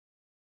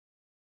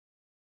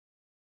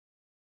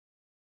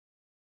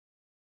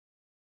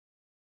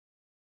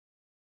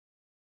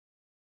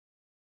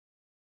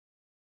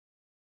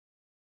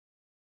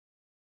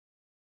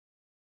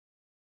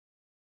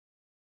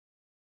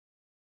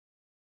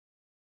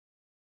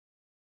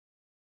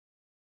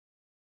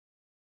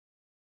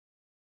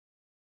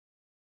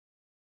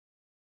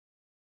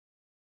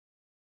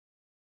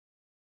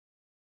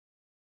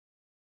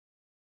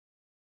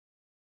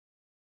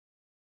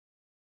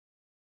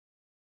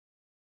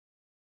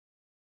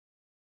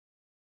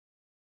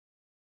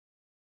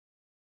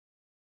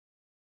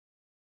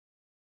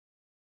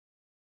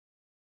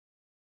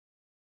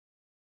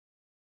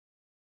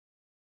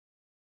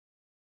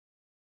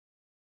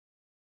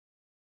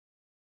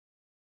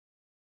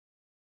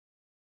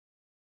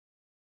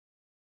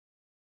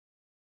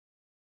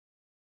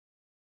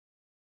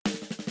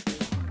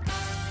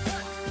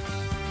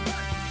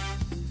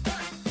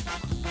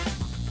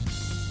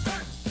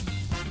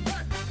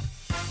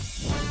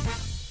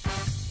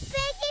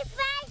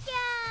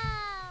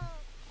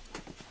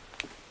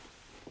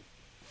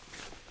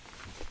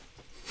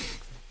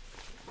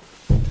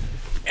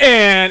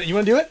You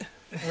want to do it?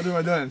 What am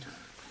I doing?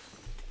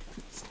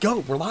 Let's go.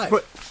 We're live.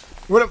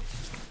 We're back.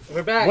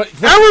 And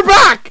we're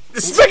back! The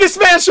Spick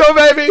Span Show,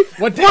 baby!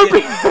 We're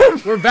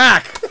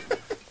back.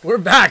 We're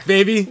back,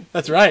 baby.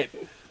 That's right.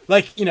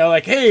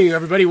 Hey,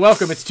 everybody,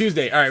 welcome. It's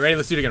Tuesday. All right, ready?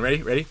 Let's do it again.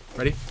 Ready?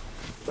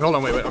 Hold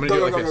on, wait. I'm going to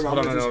do it like this. Hold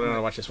on, no.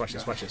 Watch this.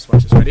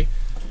 Ready?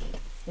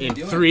 In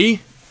 3,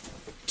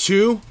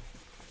 2...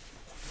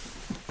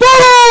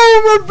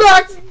 Boom! We're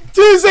back!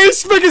 Tuesday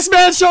Spick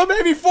Span Show,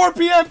 baby! 4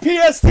 p.m.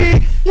 PST.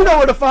 You know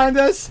where to find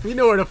us.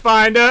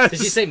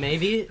 Did you say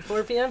maybe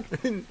 4 p.m.?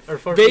 Or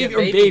 4 baby p.m.?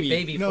 or baby?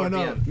 Baby 4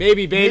 p.m.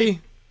 Maybe,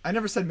 baby. I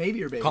never said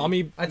maybe or baby. Call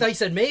me. I thought you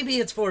said maybe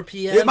it's 4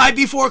 p.m. It might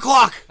be 4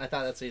 o'clock. I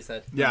thought that's what you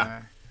said.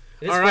 Yeah.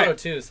 It is All right.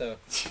 4:02, so.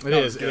 It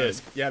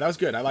is. Yeah, that was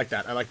good. I like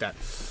that.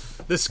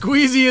 The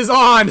squeezy is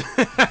on.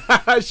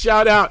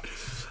 Shout out.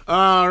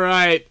 All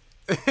right.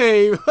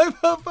 Hey,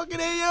 fucking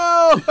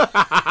Ayo.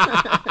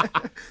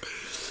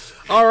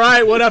 All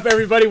right, what up,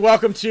 everybody?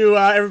 Welcome to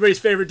everybody's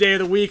favorite day of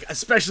the week,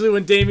 especially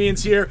when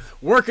Damien's here.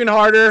 Working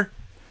harder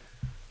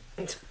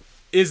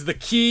is the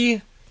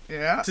key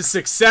to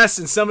success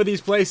in some of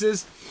these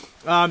places.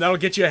 That'll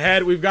get you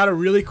ahead. We've got a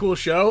really cool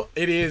show.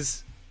 It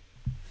is...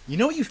 You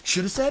know what you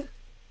should have said?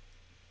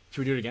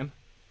 Should we do it again?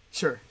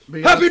 Sure.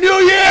 Happy New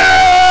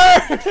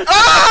Year!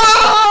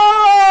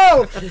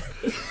 Oh!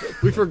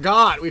 We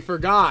forgot.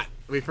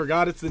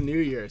 It's the New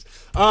Year's.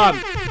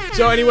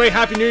 So anyway,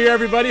 Happy New Year,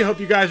 everybody. Hope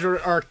you guys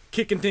are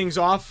kicking things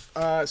off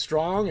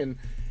strong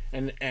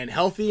and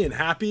healthy and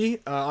happy.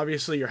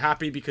 Obviously, you're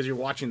happy because you're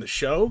watching the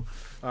show.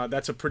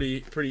 That's a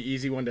pretty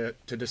easy one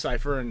to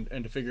decipher and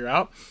to figure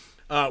out.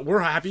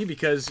 We're happy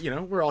because,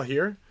 we're all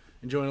here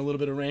enjoying a little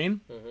bit of rain.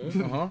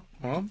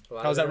 Mm-hmm.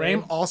 How's that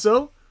rain?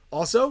 Also,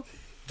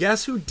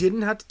 guess who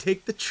didn't have to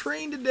take the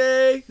train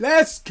today?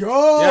 Let's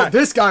go! Yeah.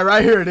 This guy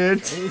right here,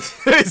 dude.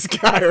 This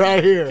guy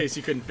right here. In case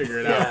you couldn't figure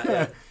it out.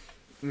 Yeah.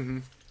 Mm-hmm.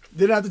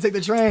 Didn't have to take the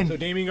train. So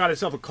Damien got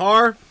himself a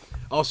car.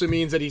 Also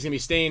means that he's going to be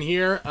staying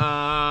here,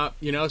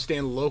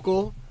 staying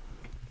local.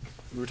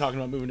 We were talking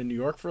about moving to New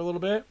York for a little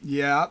bit.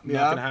 Yeah. Not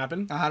going to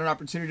happen. I had an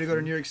opportunity to go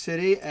to New York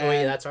City. And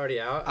Wait, that's already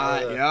out?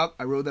 Yep.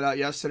 I ruled it out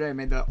yesterday. I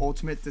made the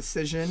ultimate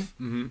decision.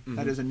 Mm-hmm.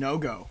 That is a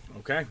no-go.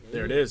 Okay.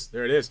 There it is.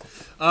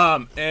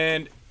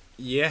 And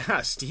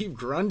yeah, Steve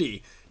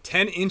Grundy.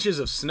 10 inches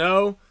of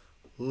snow.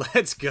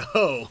 Let's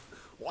go.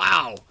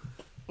 Wow.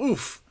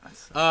 Oof.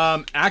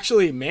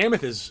 Actually,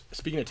 Mammoth is,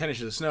 speaking of 10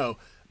 inches of snow,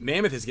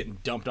 Mammoth is getting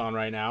dumped on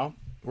right now.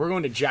 We're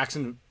going to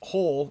Jackson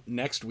Hole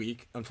next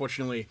week.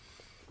 Unfortunately,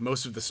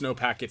 most of the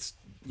snowpack gets,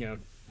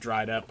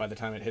 dried up by the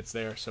time it hits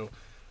there. So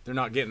they're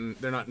not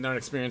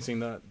experiencing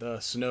the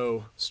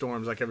snow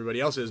storms like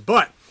everybody else is.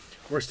 But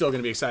we're still going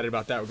to be excited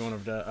about that. We're going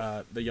over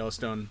to the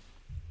Yellowstone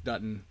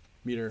Dutton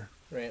Meter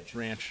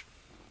Ranch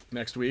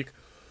next week.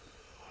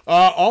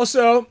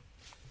 Also,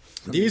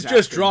 these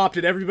just dropped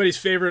at everybody's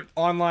favorite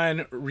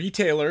online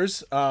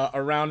retailers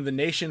around the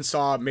nation.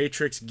 Saw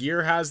Matrix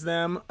Gear has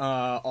them.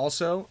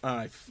 Also,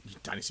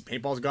 Dynasty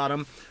Paintball's got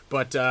them.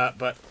 But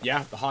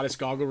yeah, the hottest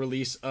goggle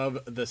release of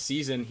the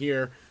season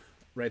here,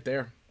 right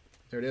there.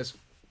 There it is,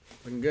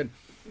 looking good.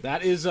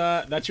 That is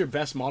that's your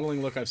best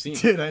modeling look I've seen.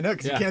 Dude, I know,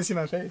 because you can't see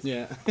my face.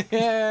 Yeah.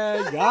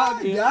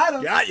 Got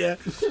ya.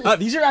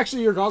 These are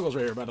actually your goggles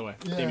right here, by the way,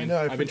 Damien. No,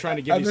 I've been trying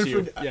to give these to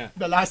you.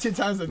 The last 2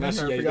 times I've been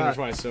here, I forgot.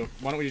 Twice, so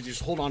why don't we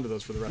just hold on to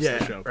those for the rest of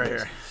the show? Right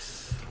here.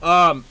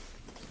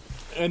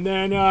 And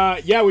then,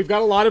 we've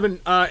got a lot of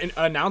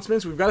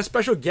announcements. We've got a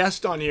special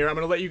guest on here. I'm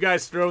going to let you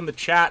guys throw in the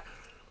chat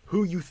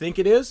who you think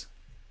it is.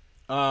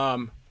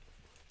 And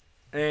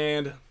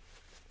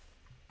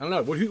I don't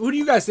know. Who do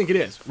you guys think it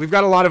is? We've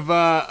got a lot of,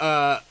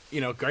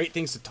 great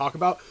things to talk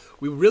about.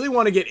 We really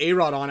want to get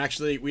A-Rod on.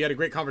 Actually, we had a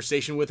great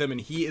conversation with him, and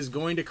he is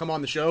going to come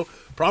on the show.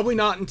 Probably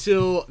not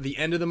until the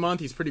end of the month.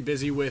 He's pretty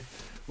busy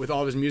with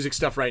all of his music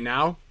stuff right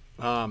now.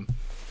 But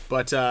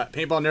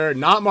Paintball Nerd,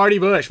 not Marty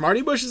Bush.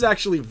 Marty Bush is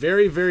actually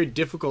very, very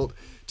difficult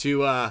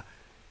to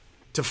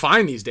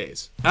find these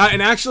days.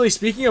 And actually,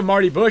 speaking of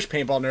Marty Bush,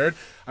 Paintball Nerd,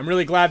 I'm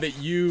really glad that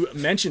you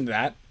mentioned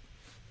that.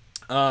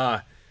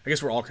 I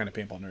guess we're all kind of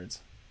paintball nerds.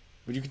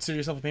 Would you consider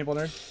yourself a paintball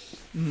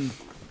nerd?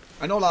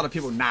 I know a lot of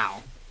people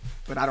now,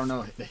 but I don't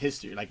know the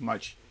history, like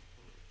much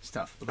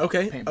stuff.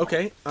 Okay.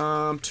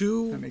 Paintball.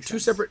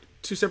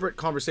 Two separate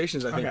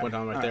conversations I think went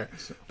on right there.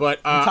 So but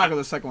we'll tackle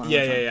the second one.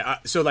 Yeah.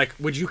 So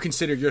would you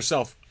consider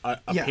yourself a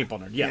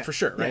paintball nerd? Yeah, for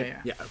sure, right?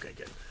 Yeah. Okay,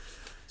 good.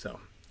 So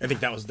I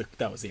think that was the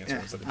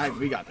answer.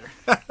 We got there.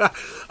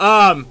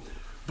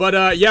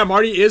 But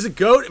Marty is a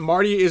GOAT.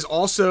 Marty is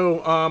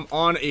also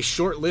on a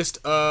short list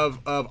of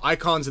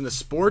icons in the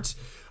sport.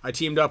 I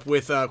teamed up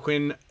with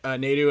Quinn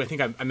Nadu. I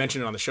think I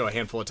mentioned it on the show a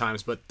handful of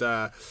times, but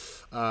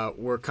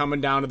we're coming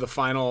down to the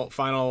final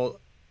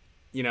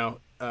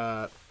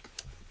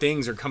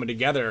things are coming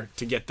together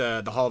to get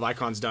the Hall of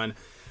Icons done.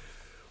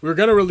 We were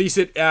going to release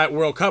it at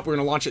World Cup. We were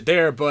going to launch it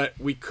there, but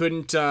we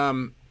couldn't.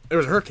 There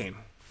was a hurricane,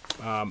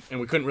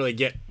 and we couldn't really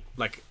get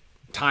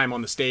time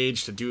on the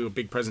stage to do a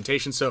big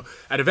presentation. So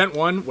at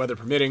Ep.120, weather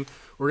permitting,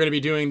 we're going to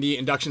be doing the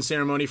induction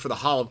ceremony for the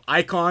Hall of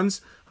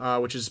Icons,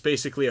 which is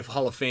basically a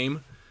Hall of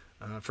Fame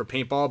for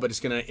paintball, but it's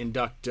going to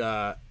induct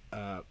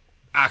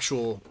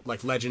actual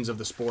like legends of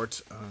the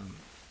sport,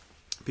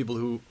 people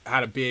who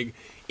had a big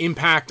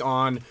impact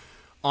on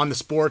the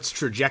sport's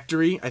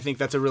trajectory. I think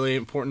that's a really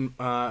important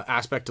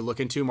aspect to look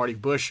into. Marty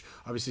Bush,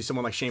 obviously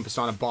someone like Shane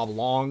Pistana, Bob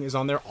Long is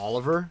on there,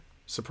 Oliver.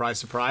 Surprise,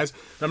 surprise.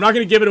 And I'm not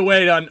going to give it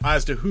away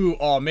as to who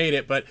all made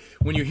it, but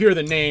when you hear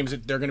the names,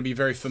 they're going to be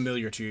very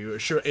familiar to you.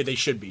 Sure, they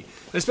should be.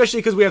 And especially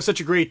because we have such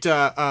a great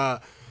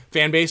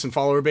fan base and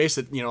follower base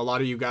that, a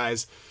lot of you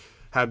guys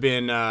have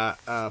been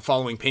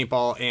following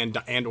paintball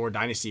and or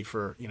Dynasty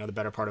for, the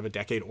better part of a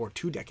decade or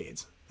 2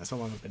 decades. That's how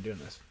long I've been doing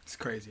this. It's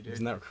crazy, dude.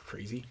 Isn't that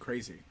crazy?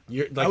 Crazy.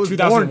 You're, like I was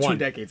 2001. born 2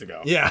 decades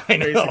ago. Yeah, I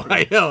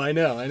know.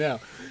 And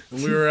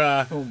we were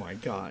oh my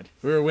god.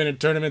 We were winning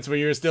tournaments where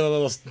you were still a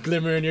little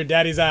glimmer in your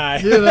daddy's eye.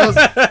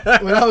 Yeah,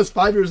 when I was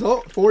 5 years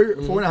old, 4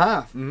 and a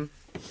half. Mm-hmm.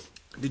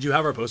 Did you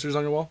have our posters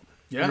on your wall?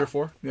 Yeah. When you were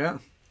 4? Yeah.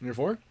 When you were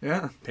 4?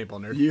 Yeah. Paintball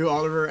nerd. You,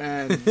 Oliver,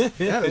 and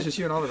yeah, it was just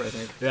you and Oliver, I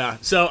think. Yeah.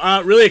 So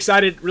really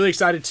excited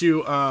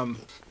to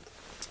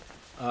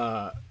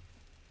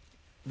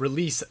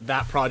release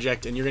that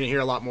project, and you're going to hear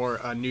a lot more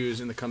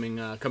news in the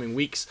coming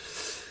weeks.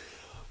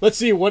 Let's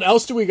see, what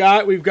else do we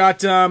got? We've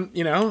got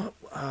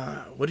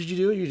what did you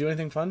do? You do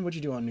anything fun? What'd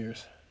you do on New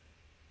Year's?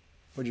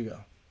 Where'd you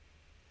go?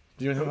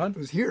 Did you do anything fun? It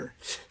was here.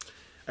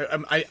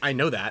 I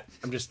know that.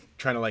 I'm just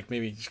trying to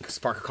maybe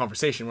spark a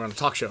conversation. We're on a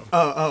talk show.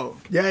 Oh.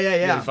 Yeah. You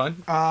had any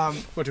fun?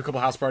 Went to a couple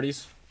house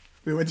parties.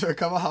 We went to a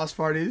couple house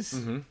parties.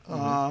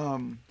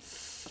 Mm-hmm.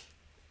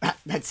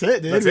 That's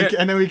it, dude.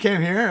 And then we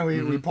came here and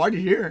we partied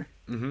here.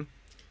 Mm-hmm.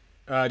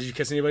 Did you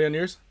kiss anybody on New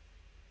Year's?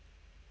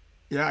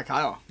 Yeah,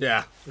 Kyle.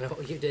 Yeah. No,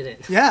 you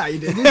didn't. Yeah, you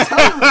did.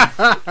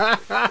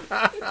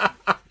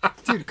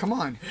 Dude, come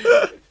on.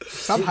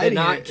 Stop hiding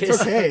it.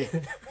 It's okay.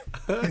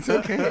 It's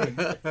okay.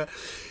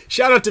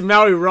 Shout out to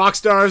Maui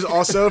Rockstars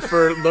also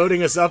for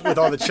loading us up with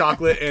all the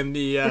chocolate and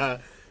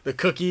the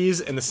cookies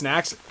and the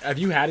snacks. Have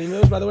you had any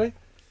of those, by the way?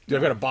 Dude,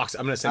 I've got a box.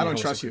 I'm gonna send. I don't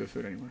trust you with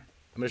food anymore.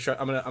 I'm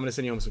gonna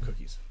send you home some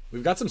cookies.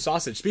 We've got some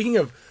sausage. Speaking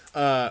of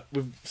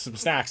with some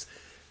snacks,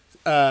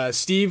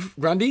 Steve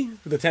Grundy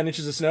with the 10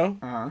 inches of snow.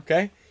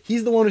 Okay,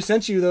 he's the one who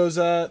sent you those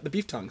the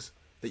beef tongues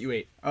that you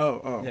ate.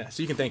 Oh. Yeah,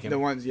 so you can thank him. The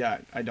ones, yeah,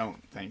 I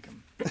don't thank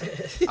him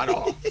at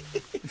all.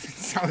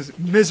 Sounds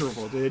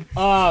miserable, dude.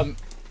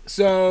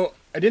 So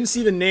I didn't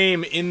see the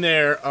name in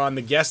there on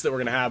the guest that we're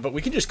gonna have, but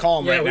we can just call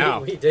him right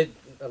now. We did.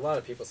 A lot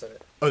of people said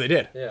it. Oh, they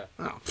did. Yeah.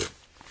 Oh,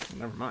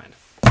 never mind.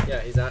 Yeah,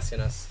 he's asking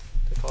us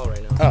to call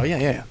right now. Oh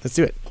yeah. Let's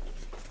do it.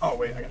 Oh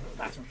wait, I got to the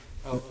bathroom.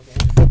 Oh,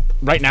 okay.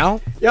 Right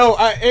now? Yo,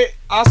 I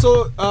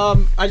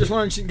just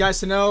wanted you guys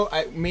to know,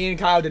 me and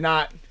Kyle did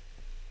not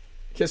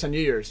kiss on New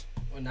Year's.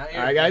 Well, now All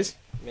right, guys.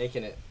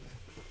 making it.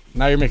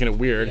 Now you're making it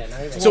weird. Yeah,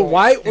 now you're so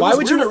why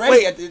would you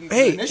wait?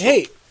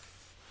 Hey,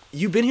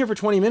 you've been here for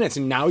 20 minutes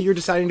and now you're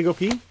deciding to go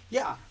pee?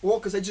 Yeah, well,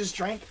 because I just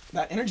drank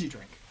that energy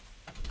drink.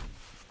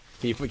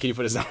 Can you put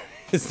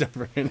his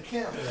number in?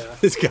 Yeah.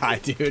 This guy,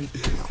 dude.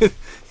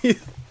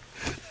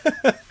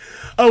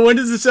 Oh, when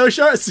does the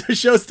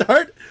show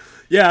start?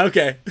 Yeah,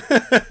 okay.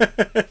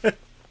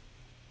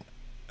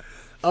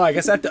 Oh, I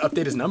guess I have to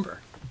update his number.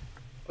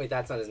 Wait,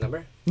 that's not his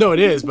number? No, it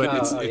is, but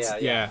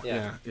yeah.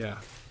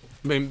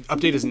 I mean,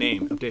 update his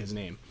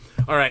name.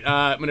 All right,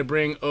 I'm gonna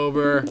bring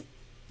over.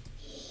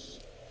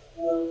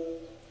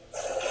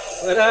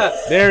 What up?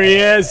 There he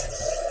is.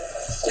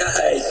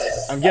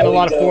 Guys, I'm getting a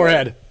lot of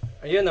forehead.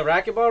 Are you in the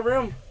racquetball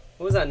room?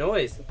 What was that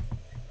noise?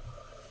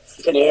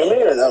 can you hear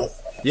me or no?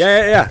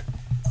 Yeah.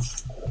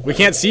 We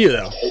can't see you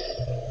though.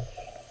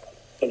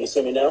 Can you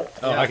see me now?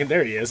 Oh, Yeah. I can.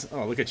 There he is.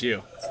 Oh, look at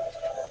you.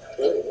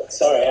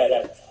 Sorry, I had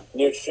a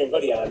new extreme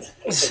hoodie on.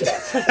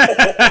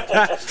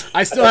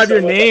 I I still have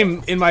your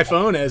name in my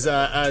phone as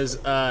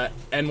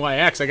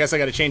NYX. I guess I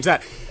got to change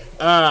that.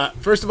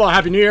 First of all,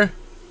 Happy New Year.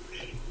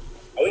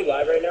 Are we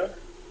live right now?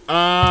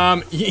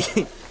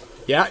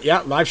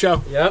 Yeah, live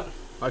show. Yep.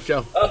 Live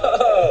show.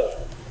 Oh,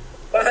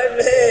 my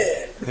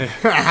man!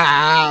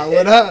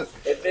 What up?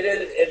 If it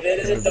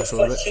isn't the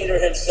foot cheater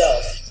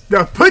himself.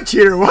 The foot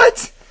cheater,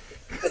 what?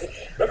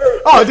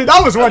 Remember? Oh, dude,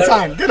 that was one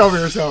time. Get over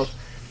yourself.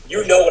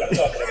 You know what I'm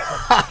talking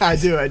about. I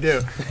do. I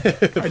did.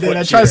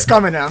 I tried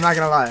scumming it. I'm not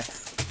gonna lie.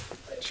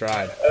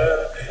 Tried.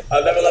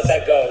 I'll never let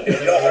that go. Dude,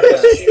 you know how hard it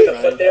is to cheat with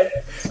a foot there?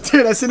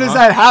 Dude, as soon as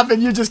that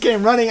happened, you just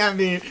came running at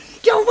me.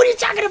 Yo, what are you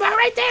talking about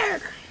right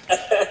there?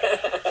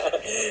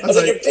 I was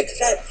like, your big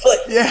fat foot.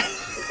 Yeah.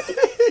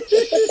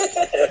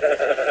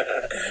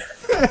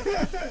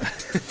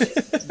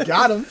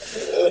 Got him.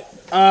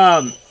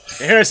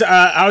 Harris,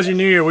 how was your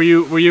New Year? Were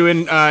you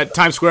in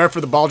Times Square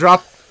for the ball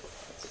drop?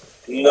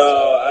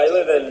 No, I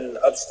live in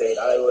upstate.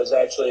 I was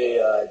actually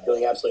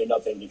doing absolutely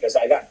nothing because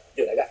I got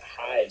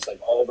hives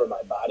like all over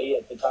my body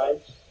at the time.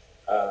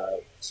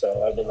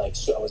 So I've been I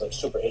was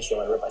super itchy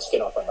when I ripped my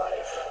skin off my body.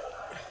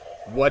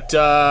 What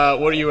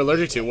are you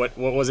allergic to? What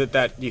was it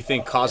that you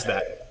think caused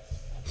that?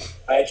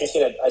 I actually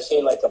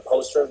seen like a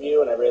poster of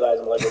you and I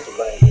realized I'm allergic to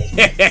Brian.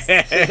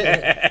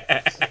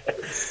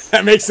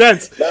 That makes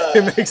sense. Nah,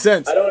 it makes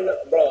sense. I don't know,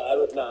 bro.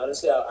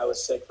 Honestly, I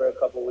was sick for a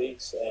couple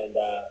weeks and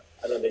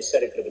I know they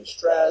said it could have been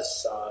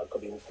stress.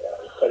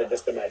 Could have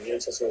just been my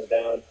immune system was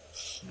down.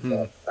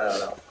 So, I don't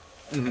know.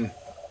 Mm-hmm.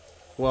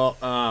 Well,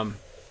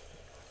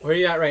 Where are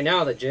you at right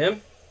now? The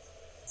gym?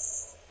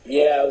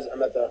 Yeah,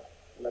 I'm at the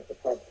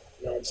pump.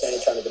 You know what I'm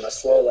saying? Trying to get my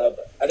swole up.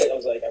 I forgot. I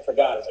was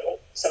like, oh,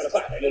 7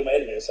 o'clock. I did my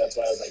interview. So that's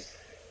why I was like,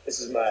 this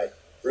is my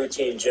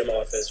routine gym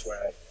office where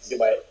I do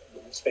my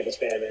Spick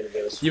Span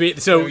interviews. you mean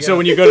so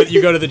when you go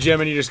to the gym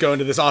and you just go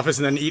into this office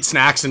and then eat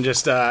snacks and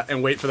just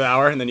and wait for the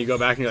hour and then you go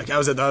back and you're like, I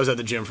was at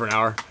the gym for an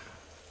hour.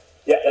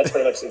 Yeah, that's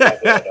pretty much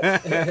exactly what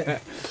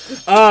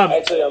I do.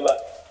 Actually, I'm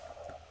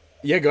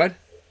Yeah, go ahead.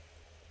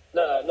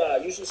 No.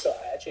 Usually,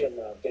 I'm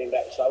getting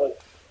back. So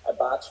I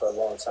boxed for a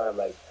long time.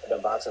 Like I've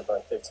been boxing for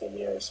like 15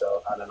 years.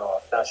 So I don't know,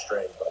 not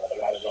straight, but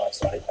like I don't know.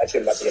 So I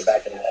actually about to get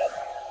back into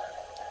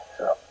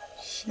that.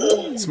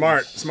 So.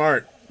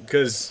 Smart.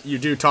 Because you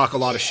do talk a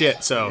lot of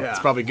shit, so Yeah. it's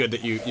probably good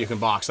that you can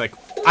box. Like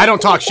I don't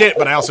talk shit,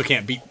 but I also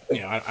can't beat.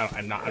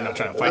 I'm not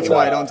trying to fight. That's you.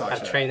 why I don't talk I've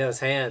shit. trained those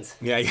hands.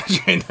 Yeah, you gotta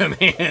train them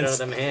hands.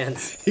 Throw them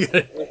hands. You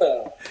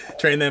gotta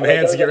train them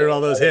hands to get rid of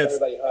all those hits.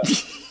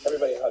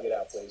 Everybody hug it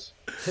out, please.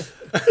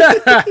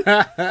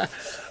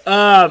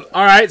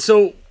 All right,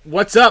 so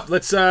what's up?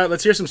 Let's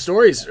hear some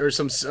stories or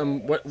some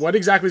what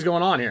exactly is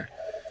going on here.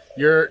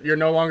 You're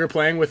no longer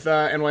playing with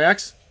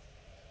NYX?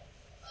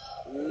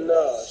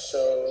 No,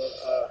 so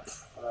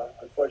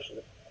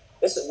unfortunately,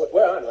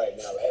 we're on right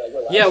now, right? Like,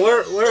 we're live. Yeah,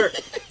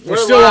 we're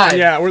still live. on.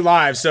 Yeah, we're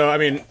live. So I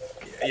mean,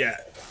 yeah.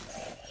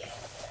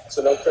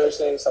 So no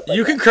cursing, stuff like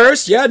You that. can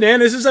curse, yeah, Dan.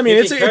 This is, I mean,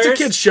 You it's can a curse.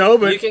 kid's show,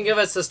 but You can give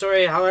us the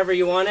story however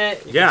you want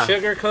it. You Yeah.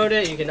 can sugarcoat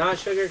it. You can not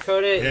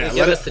sugarcoat it. Yeah, you can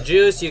let give us the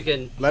juice. You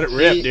can let it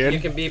rip, be, dude. You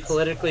can be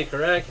politically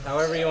correct,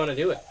 however you want to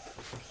do it.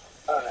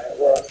 All right,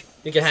 well,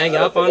 You can hang I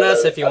don't up think on I've us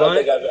ever- if you I don't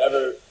want. think I've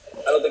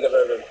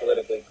ever been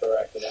politically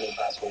correct in any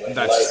possible way.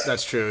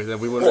 that's true. That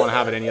we wouldn't want to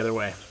have it any other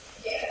way.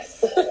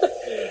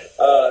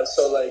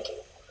 So like,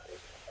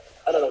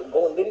 I don't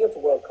know. Leading up to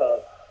World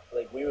Cup,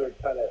 like we were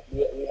kind of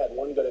we had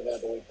one good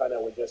event, but we kind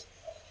of were just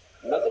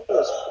nothing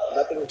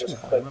was just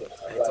clicking.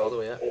 It's all the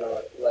way up. You know,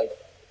 like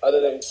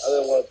other than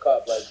World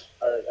Cup, like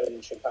or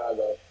in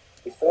Chicago.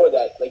 Before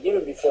that, like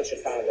even before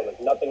Chicago, like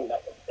nothing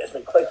has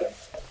been clicking.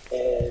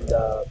 And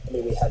I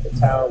mean, we had the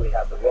town, we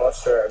had the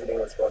roster, everything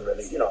was going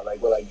really, like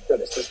we're like, good,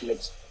 it's just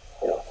makes,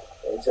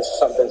 it's just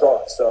something's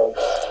off. So,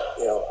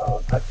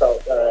 I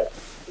felt all right.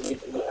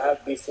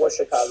 Before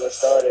Chicago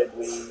started,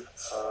 we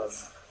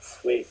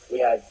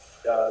had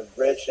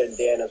Rich and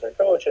Dan as our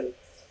coach, and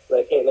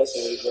like, hey,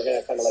 listen, we're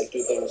gonna kind of like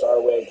do things our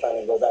way, kind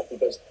of go back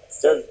because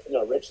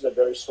Rich is a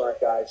very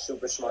smart guy,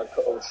 super smart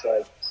coach,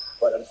 like,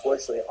 but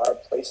unfortunately our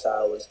play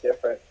style was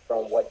different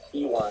from what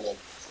he wanted.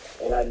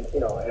 And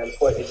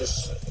unfortunately,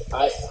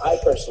 I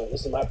personally,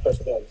 this is my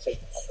personal feeling.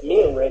 Like,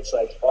 me and Rich,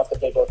 like off the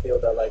paper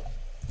field, are like,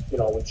 we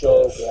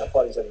joke, we have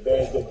fun. He's a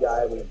very good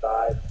guy, we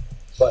vibe.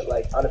 But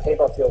like on the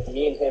paper field,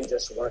 me and him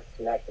just weren't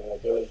connecting.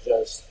 Like it was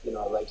just,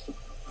 like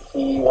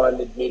he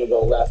wanted me to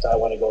go left, I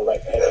want to go right.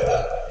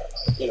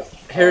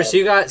 Harris,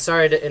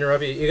 sorry to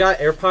interrupt you. You got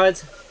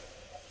AirPods?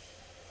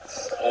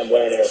 I'm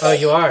wearing AirPods. Oh,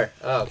 you are?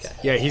 Oh, okay.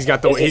 Yeah, he's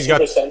got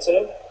super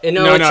sensitive.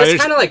 No, it's just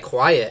it's kind of like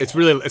quiet. It's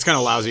kind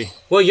of lousy.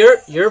 Well,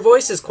 your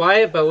voice is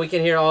quiet, but we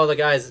can hear all the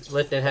guys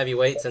lifting heavy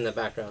weights in the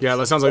background. Yeah,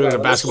 that sounds like there's a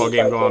basketball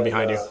game going on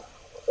behind you.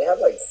 They have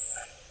like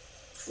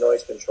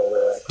noise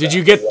controller. Did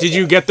you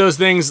get those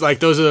things? Like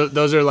those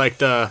are like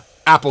the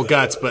Apple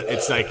Guts, but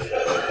it's like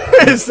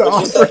It's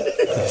awesome.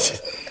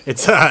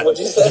 it's What'd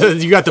you say?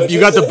 you got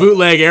the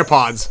bootleg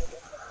AirPods.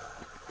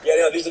 Yeah,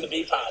 no, these are the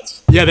B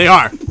pods. Yeah, they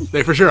are.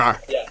 They for sure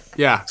are. Yeah.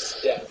 Yeah,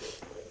 Yeah.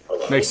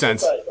 Hold on, makes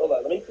sense. Hold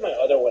on, let me put my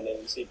other one in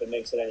and see if it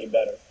makes it any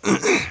better.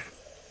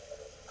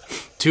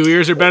 2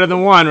 ears are better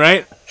than one,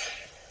 right?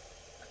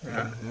 Tell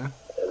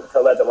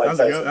that to Mike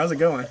Tyson. That was a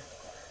good one.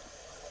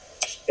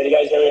 Can you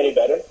guys hear me any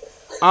better?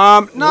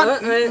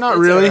 Not It's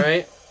really, all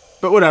right.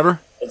 but whatever.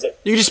 Is it?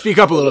 You can just speak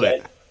up a little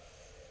bit.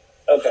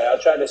 Okay, I'll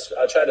try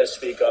to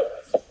speak up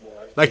more.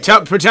 Like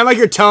pretend like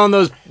you're telling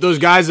those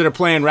guys that are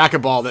playing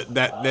racquetball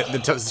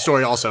that the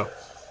story also.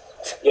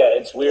 Yeah,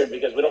 it's weird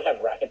because we don't have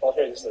racquetball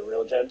here. This is the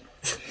real gym.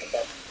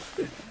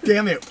 Okay.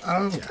 Damn it. I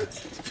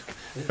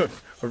don't know.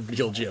 A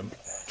real gym.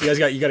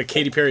 You got a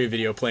Katy Perry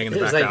video playing in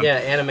the It's background.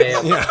 like, yeah, anime.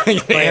 Yeah,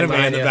 anime in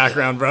behind the you.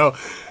 background, bro.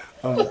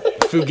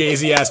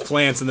 Fugazi ass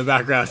plants in the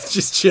background.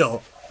 Just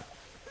chill.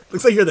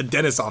 Looks like you're in the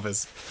dentist's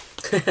office.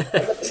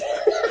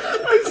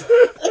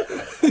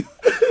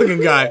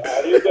 Looking guy.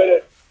 How do you go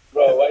to,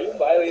 bro? Why are you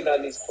violating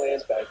on these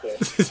plants back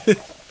there?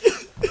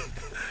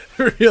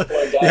 Real, Come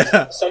on, guys.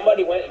 yeah,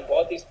 Somebody went and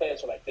bought these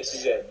plants. We're like, this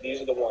is it.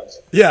 These are the ones.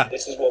 yeah.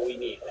 This is what we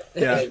need.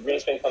 Yeah. And then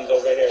Greenspan comes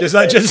over here.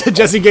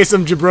 Just in case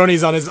some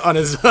jabronis on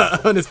his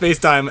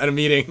FaceTime at a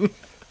meeting.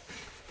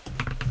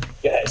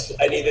 Yes,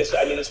 I need this.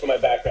 I need this for my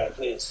background,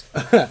 please.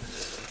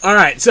 All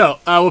right, so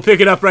we'll pick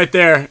it up right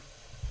there.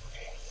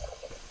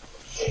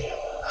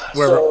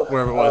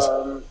 Wherever it was.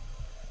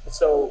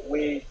 So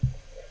I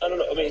don't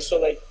know. I mean,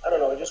 I don't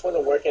know. It just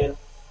wasn't working.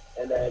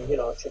 And then,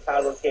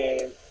 Chicago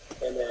came,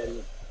 and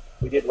then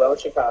we did well in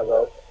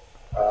Chicago.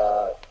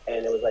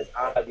 And it was like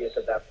obvious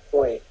at that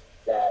point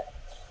that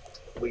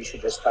we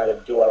should just kind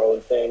of do our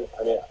own thing.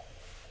 I mean,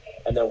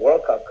 and then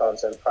World Cup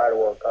comes, and prior to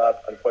World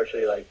Cup,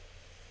 unfortunately, like,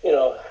 you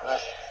know,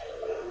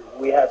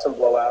 we had some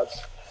blowouts,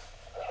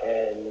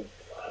 and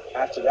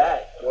after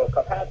that, World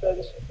Cup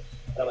happens,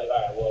 and I'm like,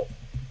 all right, well,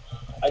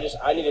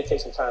 I need to take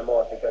some time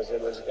off because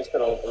it's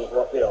been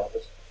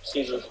this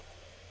season's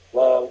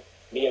long.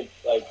 Me and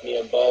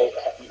Bo,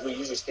 we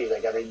usually speak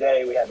like every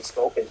day. We hadn't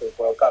spoken since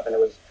World Cup, and it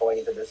was going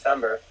into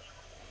December,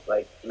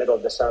 like middle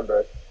of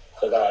December.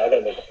 So I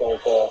gotta make a phone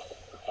call,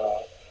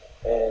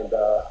 and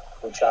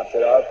we chopped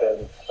it up.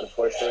 And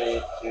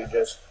unfortunately, you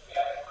just,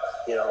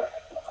 you know,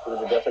 it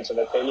was a difference of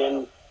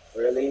opinion,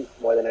 really,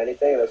 more than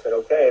anything. And I said,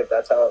 okay, if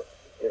that's how,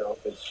 you know,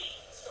 if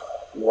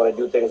you want to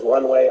do things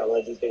one way, I'm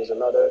going to do things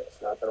another.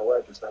 It's not going to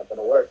work. It's not going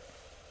to work.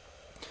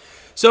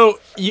 So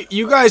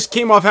you guys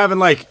came off having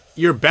like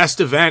your best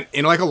event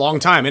in like a long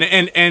time,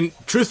 and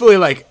truthfully,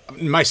 like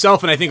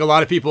myself and I think a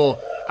lot of people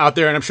out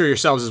there, and I'm sure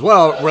yourselves as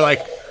well, were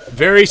like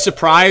very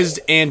surprised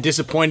and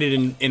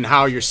disappointed in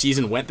how your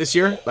season went this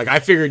year. Like I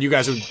figured you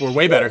guys were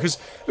way better because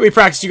we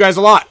practiced you guys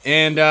a lot,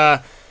 and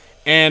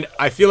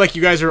I feel like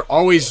you guys are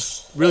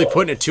always really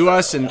putting it to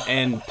us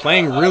and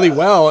playing really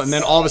well, and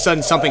then all of a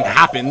sudden something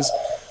happens,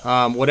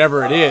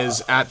 whatever it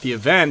is at the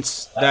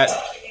events that,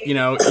 you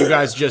know, you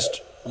guys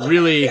just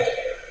really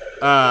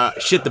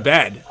shit the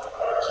bed.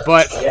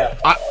 But Yeah.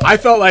 I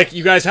felt like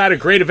you guys had a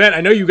great event.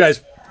 I know you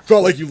guys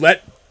felt like you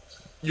let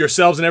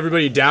yourselves and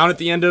everybody down at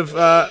the end of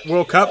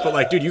World Cup, but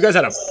like, dude, you guys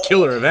had a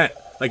killer event.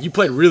 Like, you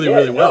played really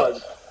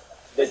well.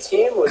 The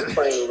team was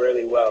playing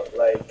really well.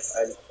 Like,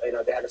 you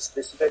know, they had a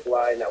specific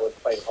line that was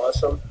playing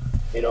awesome,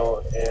 you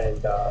know,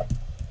 and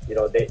you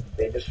know, they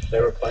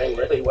were playing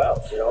really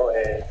well, you know,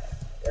 and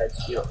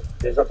that's, you know,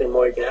 there's nothing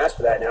more you can ask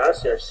for that. And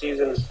honestly, our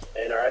season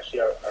and our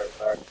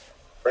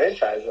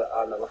franchise were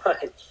on the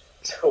line,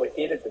 so we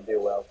needed to do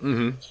well.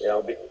 Mm-hmm. You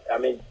know, I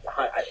mean,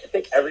 I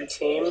think every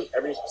team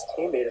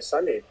made a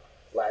Sunday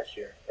last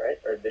year, right?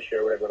 Or this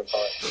year, whatever you want to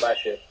call it,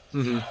 last year.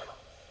 Mm-hmm.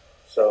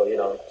 So, you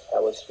know,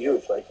 that was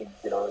huge. Like,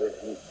 you know,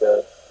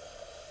 it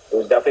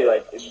was definitely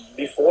like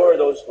before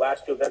those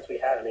last two events we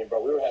had. I mean, bro,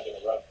 we were having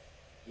a rough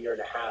year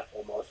and a half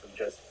almost of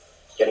just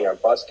getting our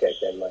butts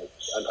kicked. And like,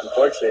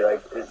 unfortunately,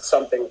 like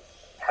something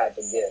had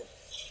to give.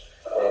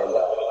 And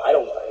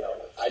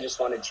I just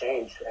wanted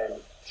change,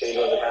 and change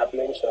wasn't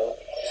happening. So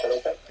I said,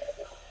 okay.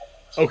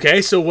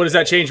 Okay, so what does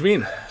that change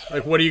mean?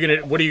 Like, what are you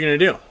gonna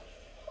do?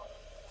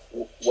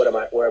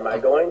 Where am I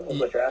going? Is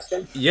what you're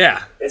asking?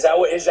 Yeah. Is that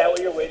what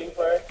you're waiting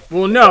for?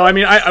 Well, no. I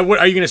mean, what,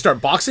 are you going to start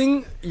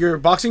boxing? Your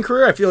boxing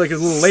career? I feel like it's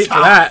a little late for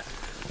that.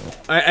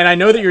 And I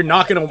know that you're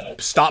not going to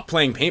stop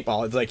playing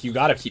paintball. It's like you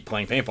got to keep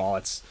playing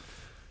paintball.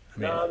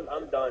 No,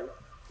 I'm done.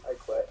 I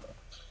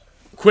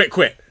quit.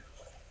 Quit.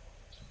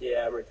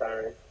 Yeah, I'm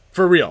retiring.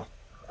 For real.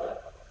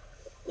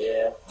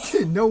 Yeah.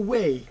 No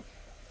way.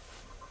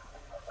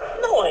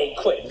 No, I ain't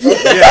quitting.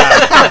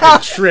 Yeah.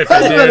 Tripping,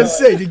 I was about to dude.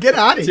 say, dude, get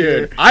out of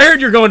here. Dude, I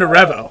heard you're going to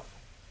Revo.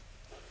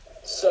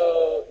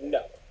 So,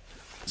 no.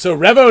 So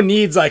Revo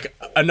needs like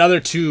another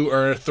 2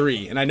 or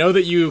 3, and I know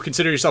that you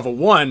consider yourself a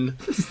 1,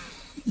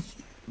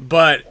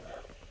 but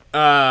you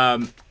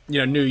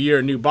know, new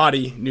year, new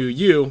body, new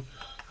you,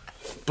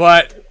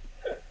 but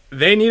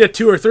they need a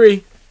 2 or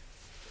 3.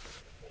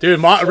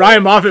 Dude,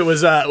 Ryan Moffitt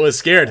was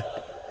scared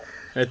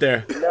right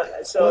there. No,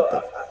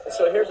 so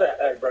here's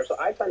bro. So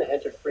I kind of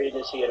entered free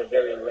agency at a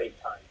very late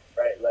time,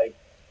 right? Like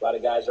a lot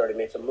of guys already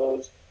made some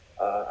moves.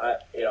 I'm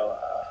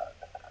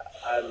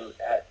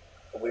at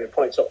a weird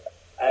point. So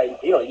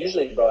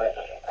usually, bro,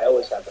 I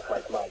always have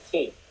like my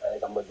team.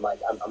 Right? I'm like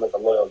a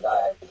loyal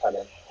guy. I kind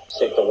of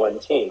stick to one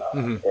team,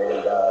 Mm-hmm.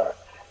 and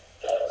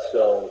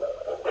so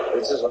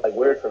it's just like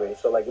weird for me.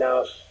 So like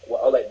now,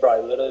 bro, I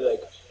literally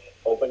like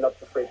opened up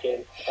the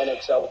freaking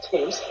NXL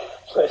teams,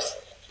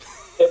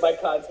 hit my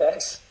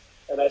contacts.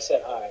 And I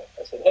said, all right.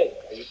 I said, hey,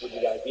 would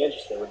you guys be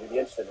interested? Would you be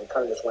interested? And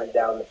kind of just went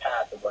down the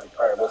path of like,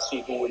 all right, we'll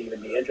see who would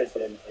even be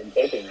interested in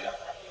taking me.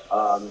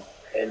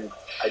 And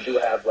I do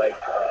have probably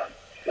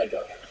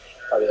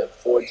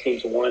 4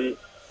 teams. One,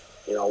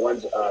 you know,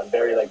 one's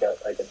very like a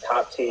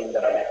top team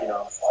that I'm in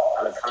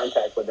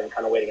contact with and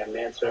kind of waiting on an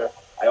answer.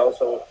 I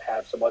also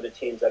have some other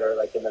teams that are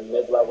like in the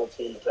mid-level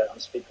teams that I'm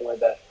speaking with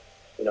that,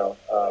 you know,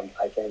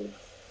 I can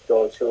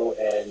go to,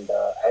 and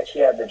I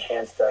actually have the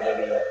chance to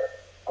maybe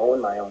own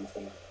my own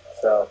team.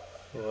 So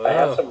Wow. I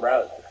have some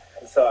routes.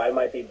 So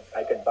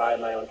I could buy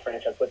my own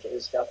franchise, which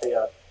is definitely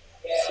a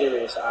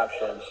serious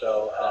option.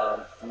 So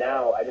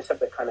now I just have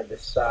to kind of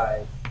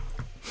decide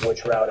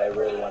which route I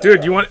really want to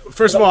go.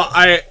 First of all,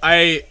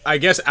 I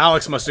guess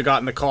Alex must have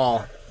gotten the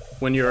call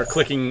when you were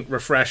clicking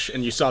refresh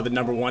and you saw the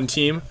number 1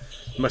 team.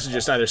 You must have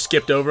just either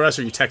skipped over us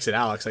or you texted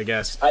Alex, I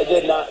guess. I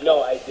did not.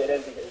 No, I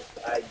didn't, because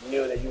I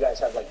knew that you guys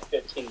have like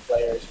 15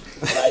 players.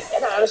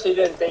 And I honestly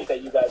didn't think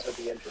that you guys would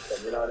be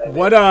interested. You know what I mean?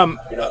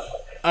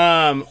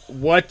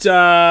 What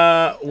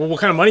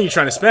kind of money are you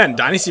trying to spend?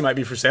 Dynasty might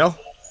be for sale.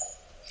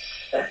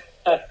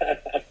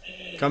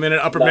 Come in at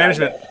upper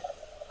management.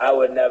 I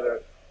would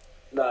never.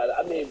 No,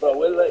 I mean, bro,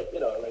 we're like,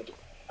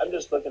 I'm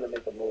just looking to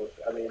make a move.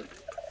 I mean,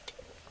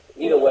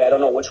 either way, I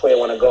don't know which way I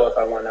want to go. If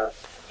I want to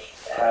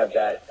have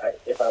that,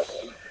 like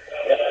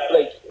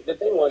the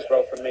thing was,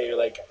 bro, for me,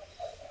 like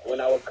when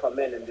I would come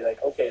in and be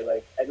like, okay,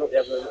 like I know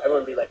everyone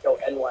would be like, yo,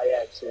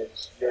 NYX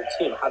is your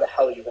team. How the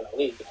hell are you gonna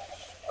leave?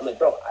 I'm like,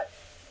 bro,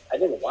 I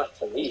didn't want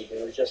to leave.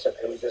 It was just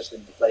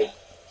like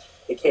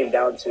it came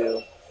down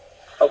to,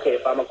 okay,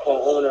 if I'm a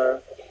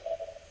co-owner,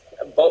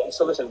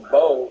 so listen,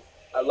 Bo,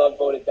 I love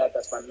Bo to death.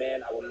 That's my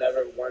man. I will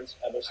never once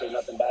ever say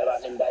nothing bad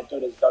about him. That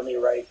dude has done me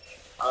right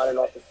on and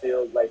off the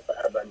field, like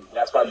forever. And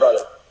that's my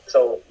brother.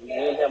 So me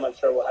and him, I'm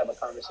sure we'll have a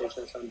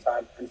conversation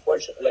sometime.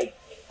 Unfortunately, like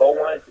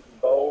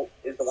Bo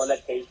is the one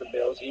that pays the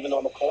bills, even though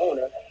I'm a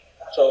co-owner.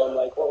 So I'm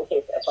like, well, okay,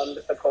 if I'm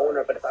just a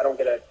co-owner, but if I don't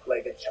get a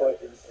choice,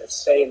 a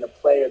say in the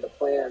play or the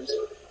plans,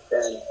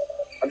 then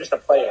I'm just a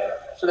player.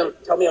 So then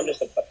tell me I'm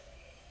just a player,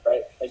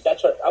 right? Like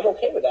that's what I'm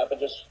okay with that, but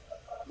just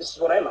this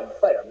is what I am. I'm a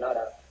player. I'm not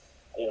a,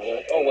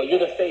 like, oh well, you're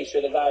the face,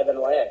 you're the guy of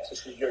NYX.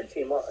 This is your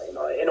team.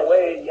 In a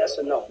way, yes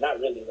and no, not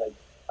really. Like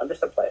I'm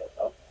just a player,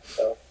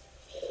 So,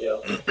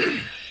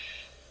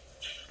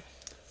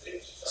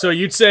 So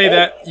you'd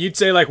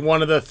say like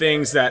one of the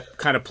things that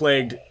kind of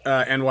plagued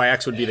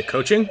NYX would be the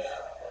coaching.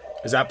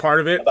 Is that part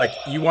of it? Like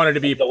you wanted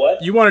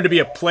to be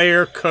a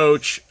player,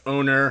 coach,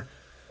 owner,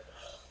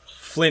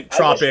 Flint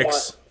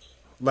Tropics.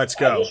 Let's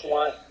go.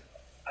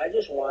 I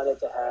just wanted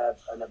to have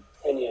an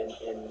opinion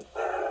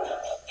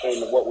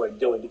in what we're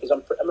doing because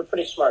I'm a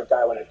pretty smart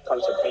guy when it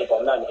comes to paintball.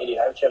 I'm not an idiot.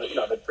 I actually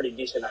have a pretty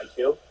decent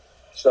IQ.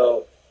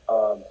 So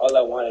all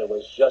I wanted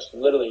was just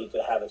literally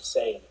to have a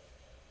say in it.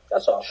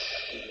 That's all.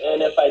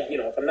 And if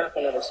if I'm not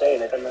going to have a say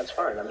in it, then that's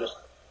fine. I'm just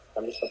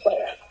a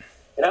player,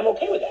 and I'm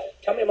okay with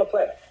that. Tell me I'm a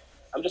player.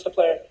 I'm just a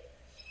player.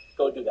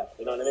 Go do that.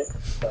 You know what I mean?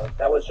 So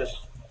that's just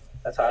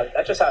how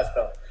it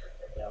felt.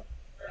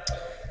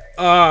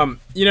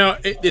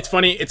 It's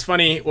funny. It's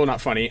funny. Well,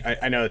 not funny.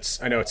 I know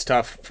it's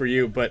tough for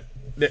you, but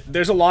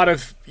there's a lot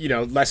of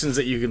lessons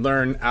that you can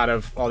learn out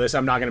of all this.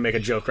 I'm not going to make a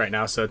joke right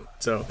now, so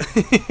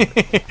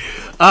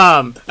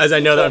as I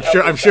know that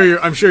I'm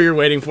sure you're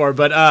waiting for,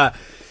 but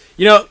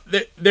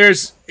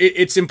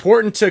it's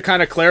important to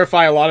kind of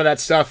clarify a lot of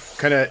that stuff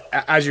kind of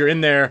as you're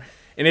in there.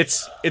 And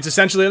it's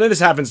essentially, this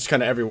happens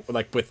kind of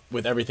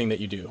with everything that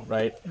you do,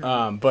 right?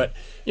 But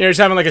just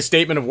having like a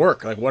statement of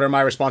work, like what are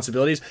my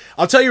responsibilities?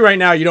 I'll tell you right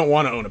now, you don't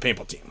want to own a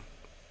paintball team.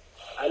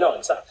 I know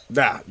it sucks.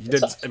 Yeah,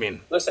 I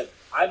mean, listen,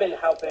 I've been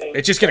helping.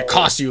 It's just going to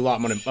cost you a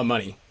lot of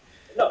money.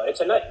 No,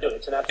 it's an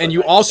absolute. And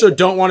you also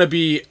don't want to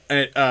be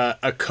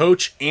a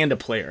coach and a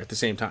player at the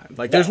same time.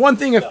 Like there's one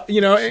thing and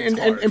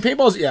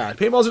paintball's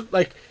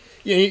like.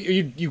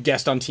 You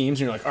guest on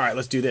teams and you're like, all right,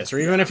 let's do this. Or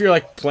even if you're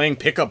like playing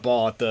pickup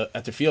ball at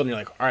the field and you're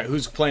like, all right,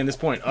 who's playing this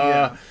point?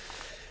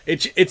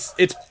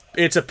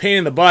 It's a pain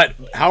in the butt.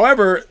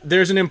 However,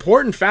 there's an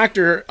important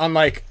factor on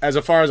like as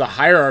far as a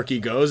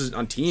hierarchy goes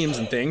on teams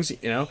and things.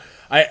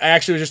 I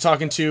actually was just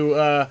talking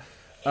to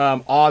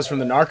Oz from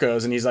the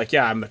Narcos and he's like,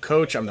 yeah, I'm the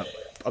coach. I'm the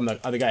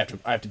other guy.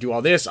 I have to do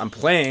all this. I'm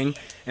playing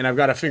and I've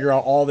got to figure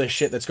out all this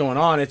shit that's going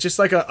on. It's just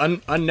like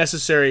an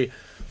unnecessary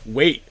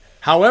weight.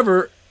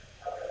 However,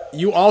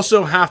 you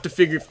also have to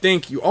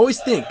you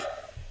always think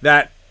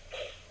that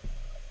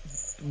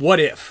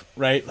what if,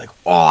 right? Like,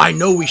 oh, I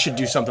know we should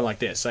do something like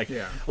this. Like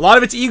a lot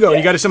of it's ego and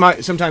you got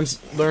to sometimes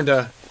learn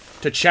to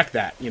check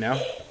that, It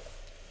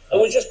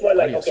was just more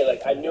like, okay,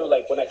 like I knew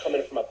like when I come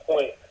in from a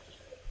point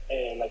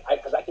and like,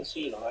 because I can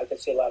see, I can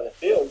see a lot of the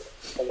field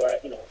from where,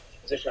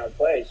 position I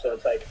play. So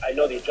it's like, I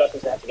know the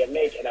adjustments that have to get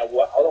made and all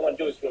I want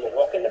to do is be able to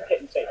walk in the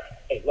pit and say,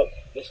 hey, look,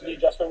 this is the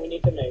adjustment we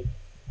need to make.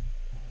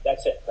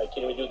 That's it. Like,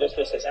 can we do this?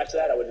 After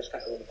that, I would just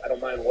I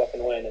don't mind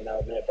walking away and now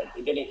but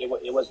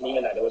it wasn't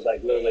even that. It was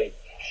like literally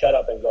shut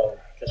up and go,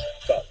 just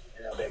go.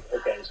 And I'll be like,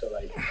 okay, so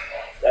like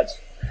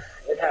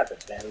it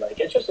happens, man. Like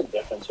it's just a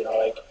difference,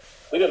 like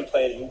we've been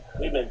playing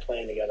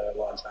together a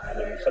long time,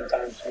 and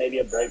sometimes maybe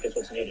a break is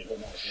what's needed. Who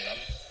knows,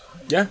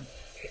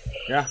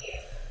 Yeah.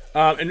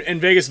 In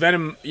Vegas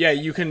Venom,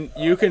 you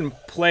can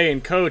play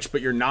and coach,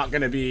 but you're not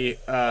going to be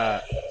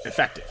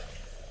effective.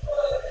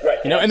 Right.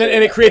 And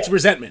it creates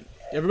resentment.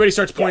 Everybody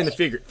starts pointing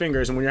the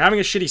fingers, and when you're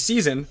having a shitty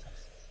season,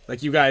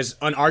 like you guys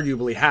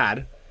unarguably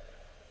had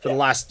for the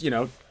last,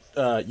 year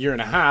and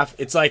a half,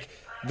 it's like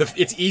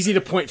it's easy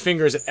to point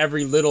fingers at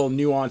every little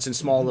nuance and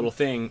small little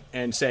thing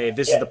and say,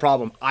 this is the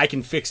problem. I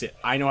can fix it.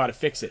 I know how to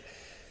fix it.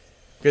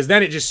 Because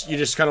then you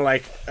just kind of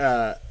like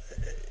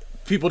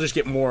people just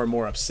get more and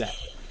more upset.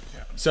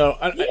 So,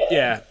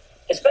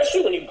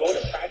 especially when you go to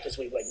practice,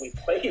 we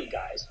play you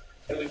guys.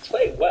 And we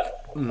play well.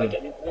 Like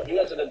you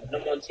guys are the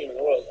number one team in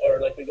the world, or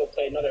like we go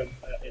play another,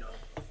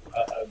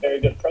 a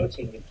very good pro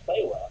team. We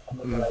play well.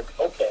 I'm like,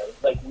 okay,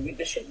 like we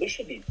should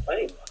be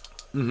playing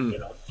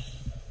well,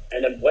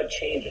 And then what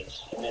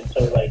changes? And then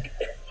so like,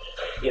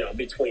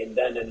 between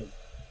then and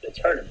the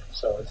tournament.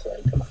 So it's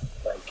like, come on,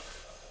 like,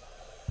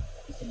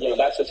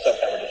 that's the stuff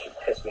that would just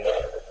piss me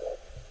off.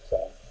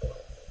 So.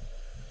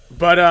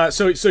 But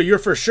so you're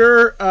for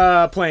sure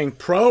playing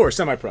pro or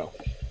semi-pro?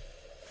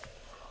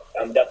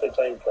 I'm definitely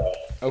playing pro.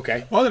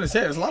 Okay. Well, I was going to say,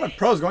 there's a lot of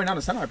pros going down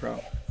to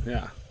semi-pro.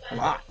 Yeah. A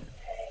lot.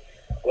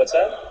 What's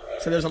that?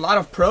 So there's a lot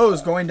of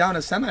pros going down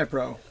to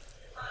semi-pro.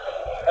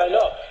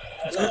 No.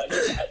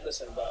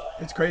 Listen, bro.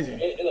 It's crazy.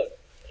 Look,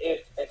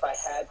 if I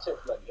had to,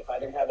 if I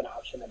didn't have an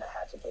option and I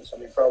had to play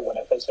semi-pro, would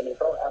I play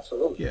semi-pro?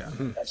 Absolutely. Yeah.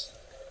 That's,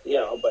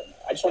 but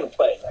I just want to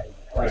play.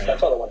 Like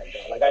that's all I want to do.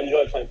 Like, I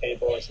enjoy playing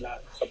paintball. It's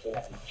not something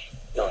that,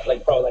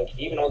 bro, like,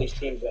 even all these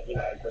teams that,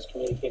 I was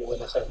communicating with,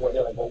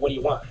 they're like, well, what do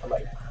you want? I'm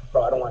like,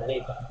 bro, I don't want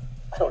anything.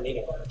 I don't need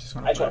anything. I just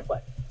want to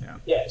play.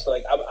 Yeah. So,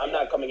 like, I'm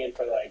not coming in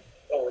for, like,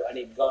 oh, I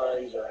need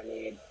guns or I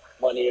need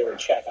money or a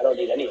check. I don't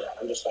need any of that.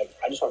 I'm just like,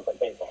 I just want to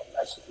play paintball.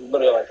 That's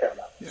literally all I care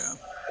about. Yeah.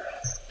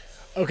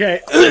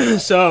 Okay,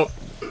 so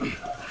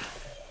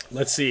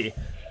let's see.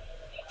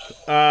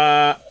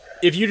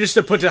 If you just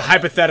to put the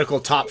hypothetical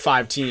top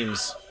 5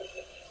 teams,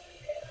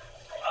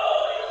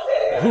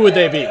 who would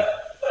they be?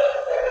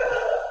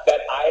 That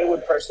I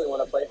would personally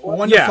want to play for?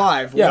 1 to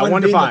 5. Yeah, 1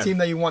 to being 5. the team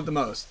that you want the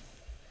most.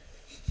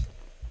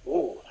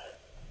 Ooh.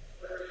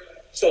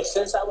 So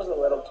since I was a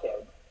little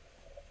kid,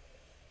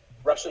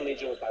 Russian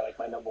Legion was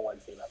my number 1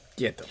 team ever.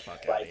 Get the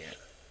fuck out of here.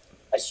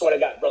 I swear to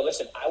God, bro.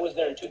 Listen, I was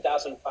there in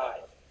 2005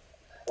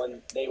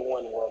 when they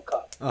won the World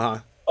Cup. Uh-huh.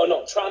 Oh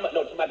no,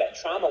 my bad.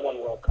 Trauma won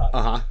World Cup.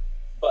 Uh-huh.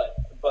 But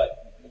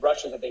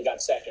Russians I think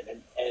got second,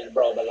 and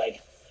bro, but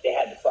like they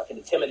had the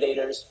fucking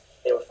Intimidators.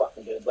 They were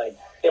fucking good. Like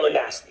they were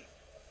nasty.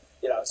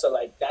 So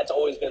like that's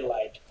always been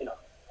like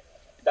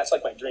that's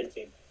like my dream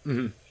team.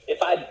 Mm-hmm.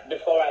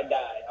 Before I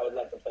die, I would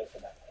love to play for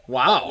them.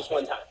 Wow. Just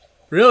one time.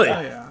 Really?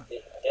 Yeah.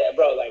 Yeah,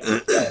 bro. Like,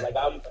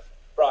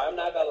 I'm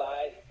not gonna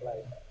lie.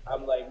 Like,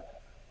 I'm like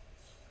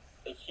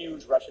a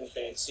huge Russian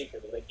fan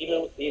secretly. Like,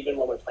 even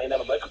when we're playing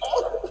them, I'm like,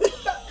 oh.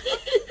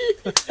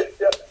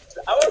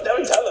 I won't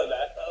never tell them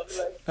that.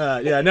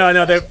 I'll be like,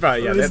 no, they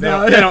probably they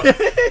don't.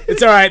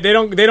 It's all right. They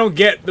don't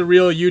get the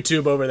real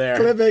YouTube over there.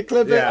 Clip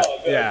it. Yeah, oh,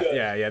 good, good.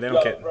 yeah. They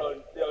don't get.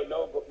 Bro,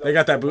 no, They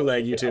got that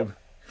bootleg YouTube.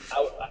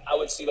 I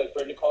would see like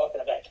Brittany call up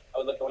and I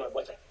would look at one of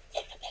my boys like,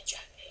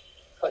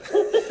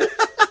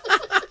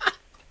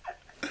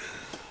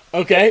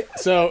 Okay,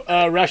 so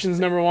Russians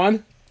number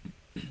 1.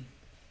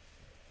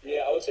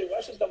 Yeah, I would say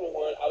Russia's number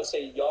 1. I would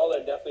say y'all are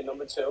definitely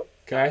number 2.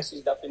 Okay.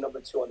 He's definitely number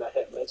 2 on that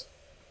hit list.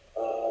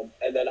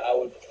 And then I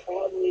would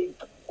probably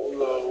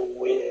go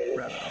with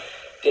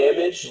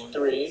Damage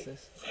 3.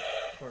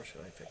 Or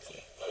should I fix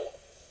it?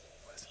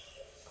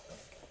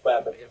 What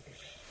happened?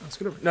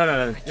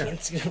 No. I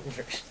can't see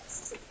over.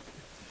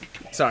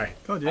 Sorry.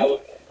 Go, dude.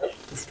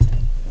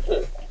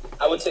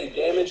 I would say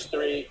Damage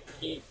 3,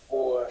 Heat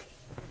 4.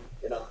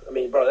 I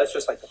mean, bro, that's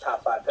just like the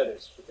top 5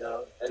 hitters.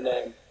 And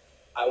then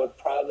I would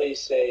probably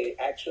say,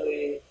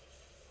 actually,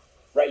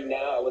 right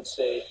now, I would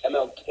say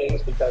ML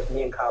Kings because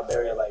me and Kyle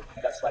Berry are like,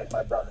 that's like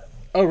my brother.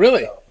 Oh,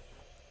 really? So,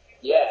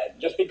 yeah,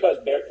 just because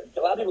Barry, a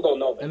lot of people don't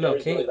know, but ML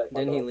Barry's King, really like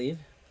my didn't he brother. leave?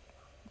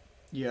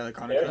 Yeah, the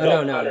Connor. Barry, Oh, no,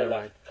 Connor never left.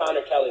 mind.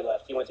 Connor Kelly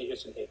left. He went to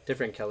Houston Heat.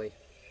 Different Kelly.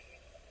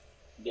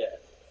 Yeah.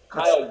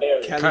 Kyle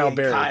Berry. Kelly Kyle and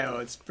Berry. Kyle,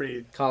 it's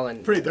pretty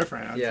Colin.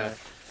 different. I'd Yeah.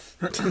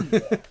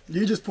 say.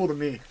 You just pulled a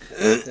me.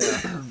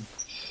 Yeah.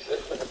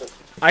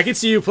 I could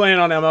see you playing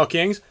on ML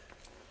Kings.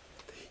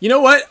 You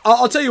know what?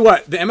 I'll tell you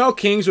what. The ML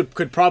Kings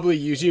could probably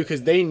use you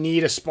because they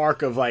need a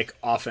spark of like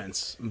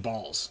offense and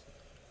balls,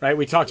 right?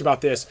 We talked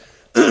about this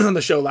on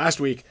the show last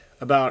week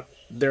about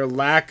their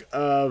lack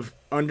of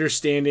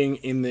understanding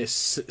in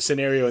this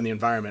scenario in the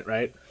environment,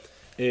 right?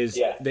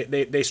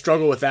 They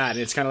struggle with that, and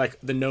it's kind of like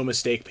the no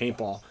mistake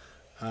paintball,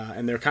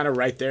 and they're kind of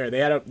right there. They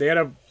had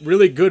a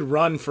really good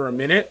run for a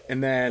minute,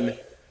 and then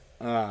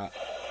then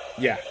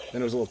it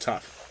was a little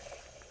tough.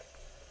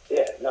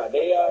 Yeah, no,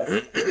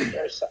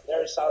 they're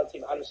a solid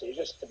team. Honestly, it's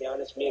just, to be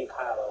honest, me and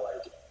Kyle are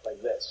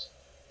like this.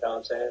 You know what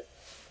I'm saying?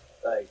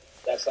 Like,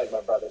 that's like my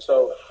brother.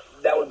 So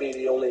that would be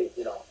the only,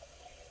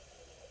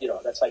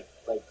 that's like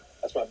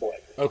that's my boy.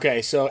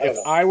 Okay, so if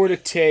I were to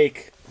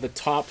take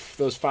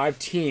those 5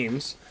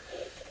 teams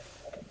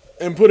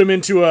and put them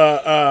into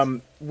a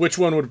which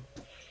one would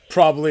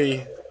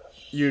probably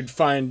you'd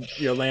find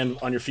land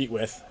on your feet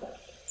with?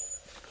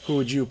 Who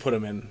would you put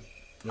them in?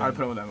 I would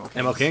put him with ML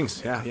Kings. ML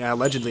Kings, yeah,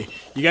 allegedly.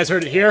 You guys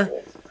heard it here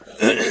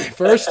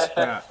first.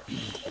 Yeah.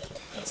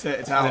 It's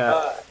out.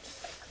 Yeah.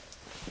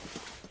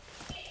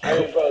 I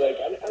mean, bro, like,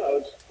 I don't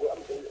know.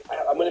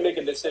 I'm going to make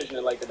a decision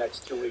in, like, the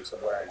next 2 weeks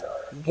of where I go.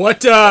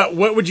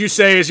 What would you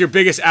say is your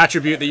biggest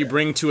attribute that you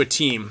bring to a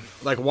team?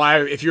 Like,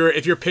 why, if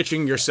you're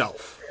pitching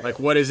yourself, like,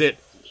 what is it?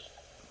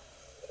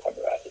 I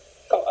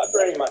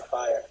bring my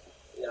fire.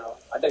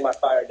 I think my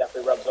fire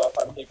definitely rubs off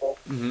on people.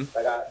 Mm-hmm.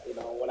 Like,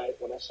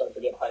 when I start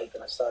to get hyped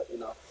and I start,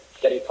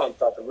 getting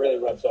pumped up, it really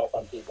rubs off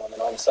on people. And then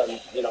all of a sudden,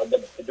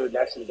 the dude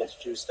next to me gets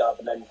juiced up,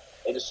 and then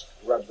it just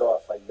rubs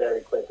off, like,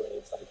 very quickly.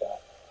 It's like a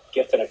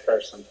gift and a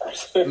curse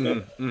sometimes.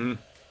 Mm-hmm.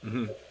 Mm-hmm.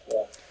 Mm-hmm.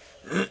 Yeah.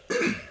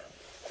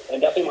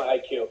 And definitely my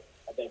IQ,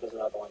 I think, is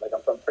another one. Like,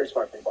 I'm a pretty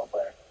smart paintball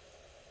player.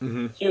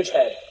 Mm-hmm. Huge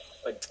head,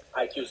 but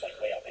IQ's like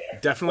way up there.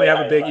 Definitely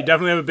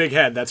have a big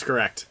head. That's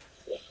correct.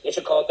 Yeah. They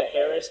should call it the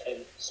Harris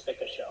and Spick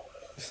Show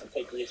and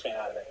take Greaseman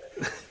out of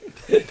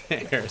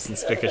it. Harrison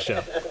Spick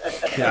Show.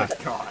 Yeah.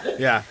 God.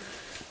 Yeah.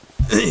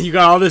 You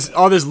got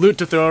all this loot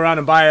to throw around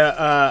and buy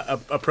a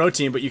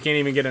protein, but you can't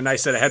even get a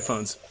nice set of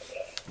headphones.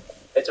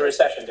 It's a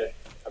recession, dude.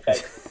 Okay.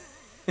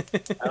 I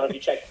don't know if you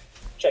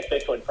check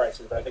Bitcoin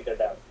prices, but I think they're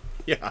down.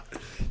 Yeah,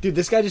 dude,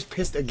 this guy just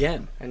pissed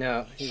again. I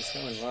know. He's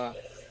going wow.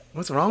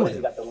 What's wrong with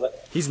him?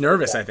 He's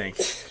nervous, I think.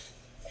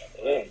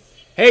 Yeah.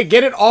 Hey,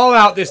 get it all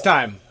out this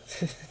time.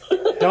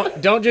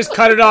 Don't just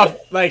cut it off.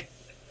 Like,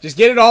 just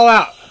get it all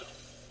out.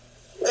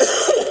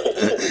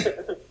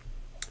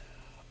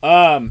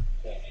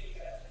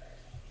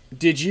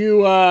 Did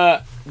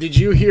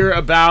you hear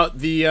about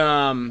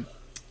the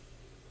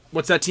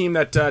what's that team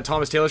that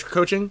Thomas Taylor's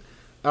coaching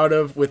out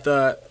of with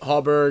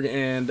Hallberg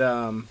and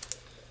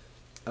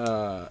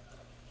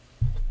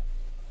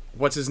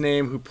what's his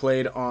name who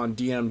played on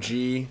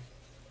DMG?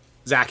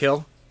 Zach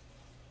Hill.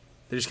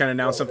 They just kind of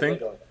announced something.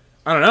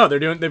 I don't know.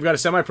 They've got a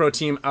semi-pro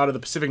team out of the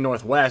Pacific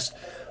Northwest.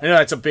 I know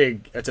that's a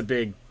big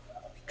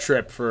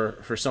trip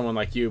for someone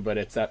like you, but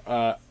it's that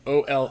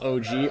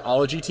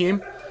Ology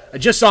team. I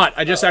just saw it.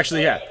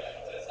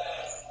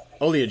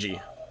 Oleogy.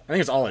 I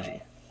think it's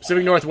Ology.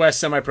 Pacific Northwest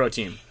semi-pro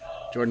team.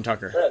 Jordan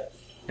Tucker. Really?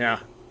 Yeah.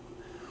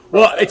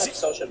 Well, I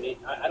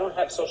don't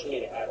have social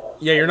media at all.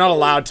 Yeah, you're not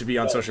allowed to be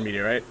on social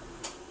media, right?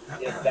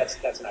 Yeah, that's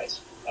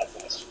nice. That's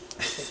nice.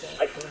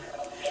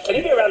 Can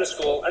you be around the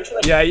school? Aren't you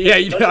like? Yeah.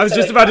 I was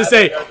just about to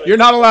say you're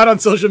not allowed on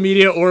social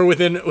media or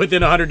within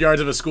 100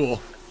 yards of a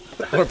school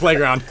or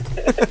playground.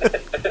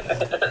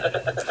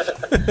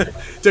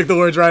 Took the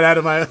words right out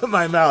of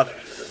my mouth.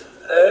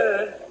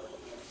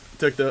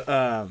 Took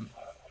the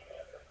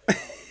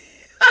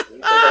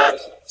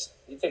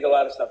You take a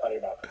lot of stuff out of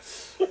your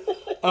mouth.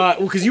 well,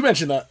 because you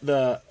mentioned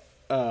the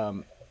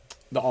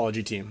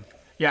Ology team.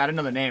 Yeah, I didn't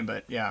know the name,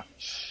 but yeah.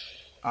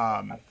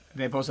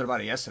 They posted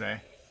about it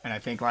yesterday, and I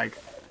think like,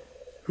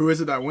 who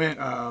is it that went?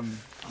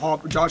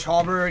 Josh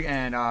Hallberg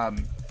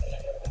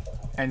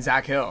and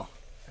Zach Hill,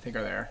 I think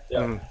are there.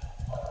 Yeah.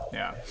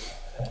 Yeah.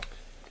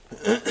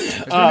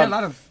 There's gonna be a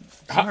lot of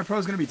semi-pro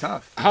is gonna be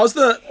tough. How's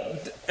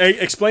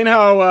explain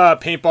how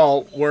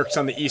paintball works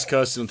on the East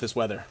Coast with this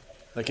weather?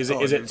 Like, is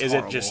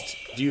it just?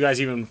 Do you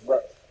guys even?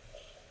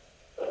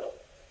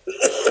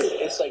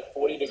 It's like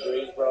 40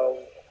 degrees, bro.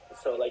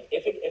 So like,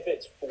 if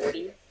it's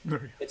 40,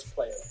 it's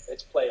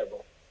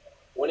playable.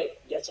 When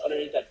it gets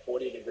underneath that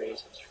 40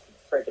 degrees, it's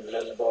freaking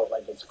miserable.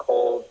 Like, it's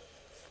cold,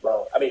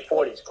 bro. I mean,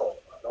 40 is cold,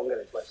 bro. Don't get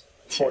it twisted.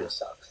 40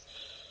 sucks.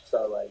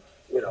 So like,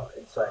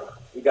 it's like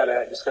you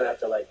just have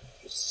to like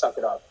just suck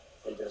it up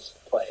and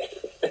just play.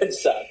 It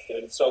sucks,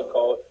 dude. It's so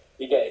cold.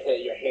 You get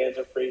hit. Your hands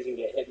are freezing.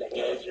 You get hit in the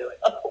hands. You're like,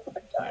 oh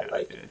my god! Yeah,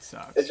 like, dude, it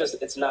sucks.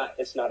 It's not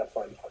a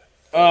fun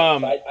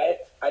time.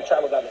 I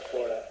travel down to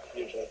Florida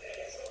usually.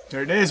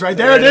 There it is, right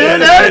there,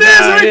 dude. There it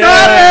is. We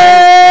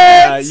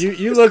Yeah, got it.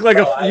 you look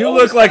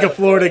like a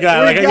Florida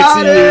guy. Like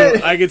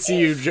I could see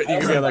you. You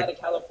could be like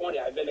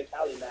California. I've been to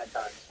Cali mad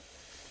times.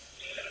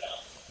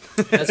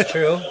 That's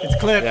true. It's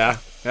clipped. Yeah.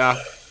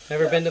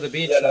 Never been to the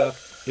beach though.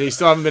 Yeah, you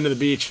still haven't been to the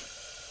beach.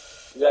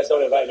 You guys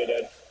don't invite me,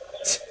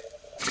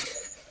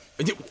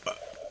 dude.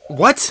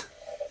 What?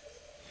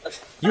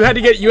 You had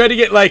to get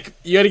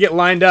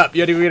lined up.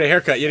 You had to go get a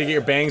haircut. You had to get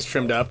your bangs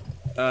trimmed up.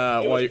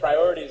 It was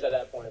priorities at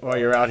that point. While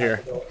you're out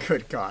here.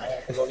 Good God.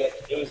 It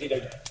was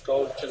either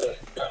go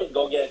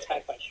get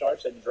attacked by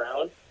sharks and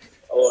drown,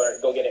 or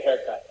go get a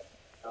haircut.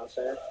 You know what I'm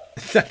saying?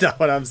 That's not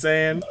what I'm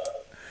saying.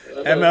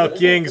 ML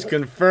King's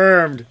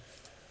confirmed.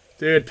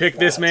 Dude, pick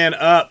this man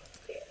up.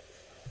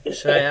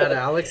 Should I add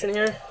Alex in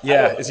here?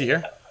 Yeah, is he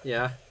here?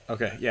 Yeah.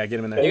 Okay, yeah, get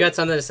him in there. You got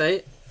something to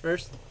say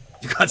first?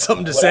 You got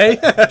something to say?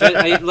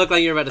 You look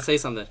like you're about to say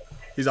something.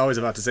 He's always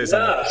about to say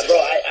something. Nah, bro.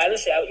 I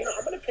honestly, I'm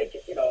gonna pick.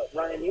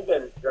 Ryan,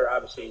 you're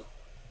obviously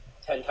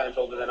 10 times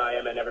older than I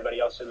am, and everybody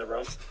else in the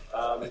room.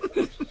 What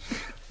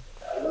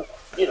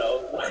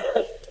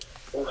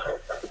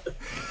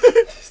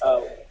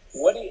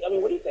do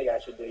you think I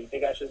should do? You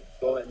think I should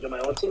go and do my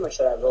own team, or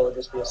should I go and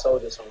just be a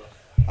soldier somewhere?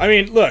 I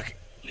mean, look,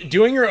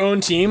 doing your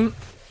own team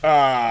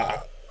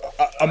a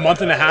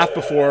month and a half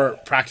before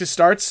practice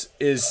starts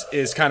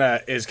is kind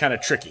of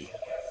tricky,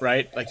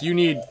 right? Like you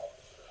need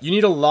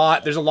a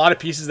lot. There's a lot of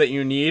pieces that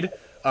you need,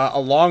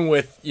 along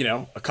with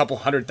a couple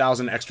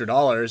 $100,000 extra,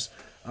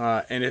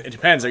 and it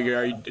depends.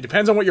 It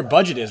depends on what your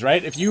budget is,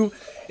 right? If you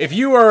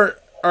are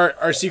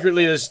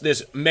secretly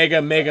this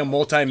mega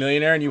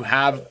multi-millionaire and you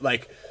have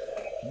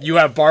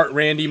Bart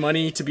Randy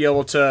money to be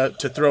able to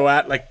throw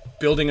at like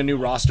building a new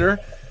roster,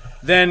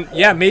 then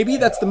yeah, maybe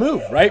that's the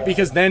move, right?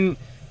 Because then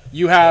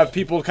you have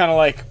people kind of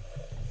like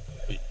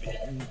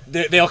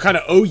they'll kind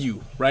of owe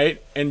you, right?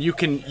 And you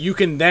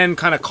can then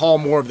kind of call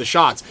more of the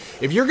shots.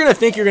 If you're gonna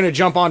think you're gonna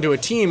jump onto a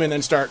team and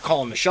then start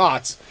calling the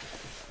shots,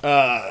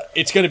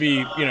 it's gonna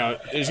be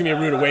there's gonna be a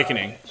rude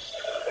awakening.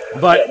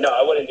 But no,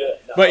 I wouldn't do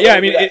it. No, but yeah,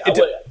 I mean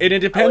it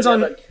depends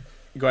on.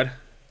 Go ahead.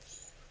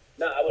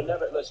 No, I would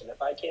never listen.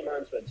 If I came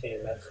onto a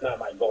team, that's not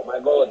my goal. My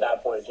goal at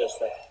that point is just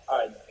like, all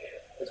right,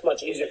 it's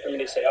much easier for me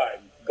to say, all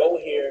right, go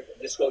here,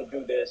 just go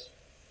do this,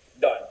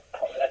 done.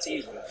 That's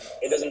easy.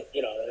 It doesn't,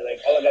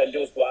 like all I gotta do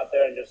is go out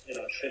there and just,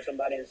 shoot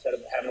somebody instead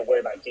of having to worry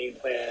about game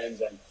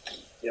plans and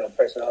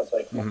personnel. It's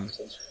like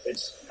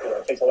it's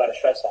it takes a lot of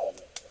stress out of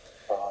me.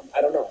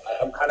 I don't know.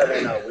 I'm kind of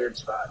in a weird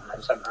spot,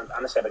 and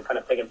honestly, I've been kind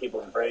of picking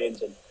people's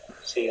brains and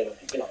seeing,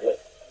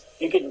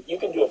 you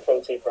can do a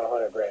protein for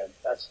 $100,000.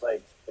 That's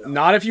like.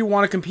 Not if you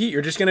want to compete.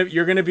 You're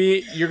gonna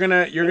be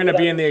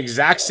in the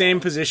exact same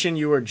position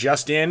you were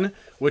just in,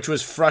 which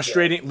was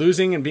frustrating,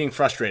 losing and being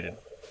frustrated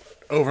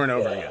over and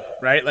over again,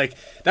 right? Like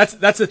that's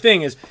the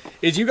thing is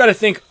you got to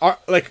think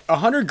like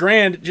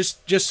 $100,000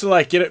 just to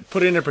like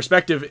put it into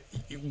perspective.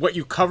 What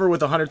you cover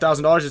with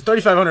 $100,000 is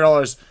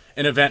 $3,500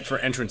 an event for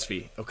entrance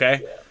fee.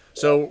 Okay,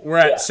 so we're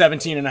at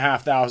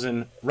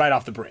 $17,500 right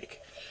off the break.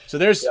 So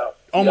there's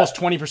almost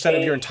 20%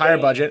 of your entire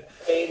budget.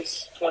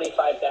 Paint's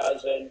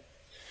 $25,000.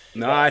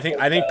 No, I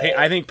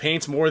think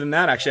paint's more than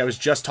that. Actually, I was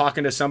just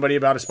talking to somebody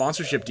about a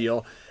sponsorship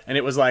deal, and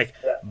it was like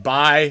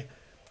buy,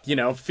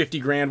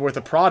 $50,000 worth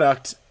of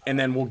product, and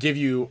then we'll give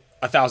you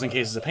 1,000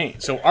 cases of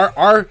paint. So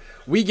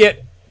we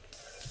get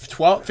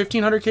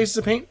 1,500 cases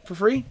of paint for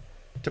free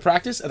to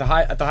practice at the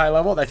high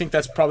level. I think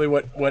that's probably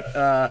what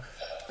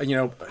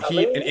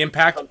Heat and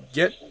Impact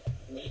get.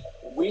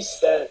 We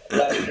spent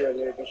last year in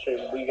the industry.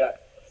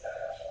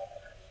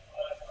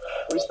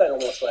 We spent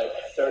almost like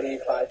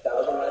 $35,000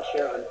 last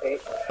year on paint.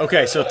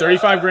 Okay, so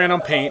 $35,000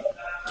 on paint.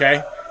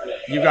 Okay,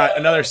 you got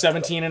another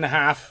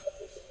 17.5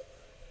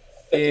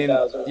 in.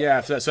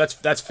 So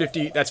that's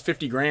 50. That's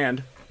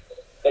 $50,000.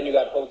 Then you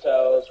got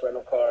hotels,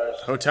 rental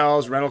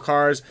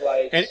cars,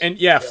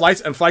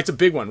 flights. And flights a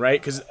big one,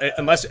 right? Because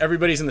unless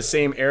everybody's in the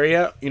same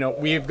area,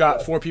 we've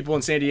got 4 people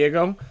in San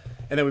Diego,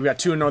 and then we've got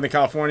 2 in Northern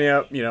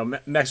California,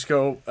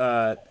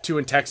 Mexico, 2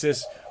 in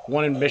Texas,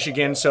 1 in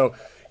Michigan. So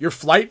your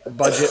flight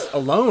budget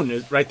alone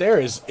is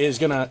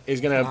gonna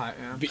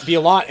be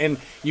a lot, and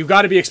you've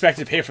got to be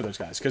expected to pay for those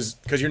guys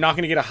because you're not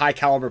going to get a high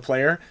caliber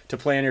player to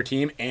play on your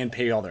team and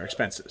pay all their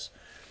expenses.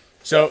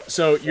 So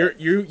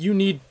you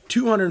need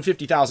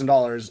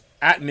 $250,000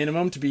 at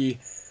minimum to be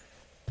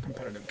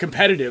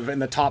competitive in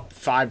the top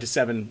 5 to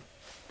 7,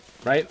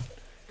 right?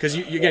 Because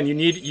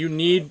you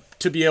need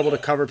to be able to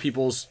cover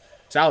people's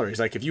salaries.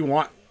 Like if you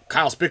want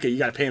Kyle Spica, you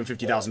got to pay him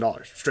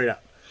 $50,000 straight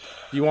up.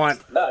 You want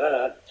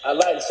no. On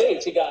Latin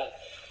States, he got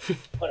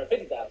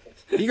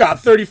 $150,000. He got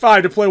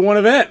 35 to play one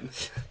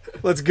event.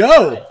 Let's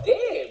go. God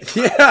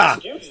damn.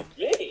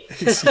 Yeah.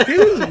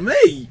 Excuse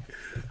me.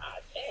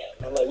 God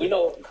damn. I'm like, we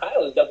know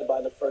Kyle is definitely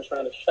buying the first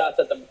round of shots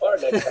at the bar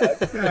next time.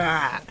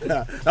 Yeah.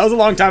 That was a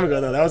long time ago,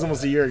 though. That was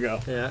almost a year ago.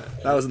 Yeah.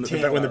 That was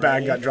when the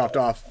bag got dropped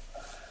off.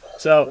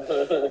 So,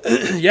 so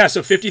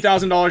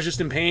 $50,000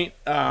 just in paint.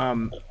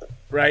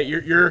 Right.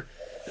 You're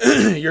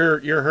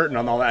hurting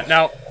on all that.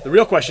 Now, the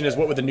real question is,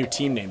 what would the new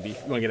team name be? You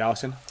want to get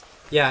Alex in?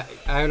 Yeah,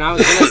 and I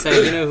was going to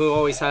say, who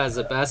always has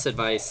the best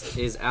advice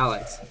is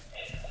Alex.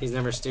 He's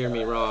never steered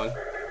me wrong.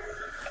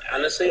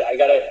 Honestly, I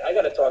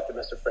gotta talk to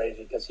Mr.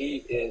 Frazee because he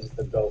is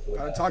the GOAT.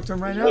 I'll talk to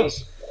him right now.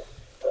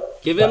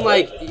 Give him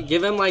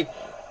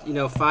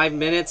 5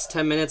 minutes,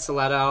 10 minutes to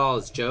let out all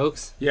his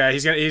jokes. Yeah,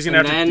 he's gonna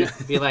and then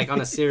be like on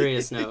a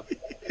serious note.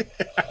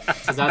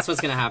 Because that's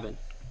what's gonna happen.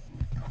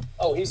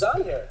 Oh, he's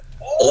on here.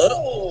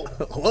 Hello.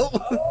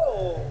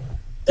 Oh.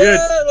 Dude.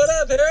 Hey, what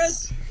up,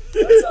 Harris?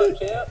 What's up,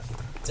 champ?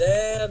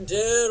 Damn,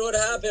 dude, what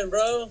happened,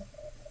 bro?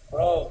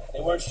 Bro, they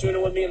weren't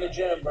shooting with me in the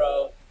gym,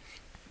 bro.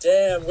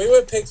 Damn, we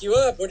would pick you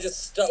up. We're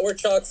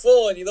chock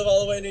full, and you live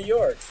all the way in New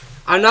York.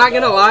 I'm not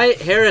gonna lie,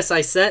 Harris. I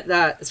sent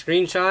that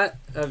screenshot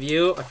of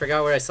you. I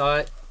forgot where I saw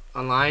it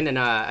online, and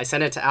I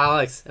sent it to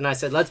Alex, and I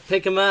said, "Let's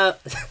pick him up."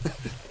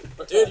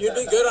 Dude, you'd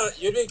be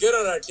good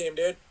on our team,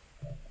 dude.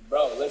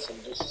 Bro, listen,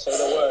 just say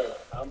the word.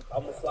 I'm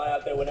gonna fly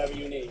out there whenever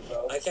you need,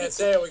 bro. I can't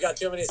say it. We got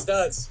too many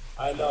studs.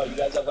 I know. You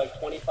guys have like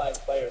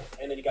 25 players,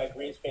 and then you got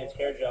Greenspan's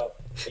hair gel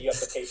that you have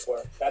to pay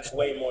for. That's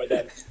way more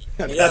than.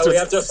 Yeah, we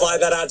have to fly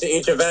that out to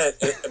each event.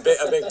 A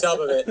big tub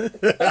of it.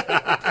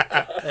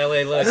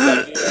 LA looks.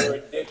 A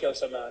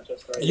ridiculous amount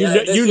just for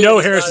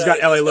Harris has got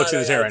LA looks in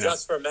his hair right now.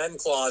 Just for men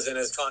clause in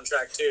his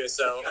contract too.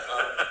 So.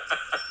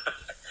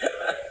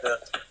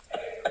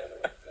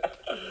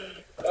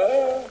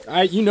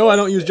 I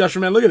don't use Just for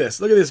Men. Look at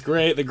this. Look at this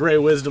the gray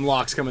wisdom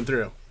locks coming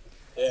through.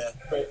 Yeah.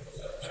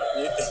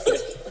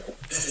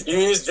 You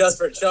use Just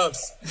for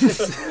Chumps.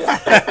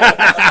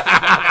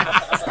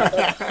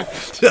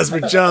 Just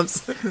for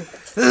chumps.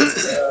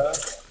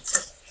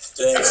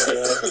 Dang,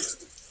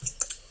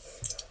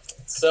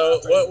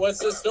 So what's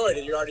the story?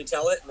 Did you already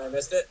tell it and I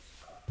missed it?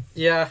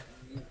 Yeah.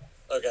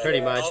 Okay.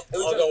 Pretty much.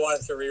 I'll go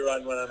watch the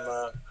rerun when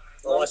I'll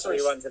watch the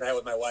rerun tonight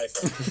with my wife.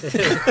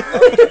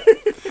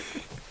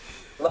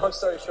 Long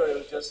story short, it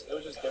was just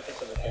difference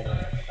in opinion.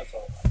 That's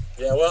all.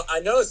 Yeah, well,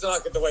 I know it's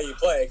not the way you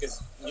play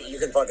because you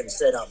can fucking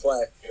straight out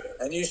play,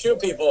 and you shoot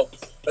people.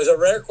 There's a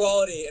rare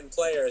quality in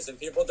players, and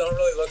people don't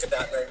really look at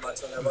that very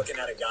much when they're looking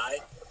at a guy.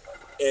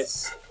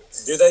 It's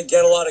do they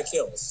get a lot of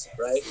kills,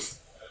 right?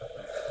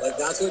 Like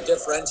that's what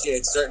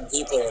differentiates certain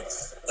people.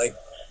 Like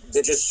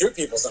they just shoot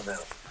people somehow.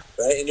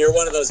 Right? And you're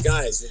one of those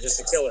guys. You're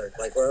just a killer.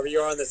 Like, wherever you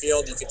are on the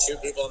field, you can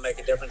shoot people and make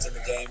a difference in the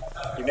game.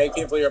 You make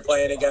people you're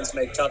playing against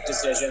make tough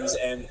decisions.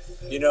 And,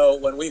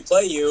 when we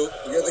play you,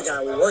 you're the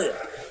guy we worry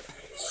about.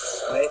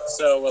 right?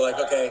 So we're like,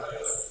 okay,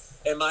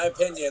 in my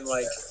opinion,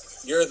 like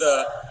you're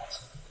the.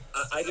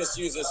 I just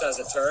use this as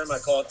a term. I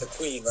call it the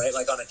queen, right?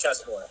 Like on a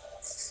chessboard.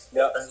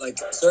 Yeah. Right? Like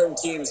certain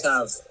teams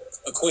have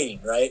a queen,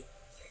 right?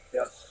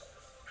 Yeah.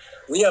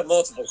 We have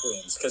multiple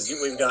queens because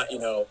we've got,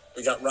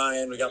 we got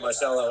Ryan, we got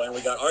Marcelo, and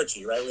we got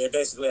Archie, right? We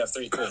basically have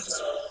 3 queens.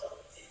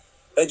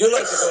 They do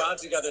like to go out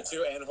together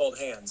too and hold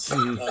hands.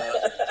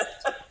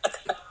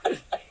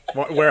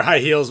 Wear high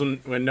heels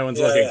when no one's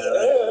looking.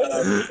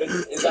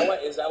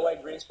 Is that why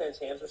Greenspan's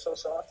hands are so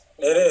soft?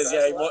 It is,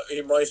 yeah.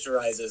 He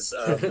moisturizes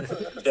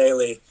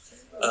daily.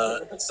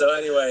 So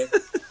anyway,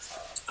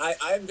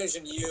 I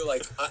envision you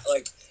like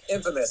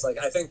infamous. Like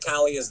I think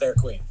Callie is their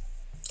queen,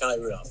 Callie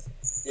Rudolph.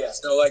 Yeah.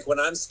 So like when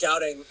I'm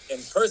scouting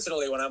and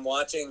personally when I'm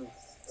watching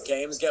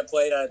games get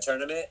played at a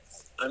tournament,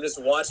 I'm just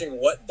watching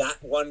what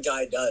that one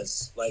guy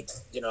does. Like,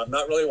 I'm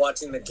not really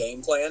watching the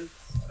game plan.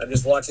 I'm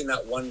just watching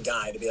that one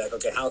guy to be like,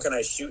 okay, how can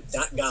I shoot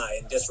that guy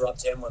and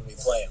disrupt him when we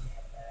play him?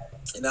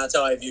 And that's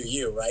how I view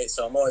you, right?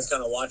 So I'm always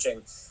kind of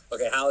watching,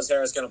 okay, how is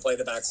Harris going to play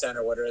the back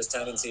center? What are his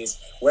tendencies?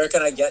 Where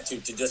can I get to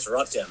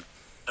disrupt him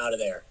out of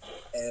there?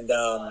 And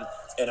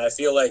I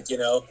feel like,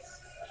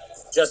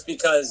 just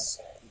because,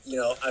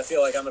 I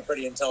feel like I'm a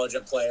pretty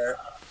intelligent player,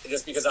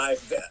 just because I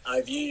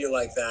view you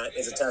like that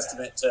is a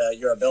testament to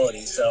your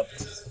ability. So,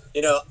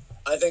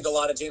 I think a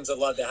lot of teams would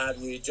love to have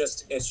you.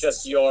 It's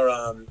just your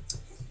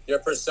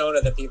persona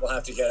that people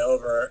have to get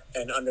over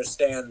and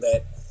understand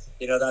that,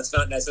 that's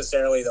not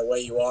necessarily the way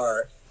you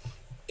are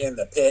in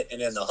the pit and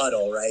in the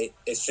huddle, right?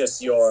 It's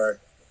just your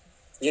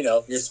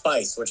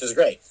spice, which is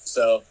great.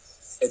 So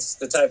it's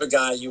the type of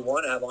guy you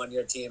want to have on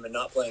your team and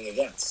not playing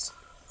against.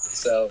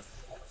 So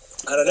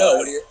I don't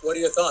know. What are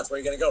your thoughts? Where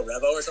are you going to go?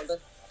 Revo or something?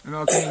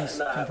 No,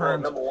 Kings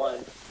confirmed. Number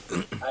one,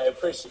 I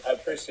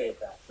appreciate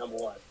that. Number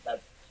one,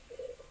 that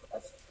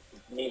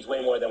means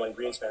way more than when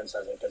Greenspan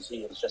says it because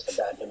he is just a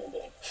bad human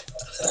being.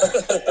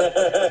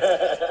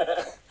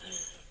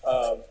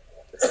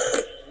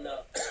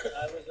 No,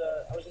 I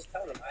was just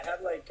telling him I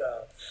have I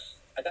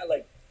got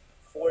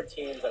 4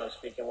 teams that I'm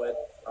speaking with,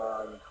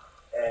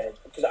 and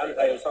because I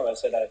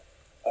said that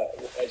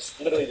it's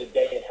literally the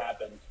day it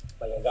happened.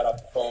 Like I got off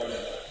the phone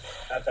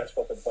after I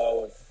spoke with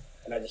Bo,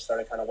 and I just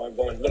started kind of going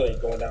down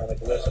a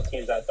list of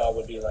teams I thought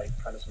would be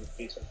kind of some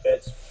decent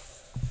fits,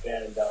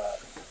 and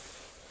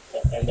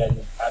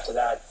then after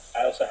that,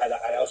 I also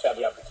have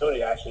the opportunity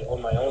to actually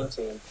own my own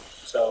team,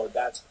 so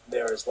that's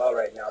there as well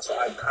right now. So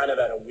I'm kind of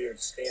at a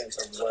weird stance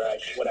of what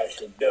I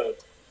should do.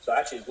 So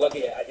actually,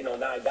 looking at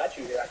now I got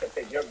you here, I can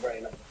pick your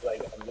brain of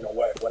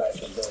what I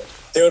should do.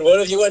 Dude, what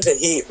if you went to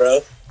Heat,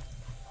 bro?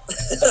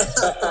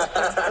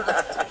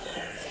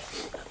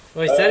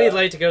 Well, he said he'd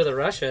like to go to the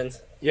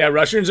Russians. Yeah,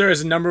 Russians are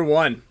his number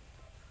 1.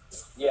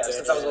 Yeah,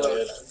 since I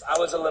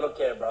was a little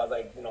kid, bro. I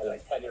was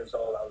 10 years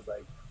old. I was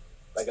like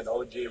an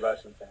OG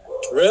Russian fan.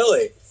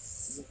 Really?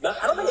 No,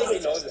 I don't think anybody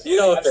knows this. You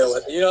don't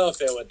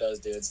fit with those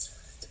dudes.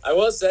 I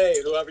will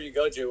say, whoever you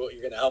go to,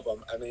 you're going to help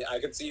them. I mean, I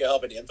could see you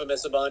helping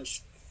Infamous a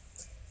bunch.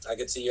 I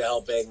could see you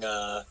helping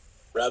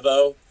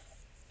Revo.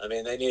 I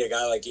mean, they need a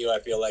guy like you. I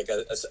feel like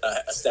a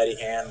steady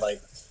hand, like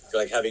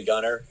heavy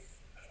gunner.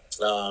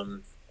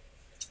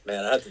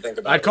 Man, I have to think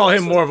about. I'd call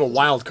him more of a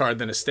wild card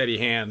than a steady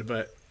hand,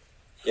 but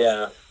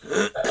yeah,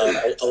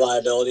 a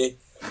liability.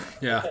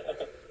 Yeah.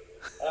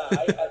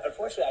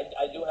 Unfortunately,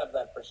 I do have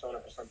that persona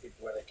for some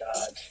people where it's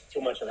too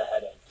much of a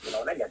headache, and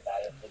I get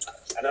that.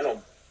 I don't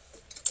know.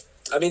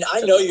 I mean,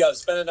 I know you have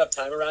spent enough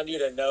time around you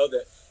to know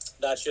that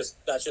that's just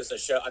a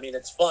show. I mean,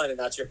 it's fun and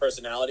that's your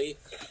personality.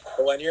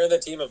 But when you're in the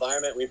team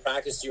environment, we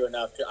practiced you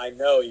enough. I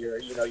know you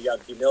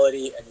have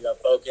humility and you have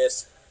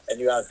focus and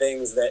you have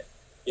things that,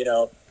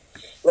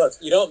 look,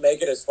 you don't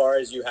make it as far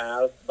as you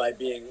have by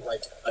being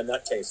like a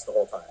nutcase the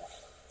whole time.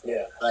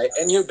 Yeah. Right.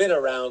 And you've been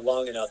around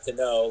long enough to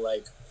know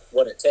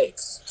what it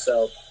takes.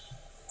 So,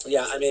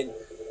 yeah, I mean,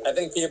 I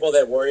think people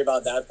that worry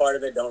about that part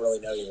of it don't really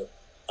know you.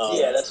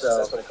 That's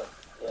what it comes.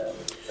 Yeah.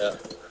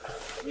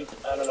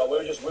 I don't know. We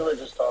were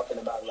just talking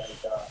about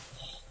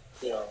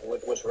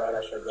which route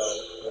I should go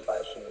if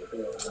I should.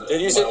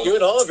 Dude, you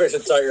and Oliver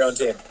should start your own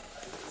team.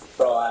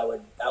 Bro, I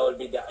would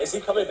be down. Is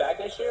he coming back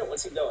next year?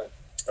 What's he doing?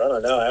 I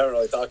don't know. I haven't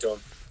really talked to him.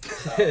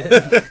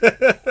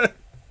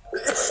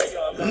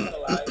 I'm not gonna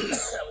lie. I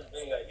was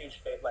being a huge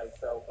fan.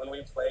 So when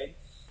we played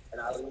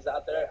and Ali was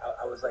out there,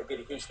 I was being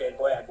a huge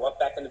fanboy. I'd walk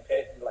back in the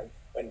pit and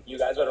when you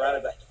guys went around,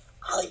 I'd be like,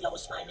 Ali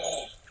knows my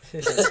name.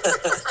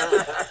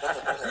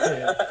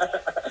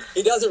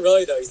 He doesn't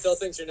really though. He still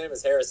thinks your name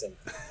is Harrison.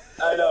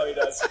 I know he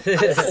does.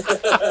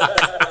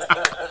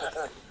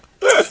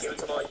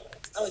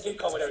 You can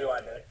call whatever you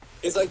want, dude.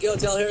 He's like, yo,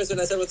 tell Harrison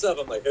I said what's up.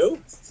 I'm like, who?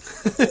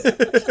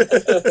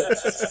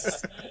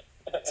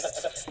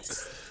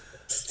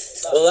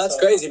 Well, that's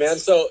crazy, man.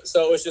 So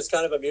it was just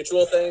kind of a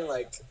mutual thing,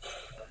 Yeah,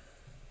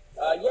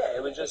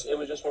 it was just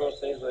one of those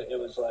things where it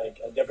was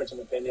a difference of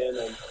opinion,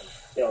 and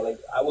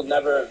I will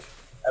never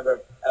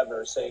ever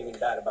say anything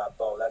bad about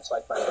Bo. That's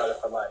my brother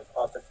for life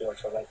off the field.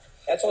 So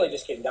that's all it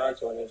just came down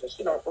to, and it's just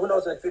who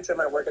knows, in the future it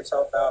might work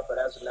itself out, but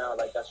as of now,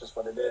 that's just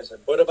what it is.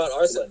 And what about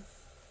Arslan?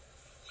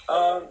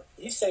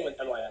 He's staying with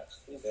NYX.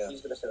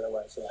 He's gonna stay with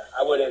NYX. Yeah,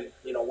 I wouldn't.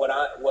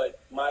 What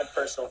my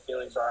personal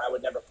feelings are. I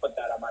would never put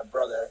that on my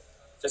brother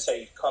to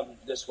say come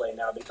this way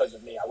now because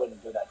of me. I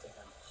wouldn't do that to him.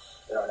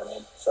 You know what I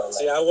mean? So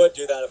See, I would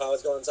do that if I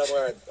was going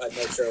somewhere. I'd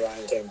make sure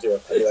Ryan came too.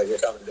 I'd be like, "You're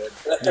coming, dude."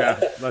 Yeah,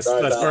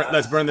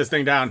 let's burn this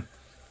thing down.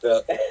 Yeah.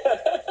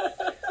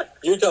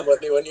 You'd come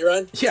with me, wouldn't you,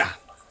 Ryan? Yeah,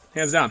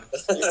 hands down.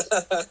 That's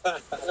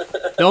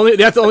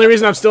the only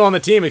reason I'm still on the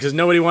team, because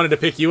nobody wanted to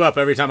pick you up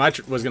every time I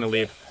was gonna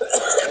leave.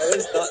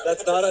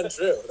 That's not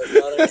untrue. That's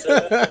not untrue.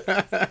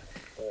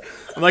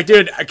 I'm like,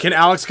 dude, can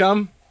Alex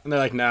come? And they're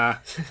like, nah.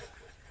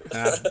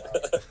 No,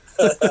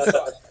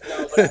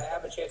 but I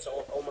have a chance to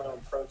own my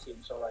own pro team.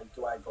 So, like,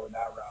 do I go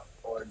that route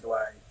or do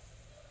I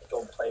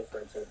go play for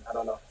a team? I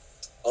don't know.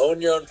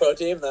 Own your own pro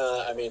team?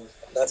 I mean,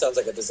 that sounds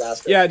like a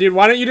disaster. Yeah, dude,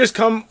 why don't you just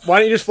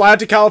fly out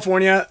to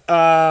California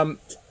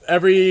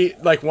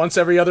once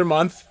every other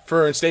month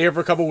and stay here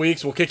for a couple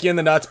weeks. We'll kick you in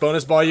the nuts,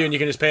 bonus ball you, and you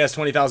can just pay us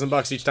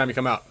 $20,000 each time you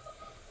come out.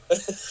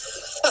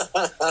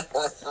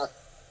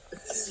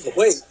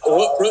 Wait,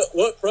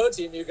 what pro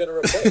team are you going to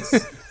replace?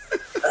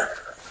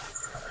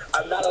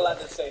 I'm not allowed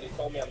to say. They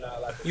told me I'm not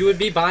allowed to. You would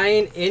be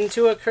buying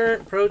into a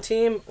current pro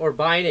team or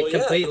buying it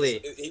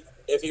completely?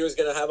 If he was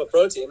going to have a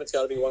pro team, it's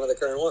got to be one of the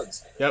current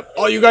ones. Yep.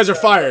 All you guys are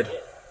fired.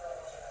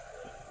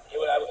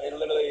 It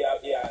literally, I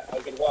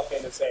could walk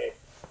in and say,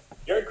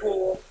 you're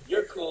cool,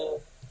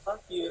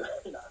 fuck you.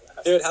 No.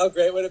 Dude, how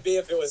great would it be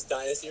if it was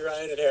Dynasty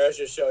Ryan and Harris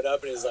just showed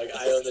up and he's like,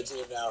 I own the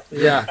team now.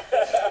 Yeah.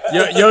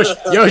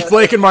 Yosh,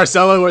 Blake, and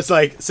Marcelo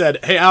said,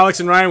 hey, Alex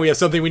and Ryan, we have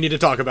something we need to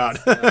talk about.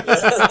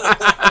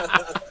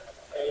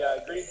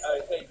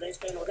 Hey,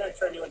 Greenspan, we're going to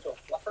turn you into a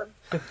fluffer.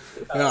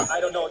 Yeah. I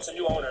don't know. It's a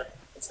new owner.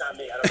 It's not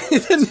me. I don't know.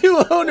 It's a new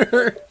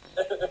owner.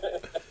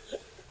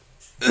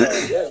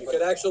 Yeah, you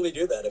could actually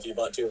do that if you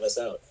bought two of us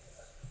out.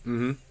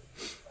 Mm-hmm.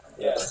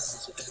 Yeah.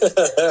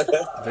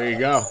 There you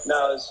go.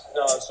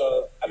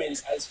 So, I mean,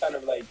 it's kind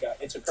of like,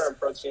 it's a current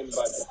pro team,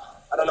 but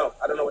I don't know.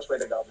 I don't know which way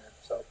to go, man.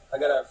 So, I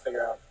got to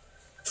figure out.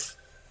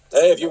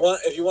 Hey, if you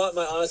want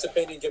my honest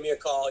opinion, give me a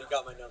call. You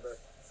got my number.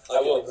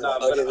 I'll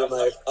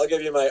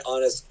give you my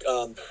honest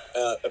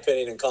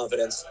opinion and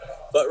confidence.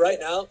 But right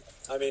now,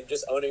 I mean,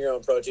 just owning your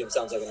own pro team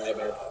sounds like a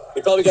nightmare.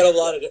 You probably get a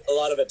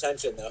lot of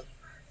attention though.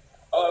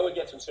 Oh, I would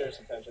get some serious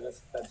attention.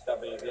 That's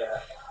definitely,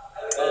 yeah.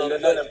 And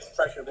then the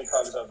pressure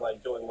becomes of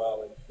like doing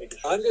well and making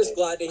sure. I'm just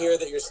glad to hear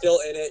that you're still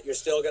in it. You're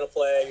still gonna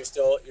play. You're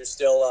still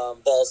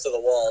balls to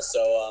the wall.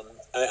 So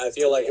I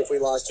feel like if we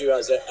lost you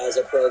as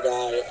a pro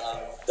guy,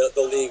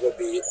 the league would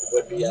be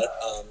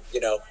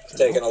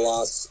taking a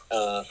loss.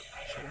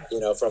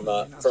 From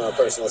a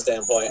personal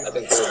standpoint, I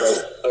think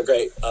you're a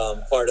great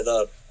part of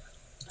the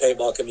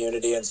paintball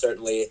community, and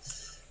certainly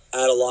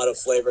add a lot of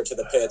flavor to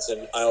the pits.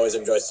 And I always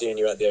enjoy seeing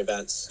you at the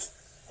events.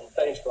 Well,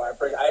 thanks, bro.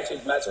 I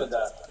actually messed with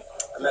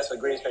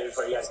Greenspan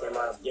before you guys came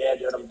on. Yeah,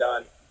 dude, I'm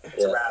done.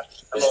 It's a wrap.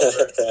 I'm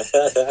over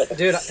it.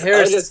 Dude, Harris,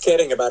 I was just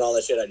kidding about all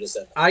the shit I just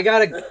said. I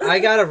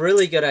got a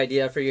really good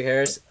idea for you,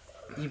 Harris.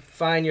 You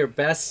find your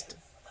best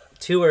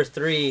 2 or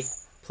 3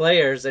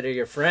 players that are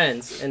your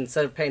friends, and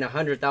instead of paying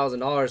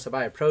 $100,000 to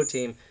buy a pro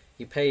team,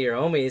 you pay your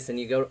homies and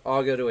you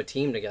all go to a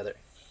team together.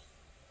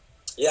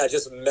 Yeah,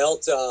 just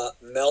melt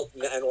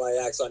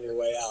NYX on your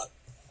way out.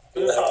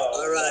 Be like,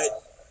 all right,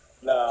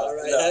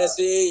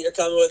 Hennessy, you're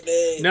coming with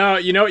me. No,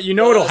 you know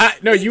what'll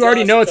happen. No, you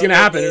already know what's gonna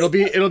happen. It'll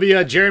be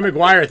a Jerry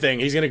Maguire thing.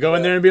 He's gonna go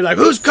in there and be like,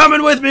 "Who's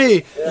coming with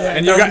me?" Yeah,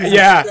 and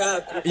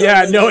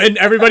and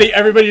everybody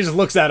just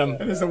looks at him.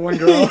 And there's the one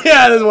girl.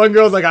 Yeah, there's one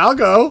girl's like, "I'll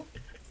go."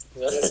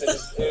 Listen,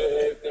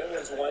 if there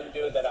was one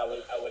dude that I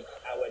would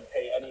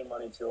pay any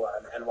money to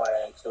on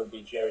NYX, it would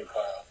be Jerry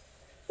Carl.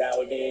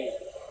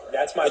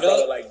 That's my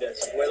brother like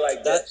this. We're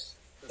like this.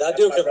 That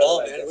dude can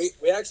ball, man.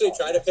 We actually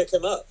tried to pick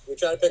him up. He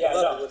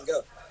wouldn't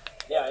go.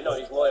 Yeah, I know.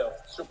 He's loyal.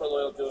 Super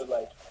loyal dude.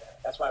 Like,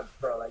 that's my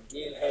bro. Like,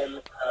 me and him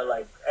are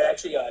and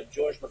actually,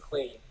 George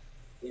McLean,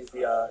 he's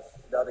the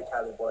other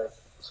Cali boy.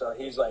 So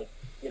he's like,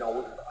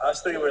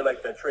 us three were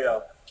like the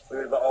trio. We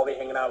would all be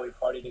hanging out. We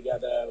party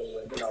together.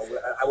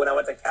 When I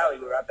went to Cali,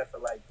 we were out there for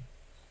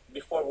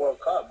before World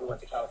Cup. We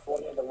went to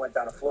California, then went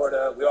down to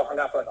Florida. We all hung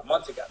out for a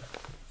month together.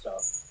 So.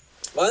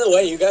 By the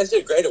way, you guys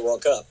did great at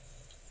World Cup.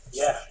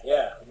 Yeah.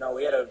 No,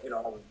 we had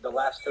the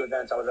last 2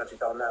 events. I was actually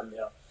telling them,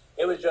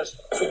 it was just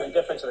a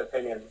difference of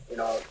opinion,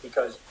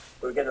 because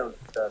we were getting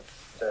the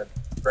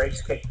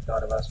brakes kicked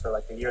out of us for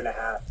a year and a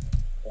half,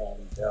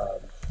 and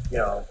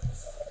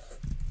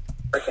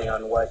working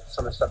on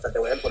some of the stuff that they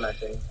were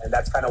implementing, and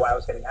that's kind of why I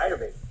was getting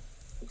aggravated.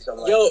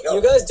 So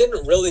you guys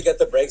didn't really get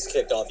the brakes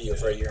kicked off you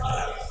for a year and a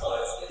half.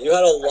 You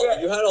had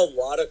a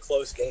lot of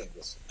close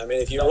games. I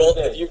mean, if you roll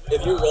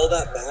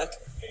that back,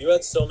 you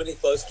had so many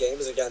close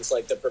games against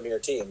the premier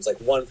teams,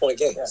 1-point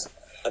games. Yeah.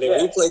 I mean,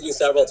 we played you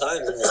several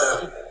times, and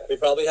we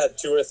probably had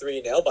 2 or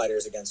 3 nail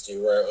biters against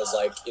you, where it was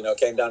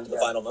came down to the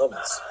final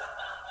moments.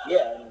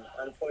 Yeah, and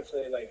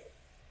unfortunately,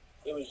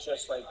 it was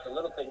just the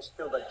little things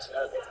too. But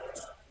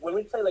when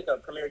we play a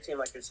premier team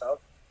like yourself,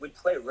 we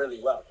play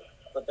really well.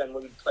 But then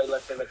when we play,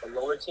 let's say, a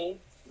lower team,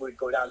 we'd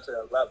go down to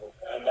that level,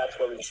 and that's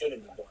what we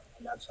shouldn't be doing.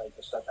 And it's like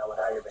the stuff that would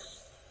aggravate.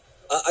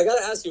 I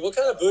gotta ask you, what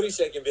kind of booty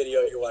shaking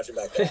video are you watching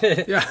back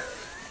there? Yeah.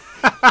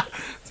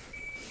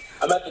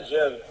 I'm at the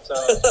gym, so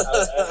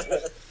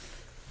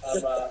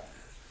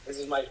this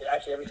is my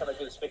actually every time I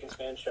do the Spick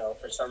Span Show,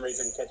 for some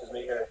reason it catches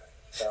me here.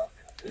 So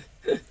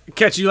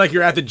Catch you like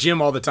you're at the gym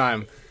all the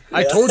time.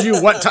 I told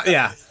you what time.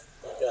 Yeah.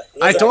 Yeah.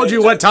 I told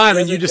you what time,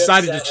 and you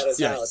decided at to. his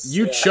Yeah, house.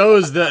 you Yeah.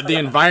 chose the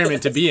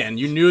environment to be in.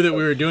 You knew that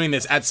we were doing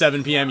this at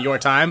 7 p.m. your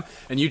time,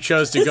 and you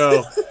chose to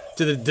go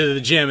to the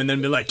gym and then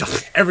be like,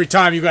 every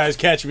time you guys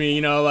catch me,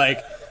 you know,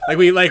 like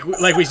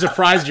we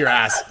surprised your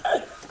ass.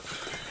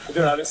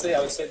 dude, honestly,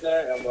 I was sitting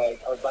there and I'm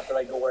like, I was about to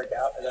like go work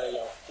out, and then I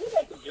go, maybe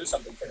I can do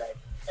something today.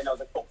 And I was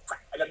like, oh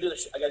crap, I gotta do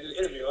this. I gotta do the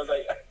interview. I was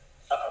like,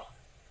 uh-oh.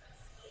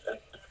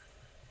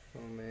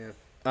 Oh man.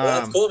 Well,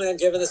 that's cool, man.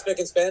 Giving the Spick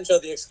and Span Show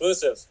the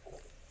exclusive.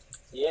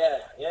 Yeah,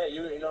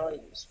 you know,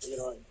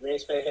 Green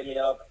Spay hit me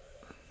up,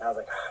 and I was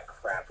like,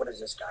 crap, what does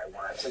this guy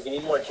want? It's like, you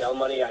need more gel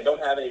money. I don't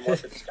have any more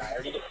for this guy. I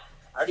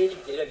already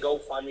did a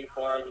GoFundMe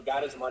for him. He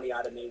got his money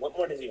out of me. What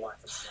more does he want?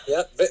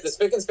 Yep, the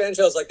Spick and Span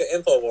Show is like the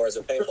InfoWars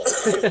of paintball.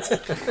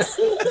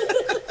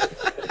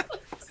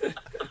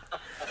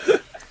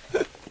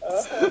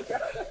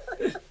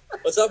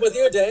 What's up with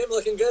you, Dame?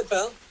 Looking good,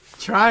 pal.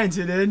 Trying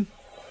to, dude.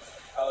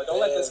 Oh,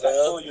 don't let this guy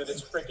fool you.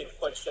 This freaking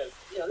foot shit.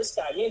 You know, this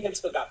guy. Me and him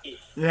still got beef.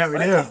 Yeah, we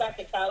when do. I come back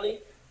to Cali,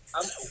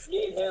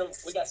 me and him,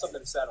 we got something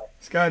to settle.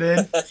 Let's go,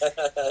 dude.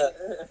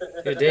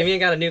 Dude, Damien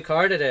got a new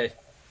car today.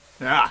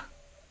 Yeah.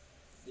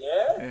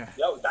 Yeah?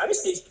 Yo,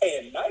 Dynasty's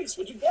paying nice.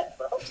 What'd you get,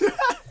 bro?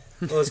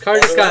 Well, his car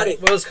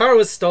his car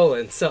was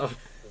stolen, so.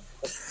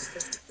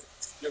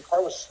 Your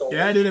car was stolen.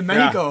 Yeah, dude, in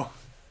Mexico.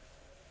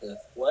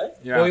 What?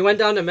 Yeah. Well, we went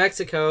down to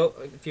Mexico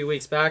a few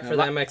weeks back for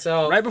the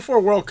MXL. Right before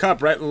World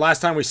Cup, right? The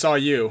last time we saw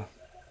you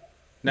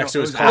next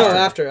to his car. No,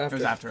 after. It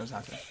was after.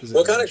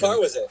 What kind of car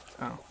was it?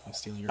 I'm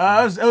stealing your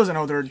It was an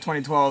older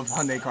 2012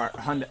 Hyundai car.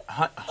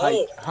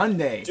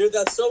 Hyundai. Dude,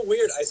 that's so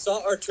weird. I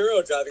saw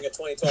Arturo driving a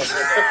 2012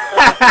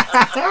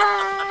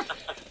 Hyundai.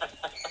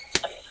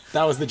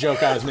 That was the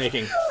joke I was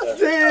making.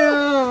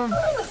 Damn.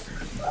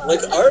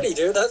 Like, Artie,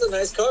 dude, that's a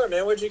nice car,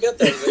 man. Where'd you get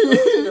that? He's like, oh,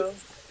 you know.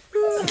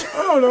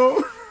 I don't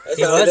know. That's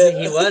He how I was did.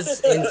 he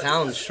was in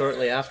town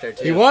shortly after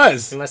too. He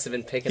was. He must have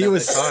been picking He up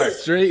was the car.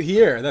 straight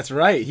here. That's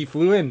right. He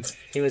flew in.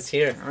 He was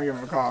here. I'll give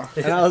him a call.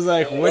 And I was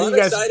like, Well, what do I'm you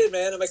guys... excited,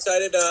 man. I'm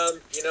excited.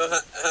 You know,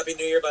 Happy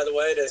New Year, by the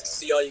way, to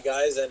see all you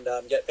guys and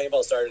get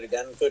paintball started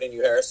again, including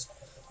you, Harris.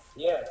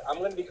 Yeah, I'm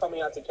going to be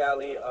coming out to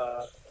Cali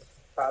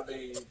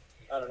probably,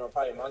 I don't know,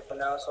 probably a month from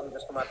now. So I'm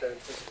just come out there and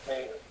just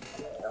paint.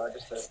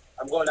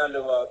 I'm going down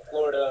to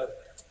Florida.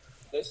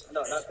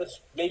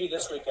 Maybe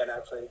this weekend,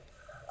 actually.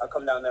 I'll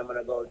come down there. I'm going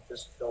to go.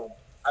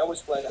 I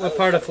always play. What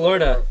part of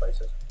Florida?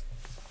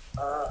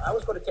 I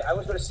always go to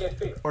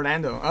CFP.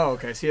 Orlando. Oh,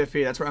 okay.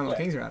 CFP. That's where ML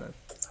Kings are out of.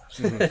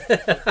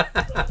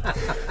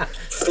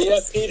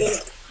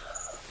 CFPD.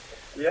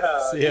 Yeah.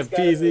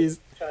 CFPs.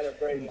 Trying to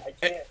break. I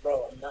can't,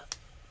 bro. I'm not.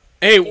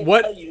 Hey, I can't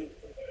what... tell you.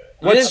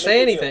 You didn't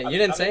say anything. You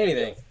didn't say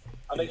anything.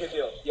 I'll make a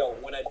deal. Yo,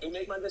 when I do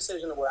make my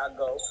decision of where I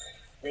go,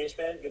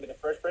 Greenspan, you'll be the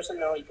first person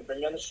to know. You can bring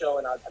me on the show,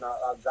 and I'll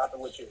drop it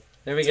with you.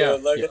 There we go.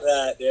 Dude, look at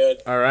that, dude.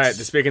 All right,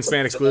 the Spick and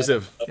Span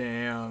exclusive.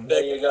 Damn.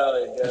 There you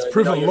go. It's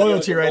proof of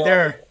loyalty right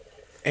there.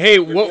 Hey,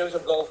 Your what... views will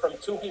go from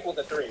 2 people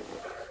to 3.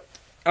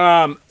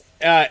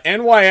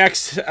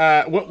 NYX,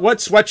 what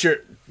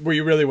sweatshirt were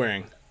you really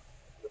wearing?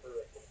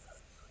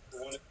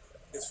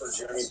 It's for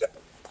Jeremy.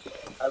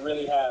 I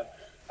really have.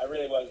 I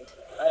really was.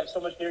 I have so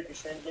much gear,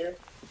 Duchenne gear.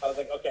 I was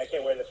like, okay, I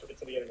can't wear this to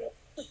the interview.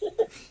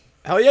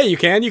 Hell yeah, you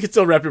can. You can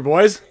still rep your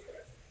boys.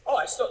 Oh,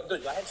 I have so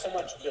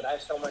much gear,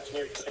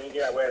 Duchenne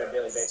gear I wear on a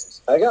daily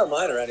basis. I got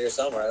mine around here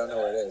somewhere. I don't know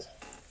where it is.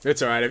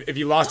 It's all right. If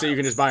you lost it, you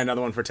can just buy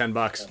another one for $10.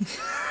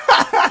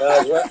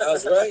 I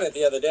was wearing it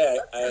the other day.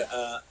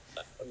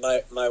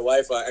 My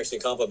wife actually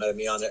complimented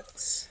me on it.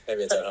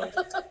 Maybe it's at home.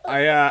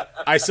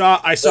 I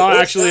saw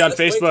actually on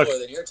Facebook. Way cooler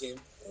than your team.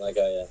 Like,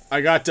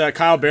 I got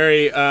Kyle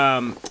Berry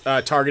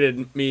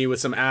targeted me with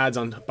some ads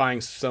on buying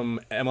some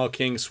ML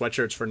King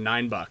sweatshirts for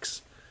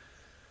 $9.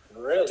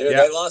 Really? Dude,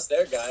 Yeah. they lost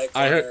their guy.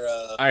 I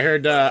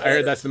heard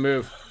that's the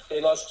move. They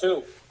lost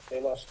 2.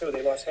 They lost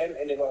him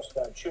and they lost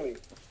Chewy.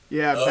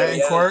 Yeah, Oh,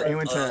 Betancourt. yeah. He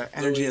went to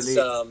Energy Louis,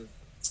 Elite.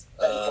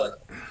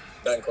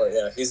 Betancourt,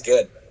 yeah, he's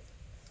good.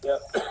 Yeah,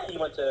 he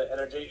went to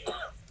Energy.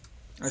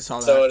 I saw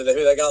that. So who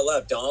they got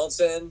left?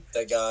 Donaldson.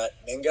 They got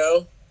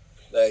Mingo.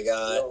 They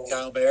got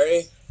Kyle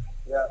Berry.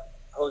 Yeah,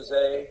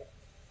 Jose,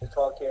 the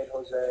tall kid,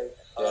 Jose.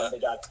 Yeah. They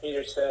got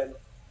Peterson.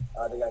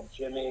 They got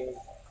Jimmy.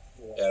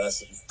 Yeah,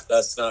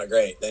 that's not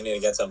great. They need to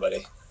get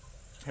somebody.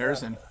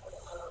 Harrison.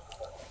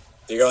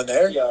 You going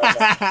there? Yeah.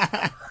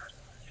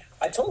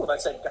 I told him. I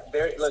said,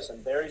 Barry,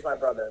 listen, Barry's my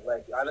brother.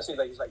 Like, honestly,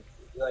 like he's like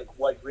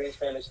what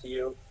Greenspan is to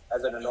you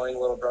as an annoying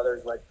little brother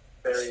is what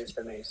Barry is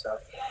to me. So,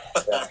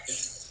 yeah,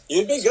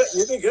 You'd be good.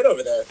 You'd be good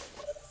over there.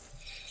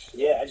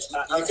 yeah. I just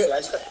not. Honestly,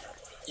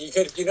 You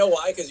could. You know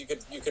why? Because you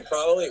could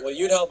probably. Well,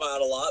 you'd help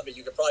out a lot, but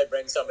you could probably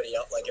bring somebody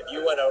else. Like if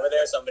you went over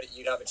there,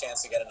 you'd have a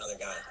chance to get another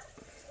guy.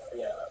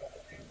 yeah.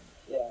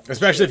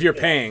 Especially if you're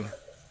paying.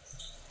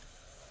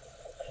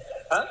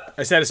 Huh?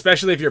 I said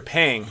especially if you're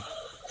paying,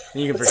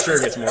 and you can for sure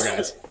get some more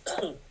guys.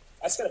 I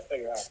just gotta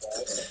figure out, bro.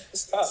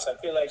 It's tough. I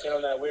feel like,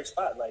 in that weird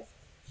spot, like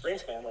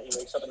Brain's man, when he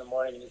wakes up in the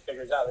morning and he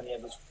figures out that he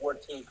has those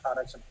 14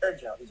 products of hair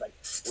gel. He's like,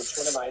 which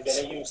one am I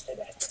gonna use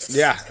today?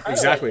 Yeah,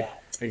 exactly.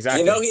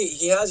 Exactly.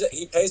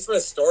 He pays for a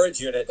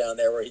storage unit down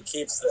there where he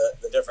keeps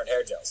the different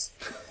hair gels.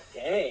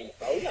 Dang,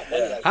 bro. We got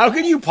money like How that.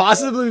 could you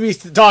possibly be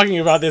talking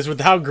about this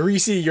with how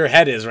greasy your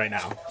head is right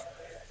now?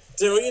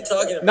 Dude, what are you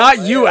talking about? Not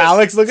you,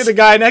 Alex. Look at the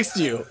guy next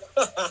to you.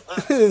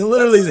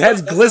 Literally, his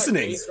head's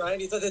glistening. He's Ryan.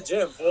 He's at the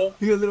gym, fool.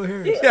 You got little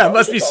hair. Yeah, it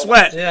must be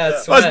sweat. Yeah,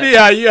 it's Must sweat. be,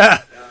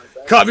 yeah.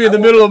 Caught me in the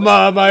middle of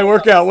my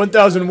workout.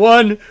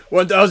 1001,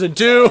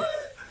 1002,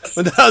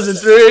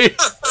 1003.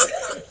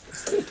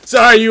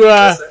 Sorry,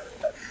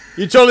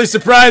 you totally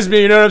surprised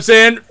me. You know what I'm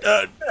saying?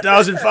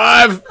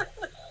 1005.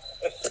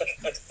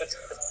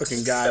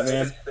 Fucking guy,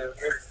 man.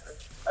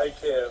 I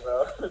can't,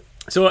 bro.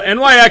 So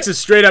NYX is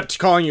straight up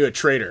calling you a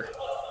traitor.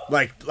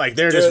 Like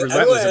they're just Dude,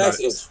 relentless about NYX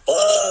it. is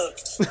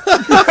fucked.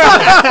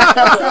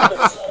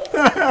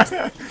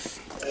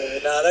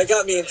 Nah, they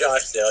got me and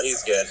Josh still.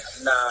 He's good.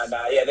 Nah,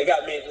 yeah, they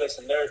got me.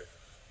 Listen, they're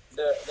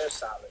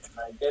solid.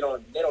 Like, they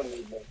don't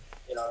need me.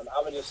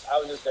 I was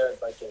just there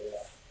as like a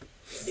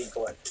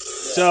decoy. Yeah.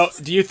 So,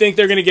 do you think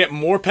they're going to get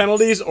more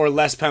penalties or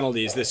less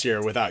penalties this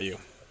year without you?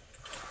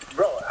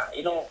 Bro,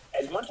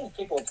 as much as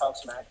people talk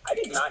smack, I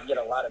did not get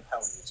a lot of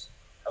penalties.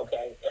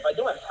 Okay, if I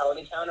do a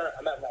penalty counter,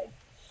 I'm at like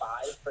 5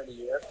 for the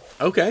year.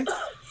 Okay.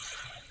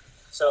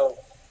 So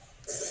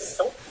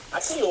I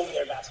see you over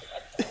there, basketball.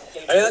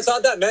 I mean, that's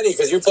not that many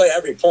because you play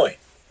every point.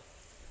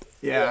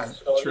 Yeah,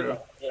 so, true.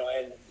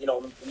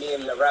 Me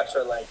and the refs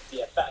are like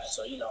BFFs,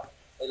 so they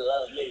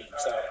love me.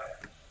 So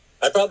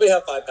I probably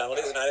have 5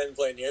 penalties, and I didn't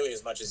play nearly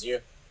as much as you.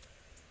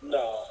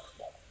 no.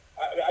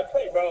 I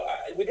played, bro.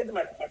 We did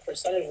my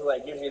percentage was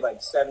like usually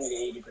like 70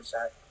 to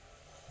 80%.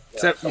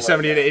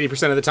 70 to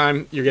 80% of the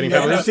time you're getting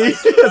Yeah, penalties?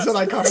 see? That's what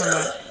I caught from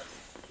that.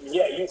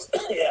 Yeah,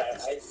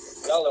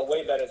 y'all are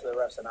way better to the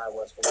refs than I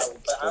was. But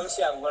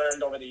honestly, I've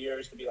learned over the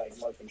years to be like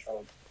more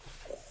controlled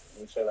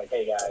and say like,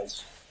 "Hey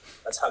guys,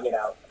 let's hug it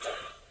out."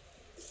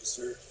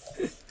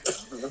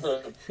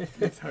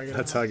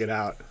 Let's hug it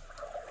out.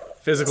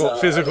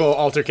 Physical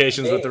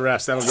altercations with the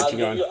refs, that'll get you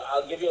going.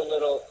 I'll give you a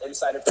little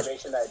inside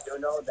information that I do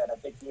know that I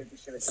think you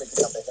should have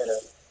taken up a hitter.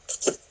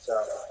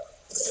 So,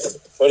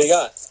 What do you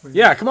got?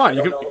 Yeah, come on.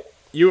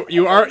 You've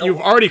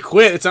already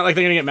quit. It's not like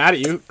they're gonna get mad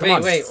at you. Come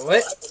on. Wait,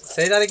 what?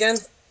 Say that again?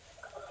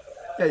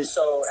 Hey,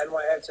 so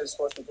NYX is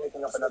supposed to be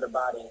picking up another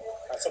body,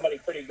 somebody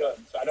pretty good.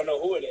 So I don't know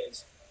who it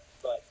is,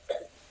 but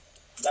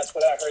that's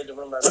what I heard the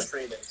rumor on the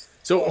street is.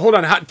 So hold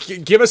on.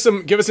 Give us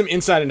some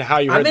insight into how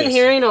you heard I've been this.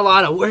 hearing a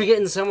lot of we're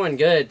getting someone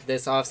good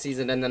this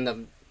offseason, and then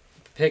the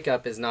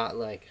pickup is not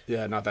like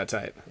Yeah, not that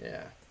tight.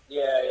 yeah.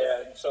 Yeah.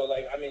 So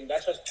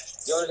that's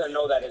just the only reason I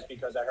know that is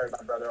because I heard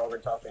my brother over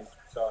talking.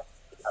 So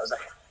I was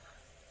like,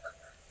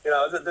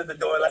 I was at the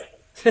door like.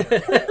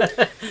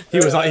 He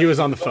was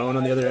on the phone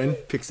on the other end.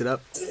 Picks it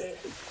up.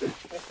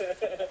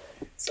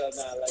 So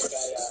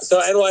So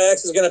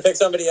NYX is gonna pick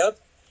somebody up?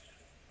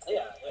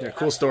 Yeah,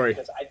 cool story.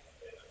 Because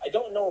I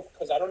don't know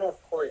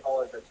if Corey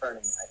Hall is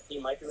returning. He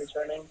might be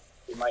returning.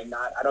 He might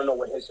not. I don't know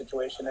what his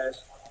situation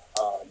is.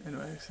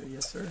 anyway, I said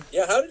yes, sir.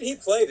 Yeah, how did he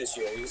play this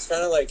year? He was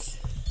kind of like,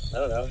 I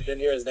don't know, didn't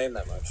hear his name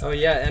that much. Oh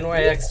yeah,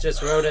 NYX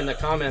just wrote in the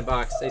comment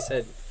box. They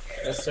said,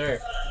 "Yes,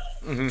 sir."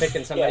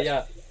 Picking somebody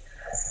up.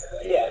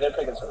 Yeah, they're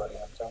picking somebody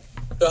up.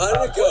 So how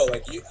did it go?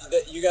 Like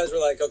you guys were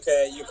like,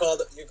 okay, you called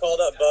up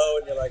Bo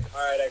and you're like,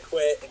 all right, I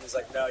quit, and he's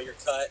like, no, you're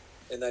cut,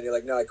 and then you're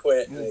like, no, I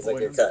quit, and he's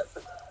like, you're cut.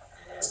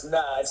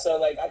 Nah,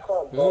 so I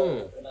called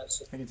Bo and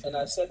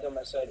I said to him,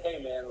 I said,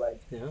 hey man,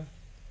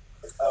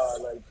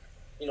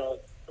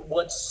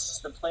 what's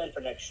the plan for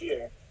next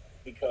year?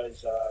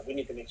 Because we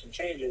need to make some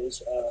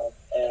changes.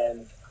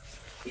 And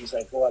he's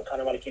like, well, I kind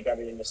of want to keep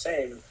everything the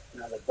same.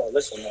 And I was like, well,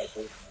 listen,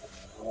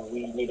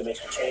 we need to make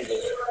some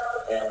changes,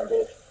 and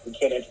if we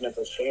can't implement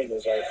those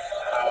changes,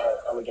 how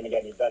are we going to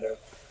get any better?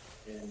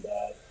 And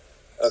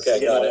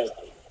Okay, got it.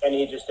 And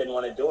he just didn't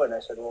want to do it. And I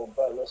said, well,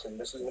 but listen,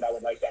 this is what I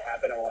would like to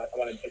happen. I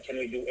want to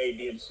continue to do A,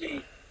 B, and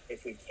C.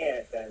 If we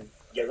can't, then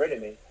get rid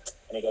of me.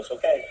 And he goes,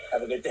 okay,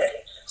 have a good day.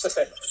 So I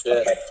said,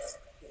 okay.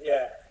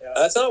 Yeah.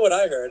 That's not what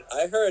I heard.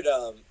 I heard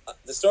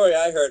the story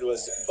I heard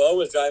was Bo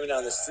was driving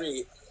down the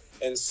street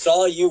and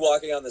saw you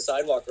walking on the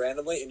sidewalk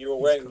randomly, and you were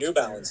wearing New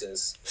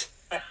Balances.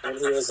 And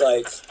he was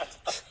like,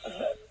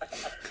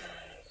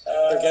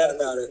 forget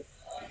about it.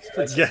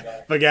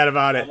 Forget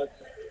about it.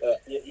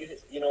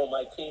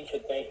 My team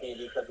should thank me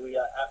because we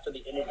after the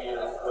interview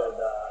with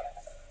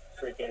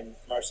freaking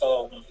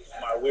Marcelo,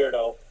 my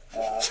weirdo.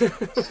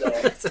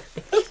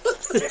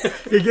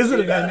 He gives it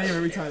a bad name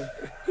every time.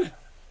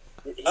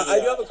 I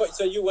do have a question.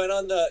 So you went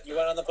on the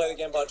Play the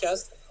Game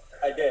podcast?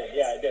 I did.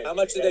 Yeah, I did. How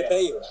much did they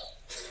pay you?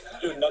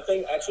 Dude,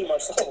 nothing. Actually,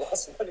 Marcelo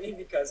lost money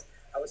because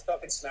I was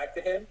talking smack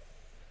to him,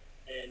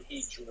 and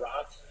he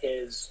dropped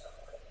his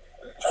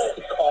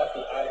coffee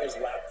on his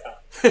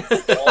laptop.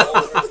 All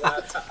over his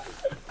laptop.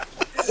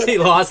 He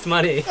lost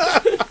money.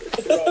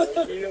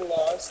 Bro, he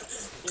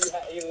lost.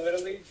 He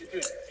literally,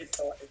 dude,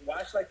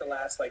 watch like the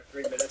last like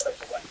 3 minutes of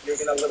the what? You're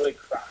gonna literally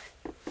cry.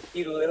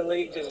 He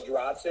literally just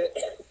drops it,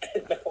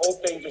 and the whole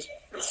thing just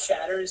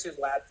shatters his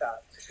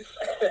laptop.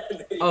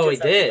 Oh, he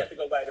did?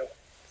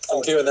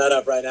 I'm queuing that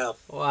up right now.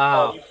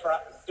 Wow.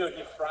 Dude,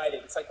 he fried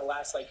it. It's like the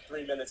last like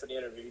 3 minutes of the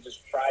interview. He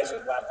just fries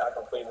his laptop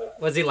completely.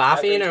 Was he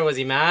laughing or was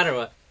he mad or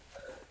what?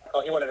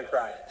 Oh, he wanted to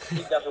cry. He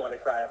definitely wanted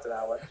to cry after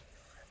that one.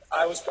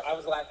 I was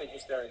laughing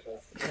hysterically.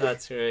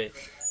 That's great.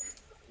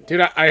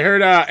 Dude, I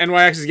heard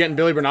NYX is getting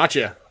Billy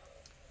Bernaccia.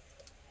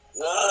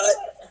 What?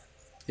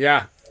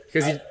 Yeah,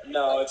 because he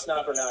No, it's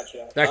not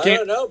Bernaccia. that I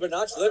can't don't know.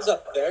 Bernach lives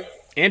up there.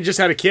 and just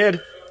had a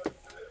kid.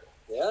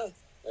 Yeah,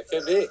 that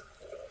could be.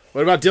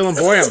 What about Dylan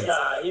Boyum?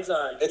 Nah, he's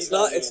on. It's he's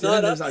not. on It's the-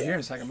 not He lives up out here here.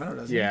 in Sacramento,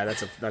 doesn't Yeah,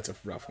 that's a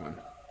rough one.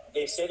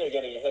 They say they're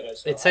getting a hitter.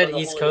 So It I said don't know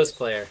East who it Coast is.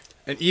 player.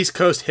 An East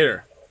Coast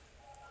hitter.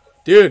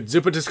 Dude,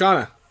 Zupa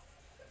Toscana.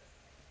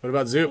 What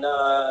about Zoop?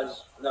 No.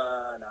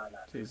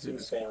 He's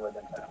He's staying with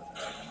them.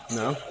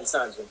 No? It's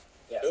not Zoom.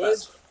 Yeah, Who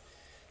is?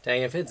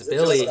 Dang, if it's Is it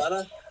Billy,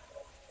 Toscana?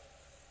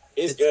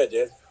 He's good,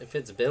 dude. if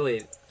it's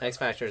Billy, X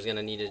Factor is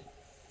gonna need to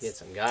get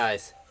some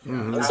guys.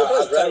 Mm-hmm. I'm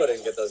surprised Redwood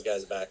didn't get those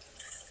guys back.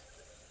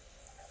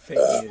 fake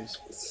news.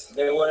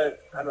 They wouldn't.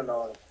 I don't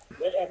know.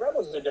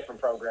 Rebels is a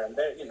different program.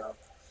 They're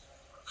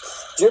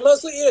Do you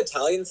mostly eat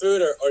Italian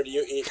food, or do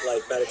you eat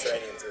like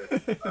Mediterranean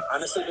food?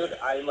 honestly, dude,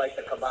 I'm like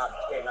the kebab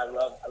king. I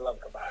love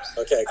kebabs.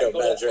 Okay, go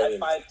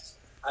Mediterranean.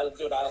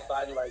 I'll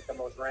find like the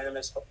most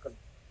randomest.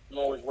 I'm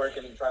always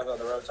working and traveling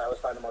on the road, so I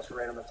always find the most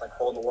randomest like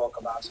hole in the wall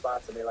kebab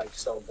spots, and they're like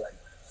so good.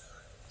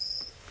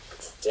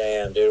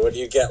 Damn, dude, what do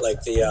you get?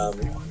 Like the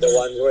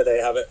ones where they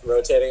have it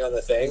rotating on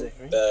the thing.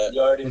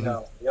 You already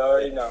know. You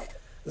already know.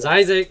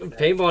 Zizek,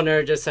 Paintball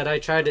Nerd, just said I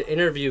tried to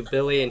interview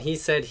Billy and he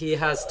said he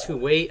has to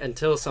wait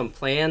until some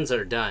plans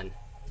are done.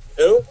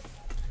 Who?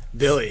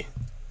 Billy.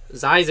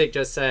 Zizek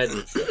just said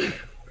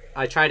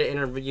I tried to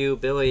interview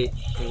Billy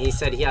and he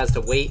said he has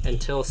to wait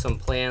until some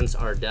plans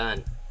are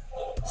done.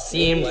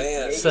 Seemed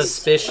Plans.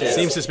 suspicious.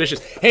 Seems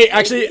suspicious. Hey,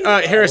 actually,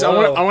 Harris,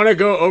 Whoa. I want to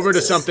go over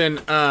to something.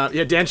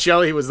 Yeah, Dan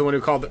Shelley was the one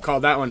who called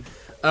that one.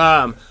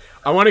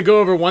 I want to go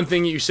over one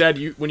thing you said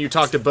when you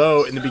talked to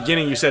Bo in the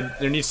beginning. You said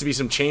there needs to be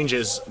some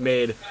changes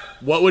made.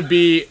 What would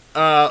be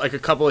like a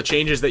couple of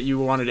changes that you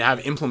wanted to have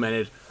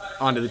implemented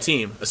onto the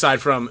team, aside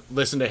from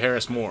listen to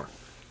Harris more?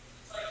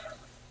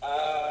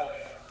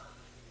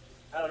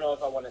 I don't know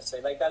if I want to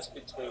say like that's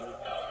between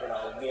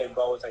me and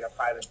Bo. It's like a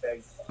private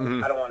thing.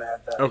 Mhm. I don't want to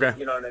have to. Okay.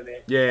 You know what I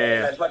mean?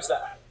 Yeah. As much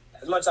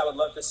as I would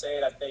love to say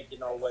it, I think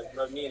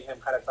what me and him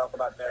kind of talk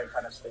about there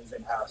kind of stays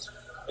in house.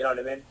 You know what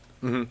I mean?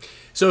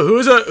 So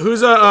who's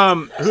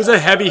a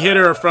heavy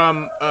hitter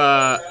from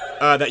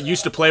that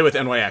used to play with I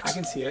NYX?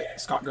 can see it.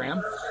 Scott Graham.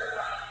 What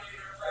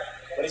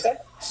do you say?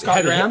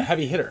 Scott Graham.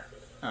 Heavy hitter.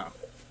 Oh.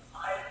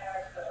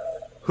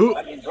 Who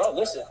I mean, bro,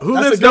 listen. who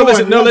That's lives? a good one.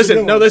 That's a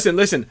good one.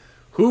 Listen.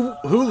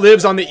 Who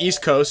lives on the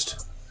East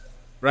Coast,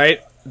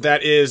 right?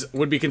 That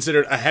would be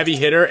considered a heavy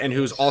hitter and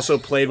who's also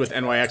played with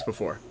NYX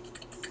before.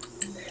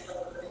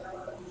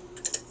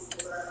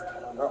 I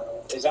don't know.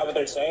 Is that what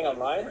they're saying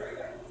online?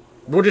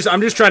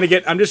 I'm just trying to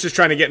get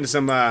into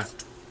some.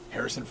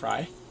 Harrison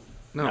Fry.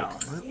 No.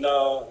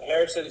 No,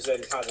 Harrison's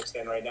in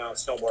Kazakhstan right now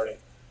snowboarding.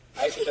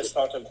 I actually just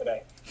talked to him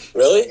today.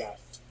 Really? Yeah.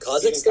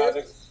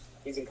 Kazakhstan?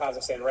 He's in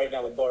Kazakhstan right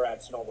now with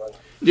Borat snowboarding.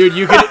 Dude,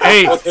 you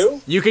can With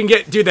who? you can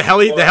get the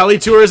heli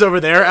tours over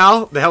there,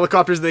 Al. The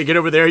helicopters they get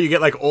over there, you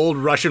get like old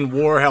Russian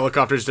war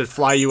helicopters to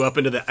fly you up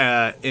into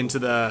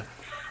the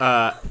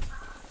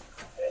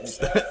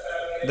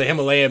the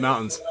Himalaya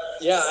mountains.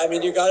 Yeah, I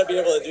mean, you got to be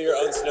able to do your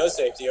own snow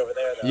safety over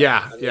there, though.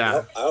 Yeah, I mean,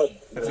 yeah. I would.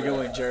 That's a good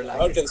one, Jared I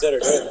would Lackey. consider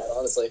doing that,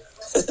 honestly.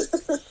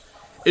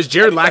 Is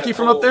Jared Lackey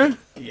from up there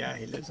Yeah,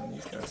 he lives on the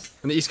East Coast.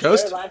 on the East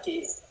Coast? Jared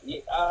Lackey,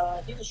 he's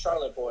a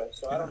Charlotte boy,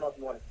 so I don't know if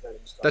you want to consider him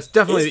East Coast. That's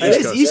definitely the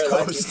It East is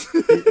Coast.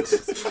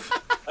 East Coast.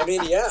 I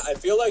mean, yeah, I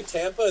feel like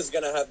Tampa is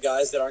gonna have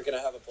guys that aren't gonna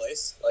have a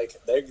place. Like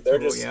they're Oh,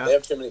 just yeah. they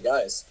have too many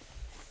guys.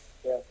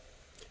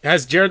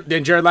 Has Jared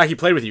Lackey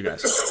played with you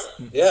guys?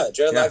 Yeah,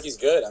 Jared Yeah. Lackey's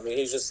good. I mean,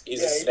 he's a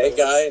he's snake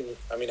good. guy, and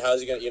I mean, how's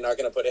he gonna? You're not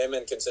gonna put him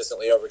in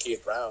consistently over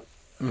Keith Brown.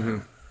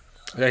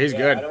 Yeah, he's I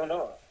good. don't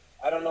know.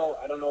 I don't know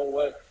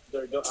what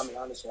they're doing. I mean,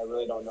 honestly, I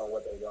really don't know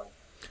what they're doing.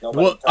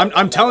 Nobody Well, tells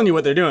I'm me telling you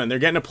what they're doing. They're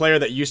getting a player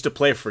that used to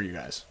play for you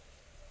guys.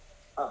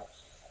 Oh.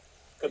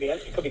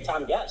 It could be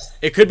Tom Guest.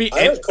 It could be.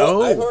 I heard He lives in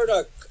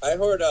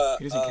Canada,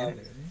 doesn't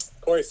he?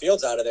 Corey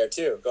Fields out of there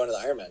too, going to the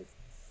Ironman.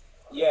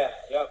 Yeah,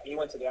 yep. He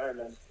went to the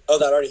Ironman. Oh,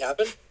 that already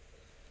happened?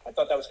 I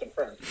thought that was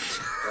confirmed.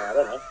 Yeah, I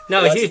don't know.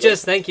 No, Well, you that's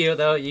just thank you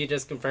though. You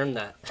just confirmed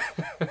that.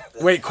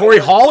 Wait, Corey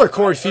Hall or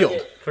Corey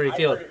Field? Corey I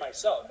Field. heard it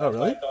myself. Oh, That's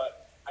why really?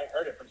 I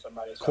heard it from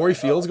somebody. So Corey I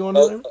thought, Fields going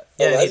Oh, on there?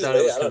 Yeah, he allegedly, thought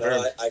it was I don't know.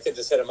 confirmed. I could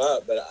just hit him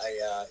up, but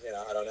I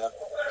don't know.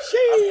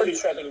 I'm pretty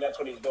sure I think that's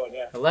what he's doing.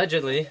 Yeah.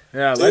 Allegedly.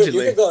 Yeah, Dude,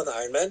 allegedly. you could go on the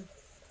Ironman.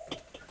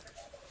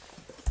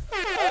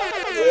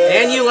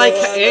 And you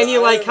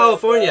like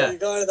California. You're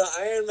going to the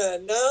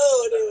Ironman.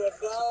 No, dude,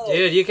 no.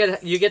 Dude,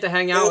 you get to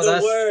hang out You're with the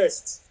us.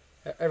 worst.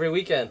 every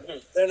weekend.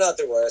 They're not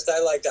the worst. I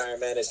liked Iron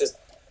Man. It's just,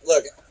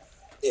 look,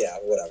 yeah,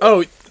 whatever.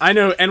 Oh, I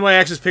know.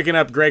 NYX is picking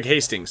up Greg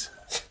Hastings.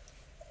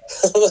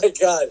 Oh my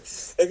god.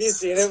 Have you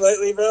seen him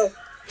lately, bro?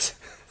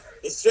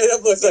 He straight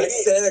up looks like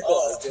Santa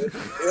Claus, dude.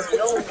 You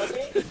know what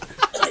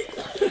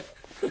it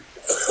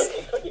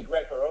could be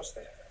Greg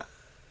Harostin.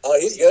 Oh,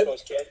 he's good.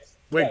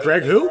 Wait,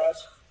 Greg who?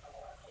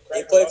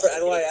 He played for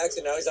NYX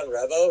and now he's on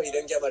Revo. He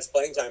didn't get much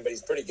playing time, but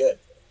he's pretty good.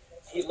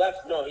 He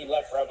left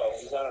Revo.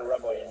 He's not on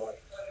Revo anymore.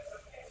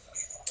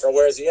 Or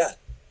where is he at?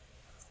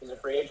 He's a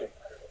free agent.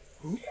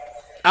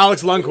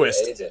 Alex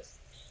Lundqvist. Agent.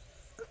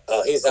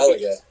 Oh, he's hella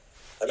good.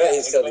 I bet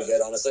he'd still be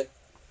good, honestly.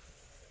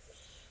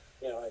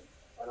 You know,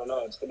 I don't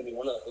know. It's gonna be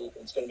one of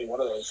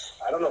those.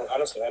 I don't know.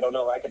 Honestly, I don't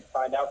know. I could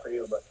find out for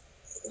you, but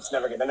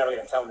they're never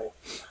gonna tell me.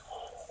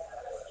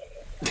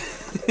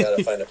 I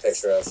gotta find a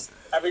picture of.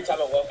 Every time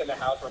I walk in the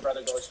house, my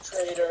brother goes,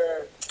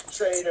 "Traitor,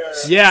 traitor."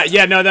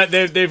 Yeah. No, that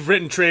they've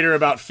written traitor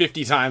about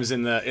 50 times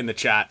in the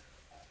chat.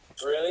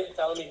 Really?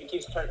 Tell him if he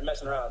keeps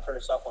messing around, I'll turn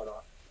his cell phone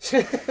off.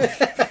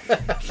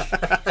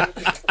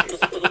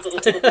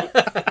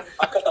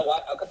 I'll cut the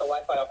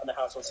Wi-Fi off in the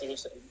house. We'll see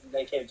if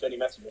they can't do any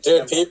messages.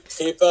 Dude,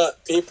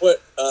 peep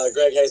what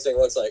Greg Hastings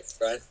looks like,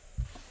 Brian.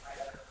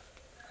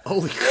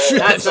 Holy shit!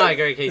 That's not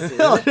Greg Hastings.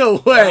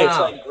 No way.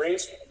 Wow.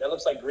 That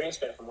looks like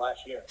Greenspan from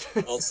last year.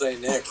 Don't say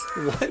Nick.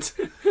 What?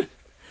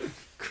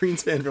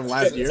 Greenspan from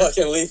last year.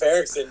 Fucking Leif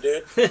Erikson,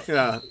 dude.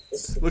 Yeah.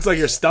 Looks like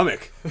your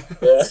stomach.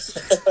 Yeah.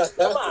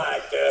 Come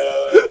on,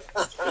 dude.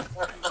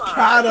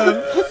 Got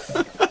him.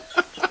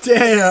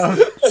 Damn.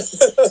 You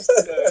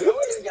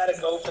always gotta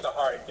go for the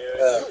heart,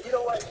 dude. You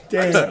know what?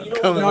 Damn. You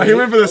know No, he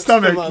went for the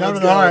stomach, not for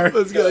the heart.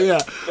 Let's go. Yeah.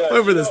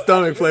 Went for the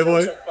stomach,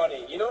 Playboy. Jokes are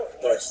funny. You know,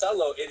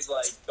 Marcelo is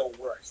like the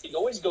worst. He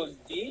always goes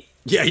deep.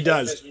 Yeah, he and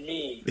does. Just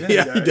mean. Yeah,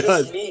 he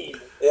does. Just mean.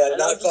 Yeah, And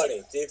not I'm just funny.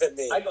 like- Deep and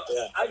mean. I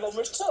go,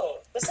 Marcelo,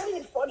 that's not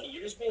even funny.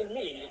 You're just being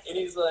mean. And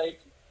he's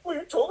like, what are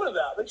you talking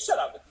about? Like, shut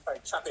up.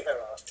 Like, chop your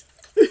hair off.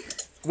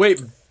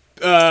 Wait,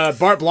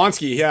 Bart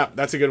Blonsky. Yeah,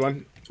 that's a good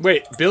one.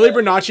 Wait, Billy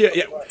Bernaccia.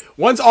 Yeah.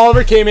 Once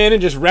Oliver came in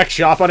and just wrecked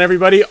shop on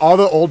everybody, all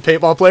the old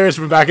paintball players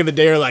from back in the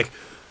day are like,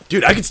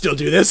 dude, I could still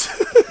do this.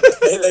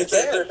 They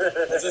can.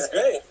 This is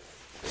great.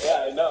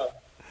 Yeah, I know.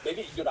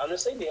 Maybe, dude,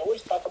 honestly, they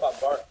always talk about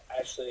Bart.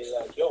 Actually,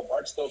 like, yo,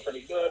 Bart's still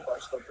pretty good.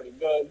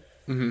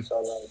 Mm-hmm. So,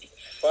 like,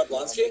 Bart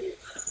Blonsky?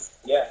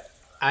 yeah.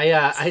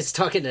 I was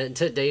talking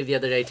to Dave the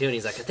other day too, and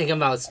he's like, I think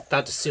I'm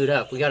about to suit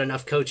up. We got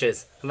enough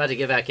coaches. I'm about to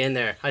get back in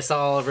there. I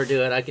saw Oliver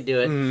do it. I could do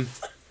it.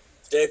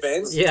 Dave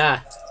Baines?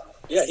 Yeah.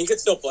 Yeah, he could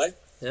still play.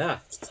 Yeah.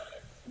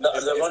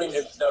 The running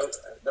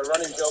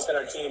joke in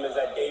our team is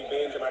that Dave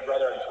Baines and my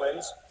brother are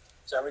twins.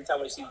 So every time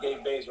we see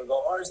Dave Baines, we'll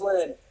go,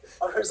 Arslan.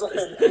 I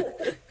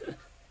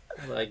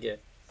like it.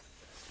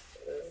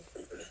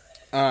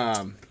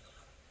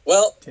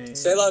 Well, Damn.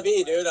 c'est la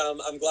vie, dude.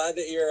 I'm glad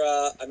that you're.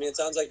 I mean, it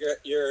sounds like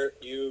you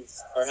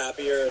are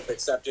happy or have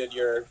accepted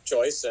your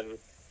choice, and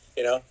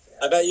you know,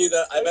 I bet you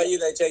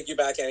they take you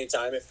back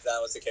anytime if that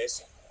was the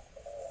case.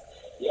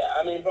 Yeah,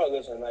 I mean, bro,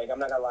 listen, like, I'm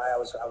not gonna lie, I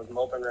was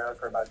moping around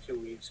for about 2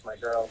 weeks. My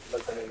girl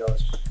looked at me and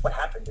goes, what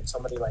happened? Did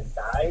somebody, like,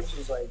 die?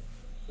 She's like,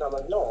 no, I'm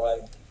like, no,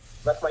 I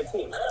left my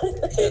team.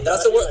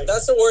 That's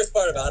the worst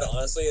part about it,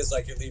 honestly, is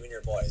like you're leaving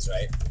your boys,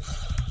 right?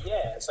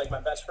 Yeah, it's like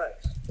my best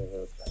friends.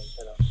 Mm-hmm. Like,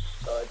 you know,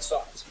 so it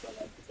sucks. But,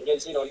 like,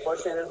 it's, you know,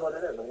 unfortunately, it is what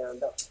it is. I'm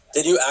done.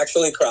 Did you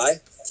actually cry?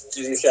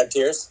 Did you shed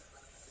tears?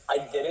 I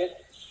did it.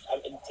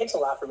 It takes a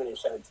lot for me to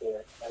shed a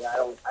tear. Like, I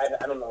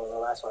don't know when the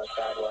last one I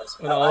cried was.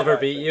 When Oliver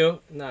beat you?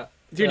 No.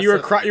 Dude, you were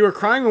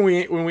crying when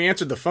we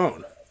answered the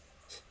phone.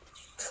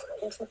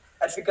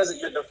 That's because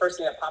the first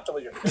thing that popped up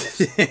was your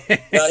face.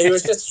 No, he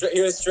was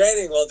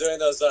training while doing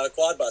those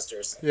quad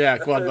busters. Yeah,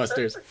 quad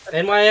busters.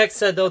 NYX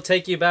said they'll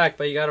take you back,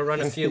 but you got to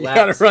run a few You laps.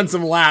 gotta run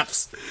some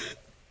laps.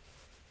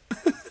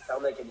 I'll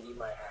make him eat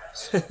my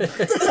ass.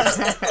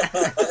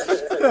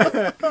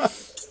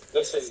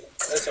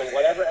 Listen,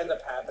 whatever ends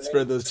up happening.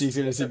 Spread those cheeks.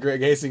 You're gonna see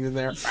Greg Hastings in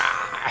there.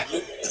 I'm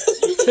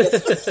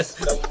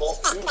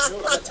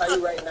gonna tell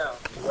you right now,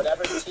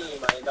 whatever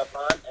team I end up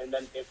on, and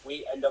then if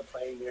we end up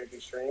playing near the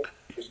stream,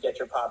 just get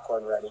your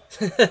popcorn ready.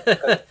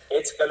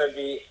 It's gonna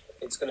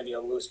be a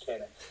loose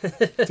cannon.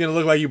 It's gonna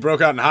look like you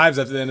broke out in hives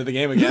at the end of the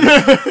game again.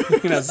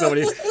 You know, so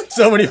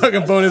many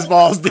fucking bonus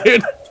balls,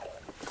 dude.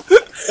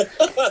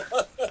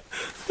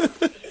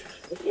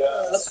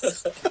 Yeah.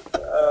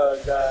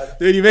 Oh god.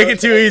 Dude, you make it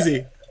too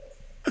easy.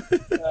 Oh,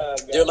 God.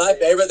 Dude, my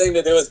favorite thing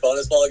to do is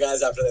bonus ball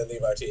guys after they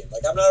leave our team.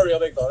 Like, I'm not a real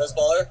big bonus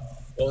baller,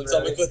 but when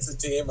somebody quits the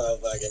team, I'm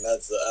fucking,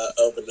 that's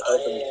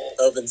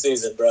open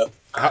season, bro.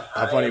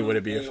 How funny would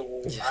it be if...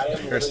 I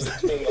am really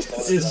king of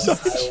bonus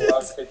balls. I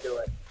love to do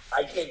it.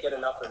 I can't get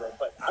enough of it.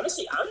 But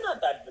honestly, I'm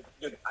not that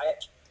dude.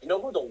 You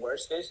know who the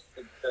worst is?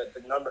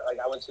 The number, like,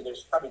 I would say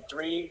there's probably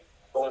 3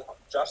 bonus balls.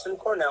 Justin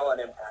Cornell on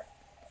Impact,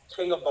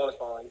 king of bonus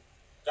balling.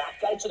 That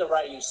guy to the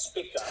right, you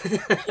Spick Guy,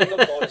 king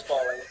of bonus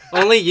balling.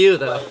 Only you,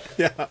 though. Like,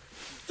 Yeah.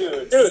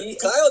 Dude,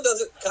 Kyle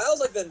doesn't. Kyle's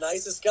like the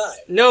nicest guy.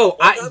 No,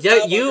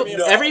 You.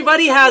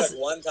 Everybody has.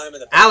 One time in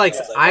the Alex,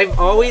 like, I've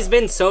always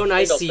been so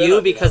nice to spin you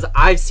on because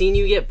I've seen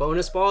you get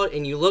bonus balled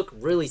and you look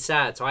really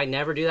sad. So I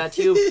never do that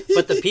to you.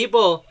 But the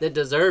people that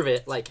deserve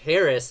it, like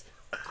Harris,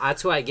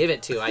 that's who I give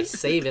it to. I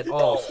save it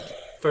all.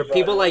 For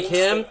people like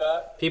him,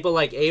 people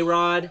like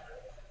A-Rod,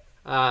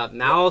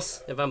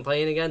 Mouse, if I'm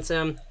playing against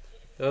him,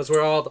 those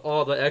where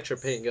all the extra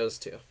paint goes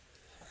to.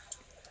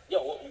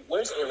 Yo,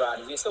 where's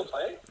A-Rod? Is he still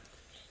playing?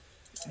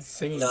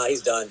 Singing. Nah,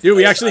 he's done. Dude,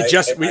 we I actually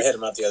hit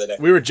him up the other day.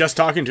 we were just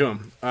talking to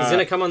him. He's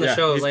gonna come on the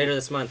show he's- later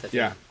this month. I think.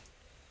 Yeah.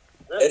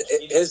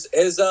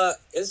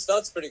 His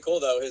stuff's pretty cool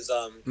though. His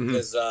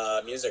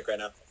music right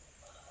now.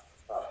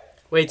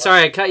 Wait,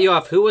 sorry, I cut you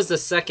off. Who was the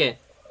second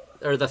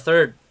or the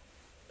third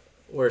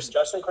worst?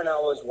 Justin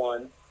Cornell was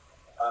one.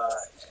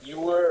 You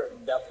were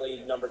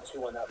definitely number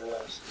 2 on that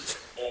list.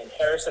 And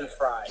Harrison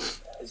Fry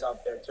is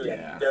up there too. Yeah.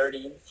 That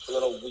dirty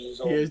little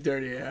weasel. He is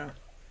dirty, yeah.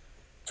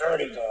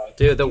 Dirty dog.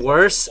 Dude, the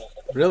worst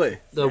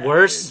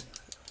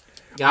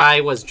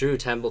guy was Drew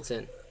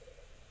Templeton.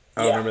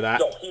 Oh, remember that?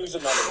 No, he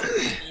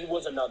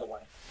was another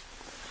one.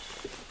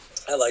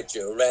 I liked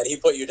you, Red. He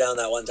put you down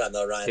that one time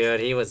though, Ryan. Dude,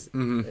 he was.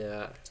 Mm-hmm.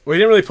 Yeah. Well, he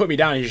didn't really put me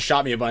down. He just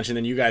shot me a bunch, and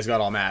then you guys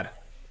got all mad.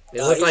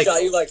 It looked like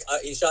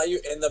he shot you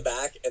in the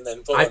back and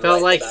then put I one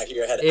felt right like in the back of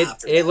your head it.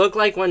 after. It looked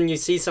like when you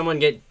see someone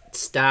get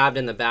stabbed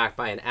in the back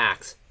by an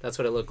axe. That's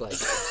what it looked like.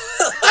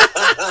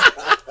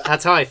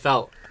 That's how I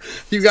felt.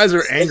 You guys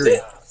are angry.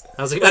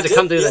 I was about to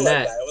come through the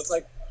net.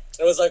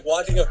 It was like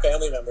watching a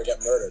family member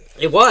get murdered.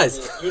 It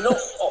was. You know,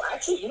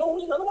 actually,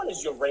 who's another one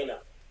is Urena.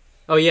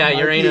 Oh yeah,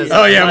 Uranus.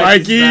 Oh yeah,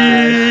 Mikey.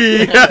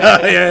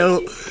 Yeah,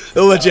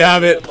 he'll let you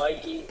have it.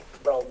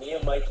 Me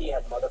and Mikey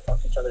have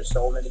motherfucked each other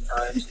so many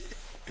times.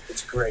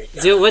 It's great.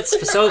 Dude,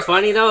 what's so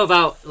funny though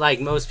about like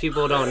most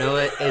people don't know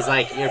it is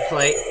like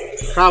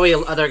probably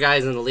other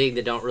guys in the league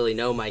that don't really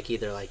know Mikey.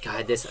 They're like,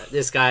 God,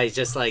 this guy is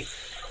just like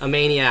a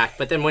maniac.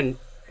 But then when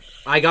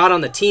I got on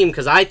the team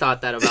because I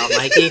thought that about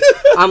Mikey,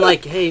 I'm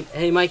like,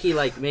 hey, Mikey,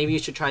 like maybe you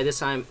should try this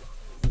time,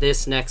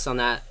 this next on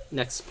that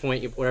next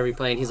point, whatever you're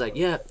playing. He's like,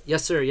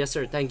 yes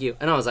sir, thank you.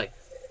 And I was like,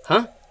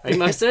 huh? Are you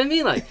messing with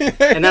me? Like,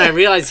 and then I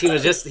realized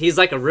he's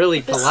like a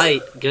really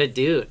polite, good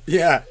dude.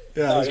 Yeah,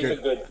 he's a very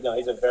good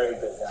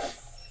guy.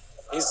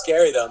 He's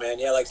scary though, man.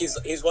 Yeah, like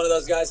he's one of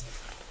those guys,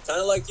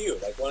 kind of like you,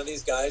 like one of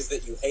these guys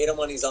that you hate him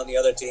when he's on the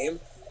other team,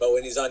 but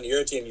when he's on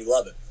your team, you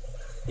love him.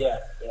 Yeah.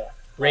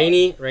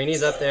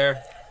 Rainey's up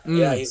there.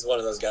 Yeah, he's one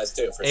of those guys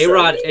too. For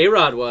A-Rod, sure.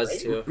 A-Rod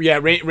was too. Yeah,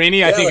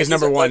 Rainey I think is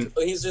number 1.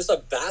 He's just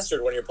a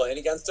bastard when you're playing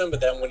against him,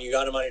 but then when you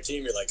got him on your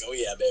team, you're like, oh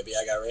yeah, baby,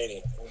 I got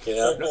Rainey. You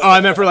know? Oh, I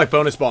meant for like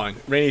bonus balling.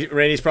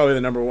 Rainey's probably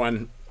the number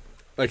 1.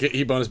 Like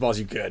he bonus balls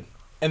you good,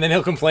 and then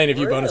he'll complain if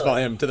you bonus ball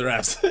him to the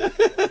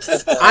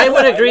refs. I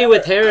would agree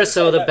with Harris.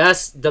 So the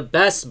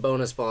best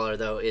bonus baller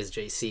though is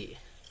JC,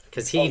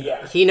 because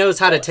he knows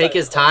how to take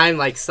his time,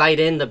 like sight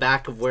in the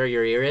back of where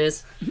your ear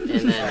is,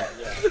 and then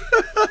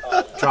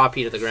drop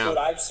you to the ground. Dude,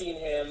 I've seen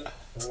him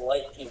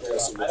light people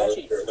up.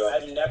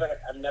 I've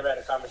never had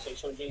a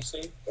conversation with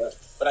JC,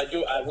 but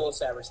I will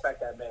say I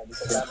respect that man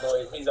because that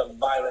boy, he's a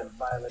violent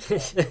man.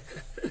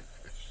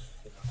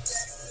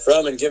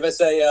 Roman, give us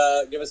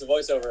a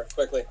voiceover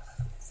quickly.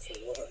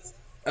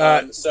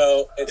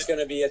 So it's going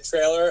to be a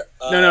trailer.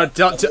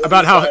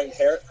 About how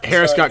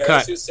Harris got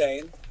cut.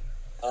 Hussein,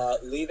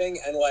 leaving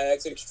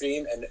NYX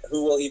Extreme, and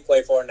who will he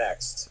play for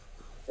next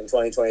in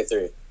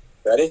 2023?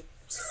 Ready?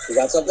 You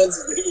got something?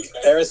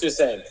 Harris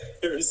Hussein.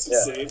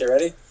 Yeah. You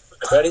ready?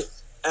 Ready?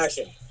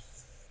 Action.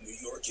 New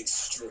York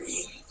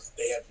Extreme.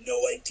 They have no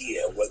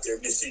idea what they're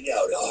missing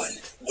out on.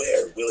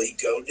 Where will he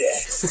go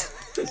next?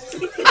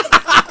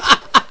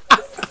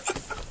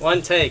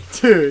 One take.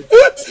 Dude.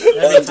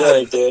 One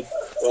take, dude.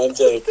 One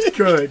take.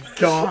 Good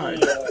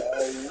God.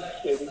 Are you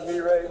kidding me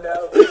right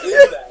now? Look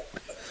at that.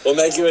 We'll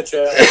make you a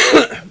trailer.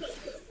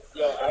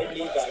 Yo, I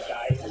need that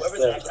guy. Whoever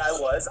that guy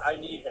was, I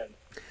need him.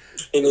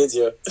 He needs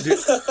you.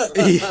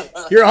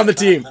 You're on the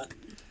team.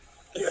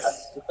 Yeah.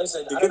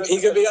 Listen, He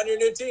could be on your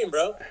new team,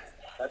 bro.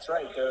 That's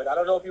right, dude. I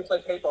don't know if you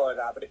play paintball or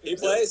not, but if He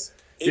plays.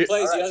 He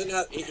plays. Right. He doesn't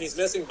have. He's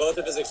missing both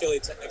of his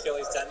Achilles tendons,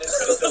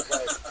 but he still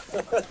plays.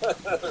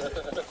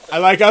 I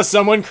like how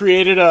someone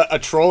created a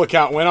troll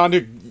account, went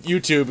onto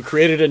YouTube,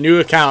 created a new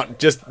account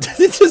just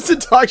to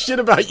talk shit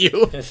about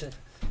you.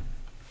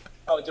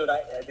 Oh, dude,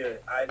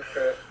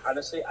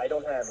 honestly, I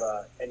don't have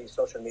any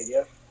social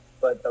media,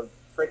 but the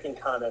freaking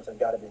comments have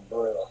got to be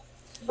brutal.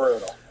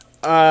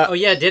 Oh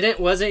yeah,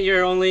 wasn't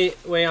your only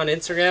way on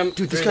Instagram?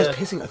 Dude, this guy's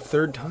pissing a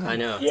third time. I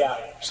know. Yeah.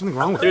 There's something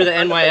wrong with Through it. the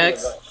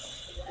NYX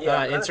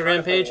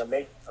Instagram page?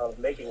 Of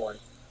making one.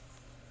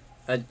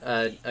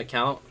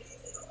 Account.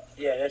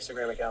 Yeah, an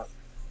Instagram account.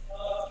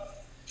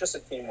 Just a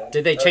team one.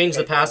 Did they change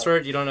the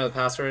password? You don't know the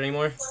password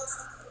anymore?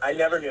 I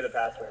never knew the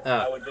password. Oh.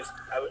 I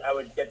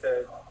would get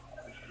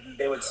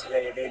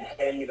they'd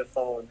hand me the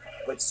phone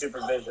with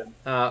supervision.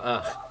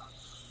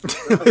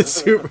 With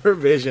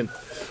supervision.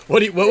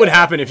 What would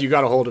happen if you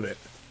got a hold of it?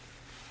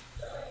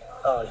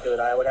 Oh, dude,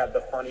 I would have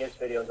the funniest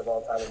videos of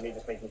all time of me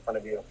just making fun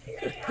of you.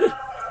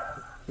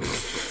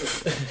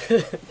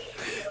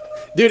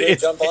 Dude,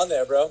 it's jump on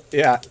there, bro.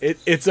 yeah,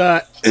 it's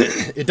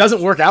it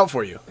doesn't work out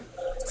for you.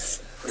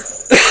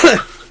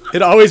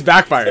 It always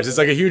backfires. It's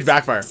like a huge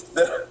backfire.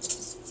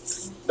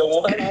 The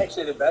one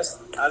actually the best.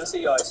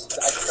 Honestly, yo, I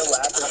still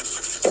laugh when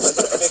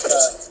Spick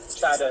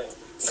tried to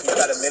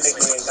mimic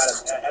me and got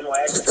an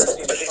NYX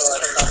jersey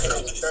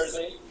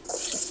jersey.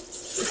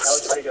 That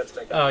was pretty good,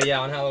 Spick. Oh yeah,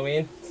 on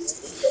Halloween.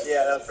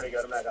 Yeah, that was pretty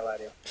good. I'm not gonna lie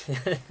to you.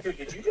 Dude,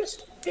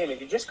 Damien,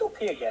 did you just go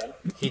pee again?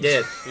 He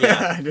did.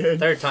 Yeah, I did.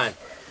 third time.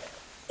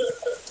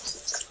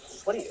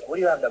 What do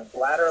you have, the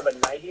bladder of a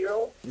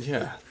 90-year-old?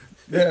 Yeah.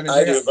 Yeah, I mean,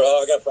 I do, bro.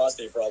 I got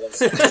prostate problems.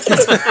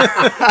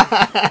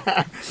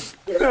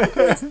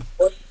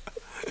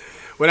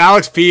 When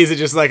Alex pees, it's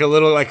just like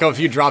a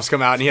few drops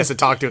come out, and he has to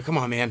talk to it. Come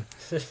on, man.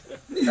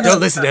 Don't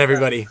listen to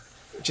everybody.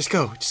 Just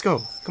go.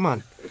 Come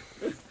on.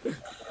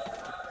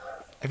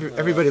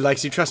 Everybody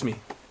likes you. Trust me.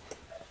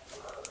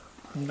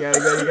 You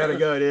gotta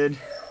go, dude.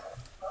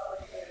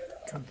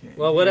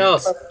 Well, what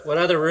else? What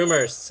other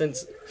rumors?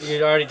 Since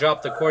you already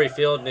dropped the Corey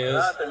Field news.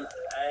 Nothing.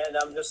 And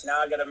I'm just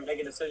now gonna make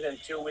a decision in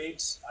 2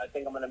 weeks. I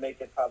think I'm gonna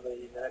make it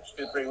probably in the next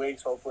 2-3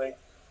 weeks. Hopefully,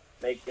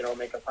 make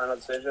a final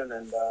decision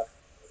and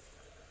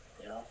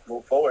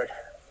move forward.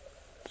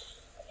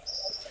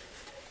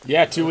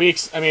 Yeah, 2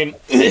 weeks. I mean,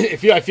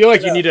 I feel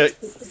like you need to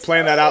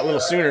plan that out a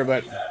little sooner,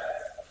 but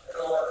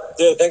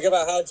Dude, think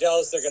about how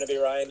jealous they're going to be,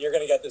 Ryan. You're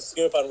going to get the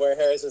scoop on where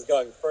Harris is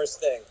going first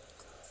thing.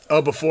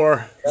 oh,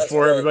 before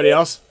everybody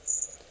else.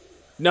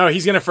 No,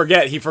 he's gonna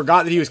forget. He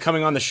forgot that he was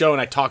coming on the show,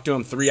 and I talked to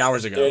him 3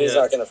 hours ago. Dude, he's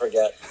not going to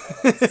forget.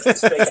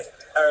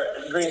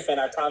 Green fan,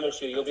 I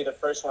promise you'll be the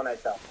first one I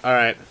tell. All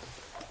right.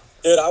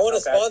 Dude, I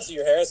want to Okay. sponsor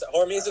you, Harris.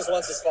 Hormesis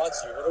wants to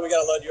sponsor you. What do we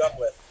got to load you up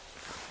with?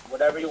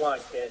 Whatever you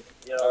want, kid.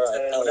 You know All what I'm right,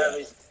 saying? hell Whatever.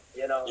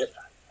 yeah. Yep.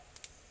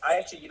 I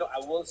actually, I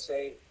will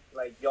say,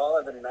 like, y'all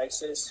are the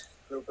nicest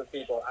group of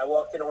people. I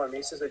walked into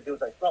Hormesis, the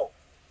dude's like, bro,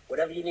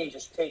 whatever you need,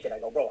 just take it. I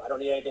go, bro, I don't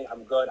need anything.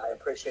 I'm good. I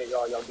appreciate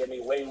y'all. Y'all give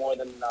me way more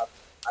than enough.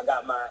 I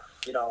got my,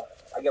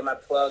 I get my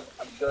plug.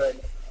 I'm good.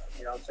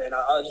 You know what I'm saying?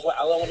 All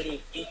I want to do is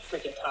eat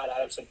freaking Todd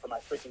Adamson for my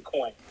freaking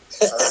coin.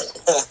 All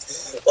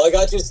right? Well, I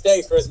got you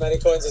staked for as many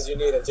coins as you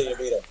need until you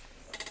beat him.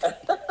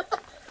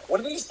 One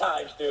of these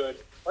times, dude.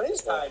 One of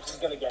these times, he's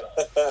going to get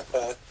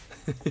it.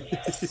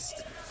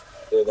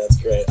 Dude, that's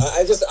great.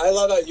 I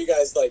love how you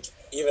guys, like,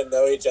 even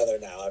know each other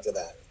now after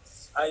that.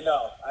 I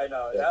know.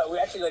 Yeah. We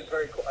actually, like,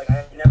 very cool. Like,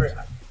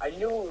 I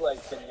knew,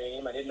 like, the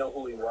name. I didn't know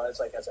who he was,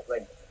 like, as a,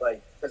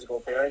 like physical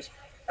appearance.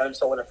 And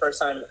so when the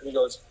first time he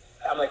goes,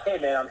 I'm like, hey,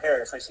 man, I'm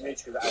Harris. Nice to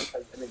meet you.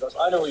 And he goes,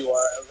 I know who you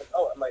are. I was like,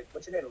 oh, I'm like,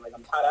 what's your name? I'm like,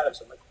 I'm Todd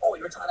Adamson. I'm like, oh,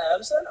 you're Todd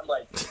Adamson? I'm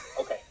like,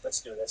 okay, let's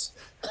do this.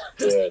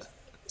 Dude.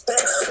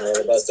 You're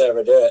the best to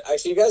ever do it.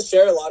 Actually, you guys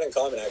share a lot in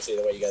common, actually,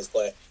 the way you guys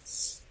play.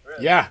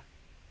 Really? Yeah.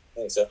 I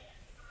think so.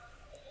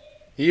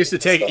 He used to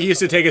take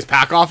his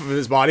pack off of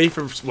his body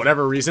for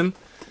whatever reason,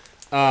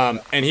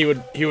 and he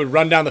would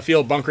run down the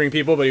field bunkering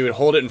people, but he would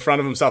hold it in front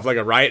of himself like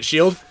a riot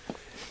shield,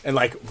 and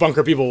like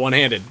bunker people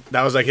one-handed.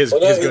 That was like his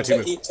go-to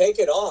move. He'd take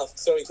it off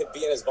so he could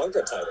be in his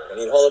bunker tighter, and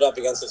he'd hold it up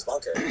against his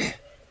bunker.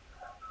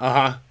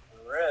 Uh-huh.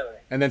 Really?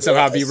 And then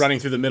somehow be running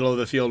through the middle of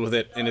the field with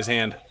it in his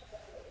hand.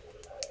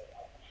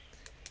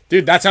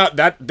 Dude, that's how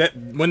that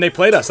when they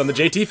played us on the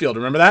JT field.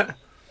 Remember that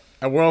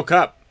at World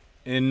Cup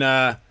in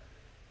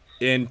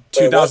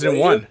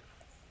 2001,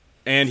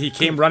 and he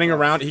came running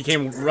around. He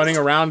came running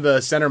around the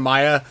center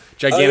Maya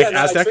gigantic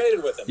Aztec. I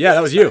traded with him. Yeah,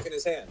 that was you. Pack in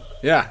his hand.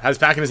 Yeah, had his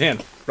pack in his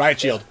hand. Riot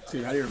shield.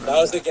 Dude, how do you remember?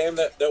 That was the game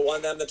that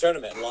won them the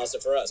tournament and lost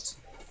it for us.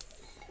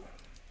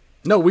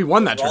 No, we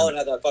won that Rollin tournament.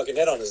 had that fucking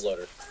hit on his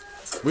loader.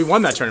 We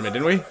won that tournament,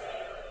 didn't we?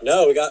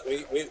 No,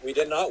 we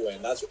did not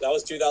win. That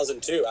was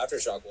 2002.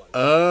 Aftershock won.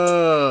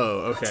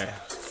 Oh, okay.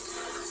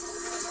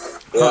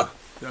 Yeah.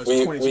 That was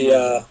We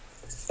 22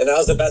 and that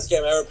was the best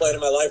game I ever played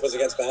in my life, was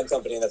against Bad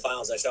Company in the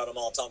finals. I shot him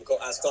all.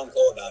 Ask Tom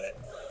Cole about it.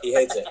 He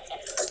hates it.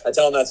 I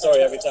tell him that story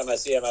every time I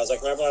see him. I was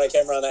like, remember when I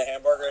came around that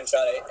hamburger and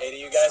shot 8 of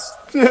you guys?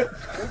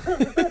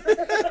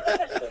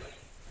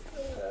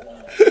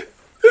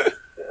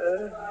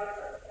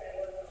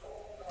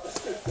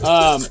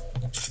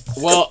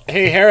 Well,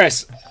 hey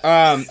Harris,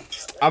 I'm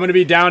gonna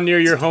be down near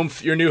your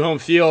new home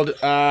field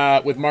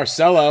with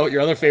Marcelo,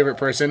 your other favorite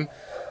person,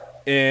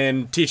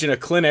 in teaching a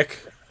clinic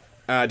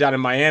down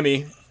in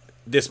Miami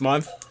this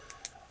month.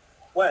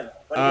 When?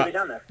 When are you be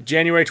down there?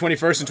 January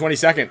 21st and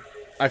 22nd.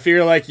 I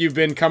feel like you've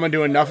been coming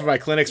to enough of my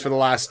clinics for the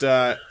last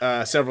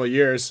several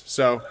years,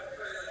 so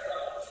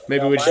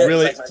maybe we should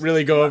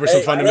really go over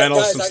some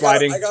fundamentals, guys, some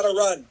sliding. I gotta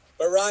run.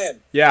 But Ryan,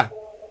 Yeah.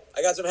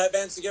 I got some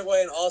headbands to give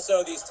away, and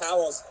also these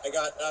towels. I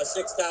got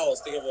 6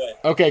 towels to give away.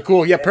 Okay,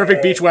 cool. Yeah,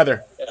 perfect beach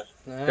weather. Yeah.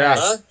 Yeah,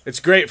 Huh?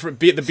 it's great for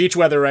the beach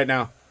weather right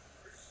now.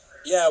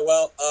 Yeah,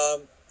 well,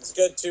 it's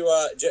good to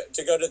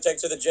go to take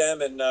to the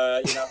gym and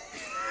rub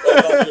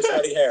off your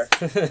sweaty hair.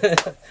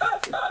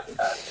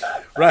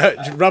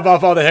 Rub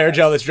off all the hair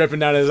gel that's dripping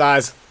down his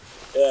eyes.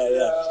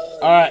 Yeah.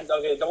 All right.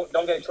 Okay, don't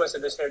get it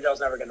twisted. This hair gel's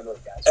never gonna move,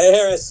 guys. Hey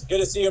Harris, good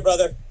to see you,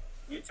 brother.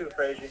 You too,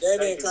 Frazier. Damien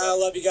Thank and you, Kyle,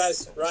 bro. love you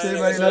guys. Ryan, See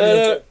you, I guess buddy.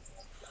 love you too.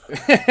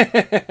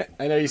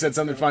 I know you said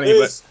something funny,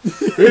 Peace.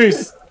 but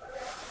peace.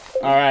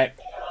 All right.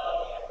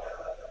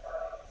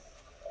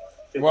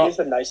 Dude, Well- he's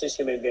the nicest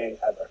human being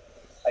ever.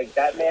 Like,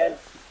 that man,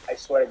 I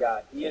swear to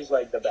God, he is,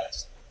 like, the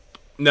best.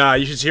 Nah,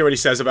 you should hear what he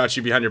says about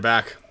you behind your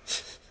back.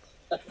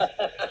 I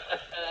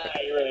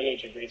really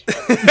hate your grease, man.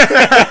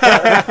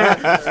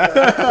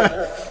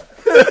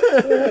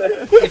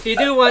 If you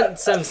do want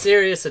some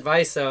serious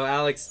advice, though,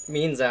 Alex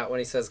means that when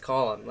he says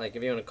call him. Like,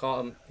 if you want to call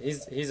him,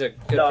 he's a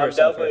good No,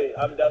 person.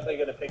 I'm definitely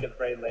going to pick his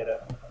brain later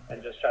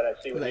and just try to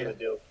see what he would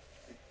do.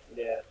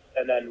 Yeah.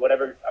 And then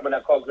whatever, I'm going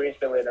to call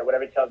Greenspan later.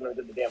 Whatever he tells me to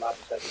do the damn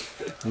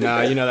opposite.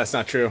 Nah, you know that's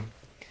not true.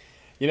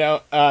 You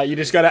know, you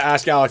just got to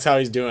ask Alex how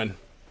he's doing.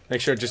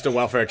 Make sure just a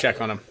welfare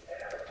check on him.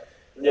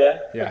 Yeah?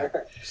 Yeah,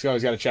 just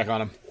always got to check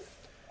on him.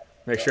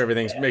 Make sure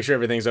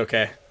everything's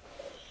okay.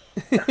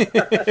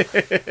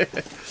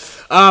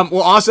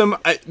 Well, awesome.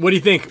 What do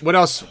you think? What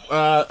else?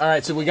 All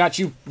right, so we got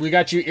you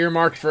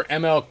earmarked for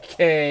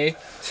MLK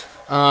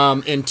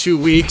in 2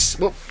 weeks.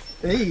 Well,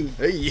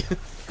 Hey.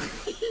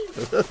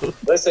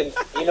 Listen,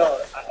 you know,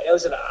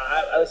 listen,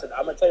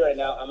 I'm going to tell you right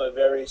now, I'm a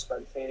very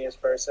spontaneous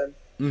person.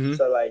 Mhm.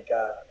 So, like,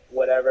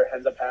 whatever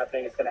ends up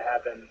happening, it's going to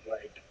happen,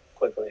 like,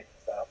 quickly.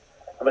 So,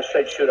 I'm a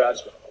straight shooter.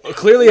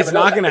 clearly it's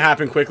not going to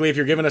happen quickly if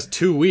you're giving us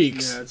 2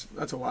 weeks. Yeah,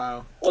 that's a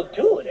while. Well,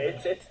 dude,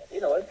 it's you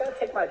know, it's got to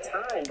take my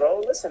time, bro.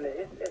 Listen,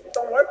 it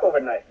don't work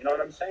overnight. You know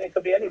what I'm saying? It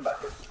could be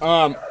anybody.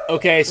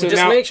 Okay, so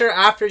Just now make sure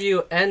after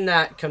you end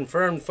that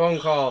confirmed phone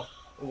call,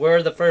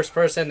 we're the first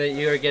person that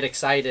you get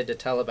excited to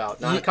tell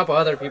about, not a couple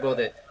other people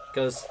that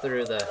goes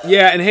through the...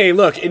 Yeah, and hey,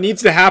 look, it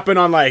needs to happen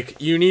on,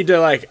 like, it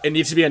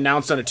needs to be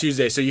announced on a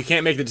Tuesday, so you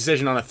can't make the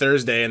decision on a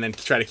Thursday and then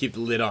try to keep the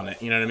lid on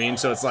it, you know what I mean?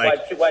 So it's like...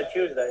 Why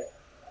Tuesday?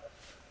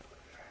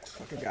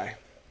 Fucking guy.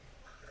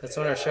 That's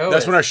when our show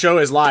That's is. when our show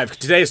is live.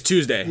 Today is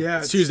Tuesday. Yeah,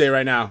 It's it's- Tuesday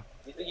right now.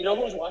 You know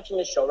who's watching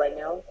this show right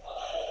now?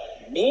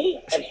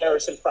 Me and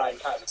Harrison Fry in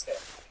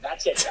Kazakhstan.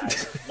 That's it,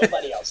 guys.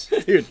 Nobody else.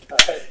 Dude.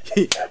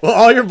 Well,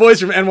 all your boys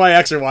from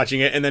NYX are watching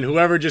it, and then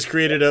whoever just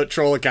created a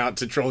troll account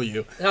to troll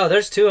you. Oh,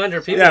 there's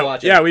 200 people Yeah,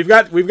 watching. yeah, we've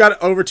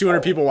got over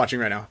 200 people watching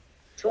right now.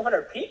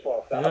 200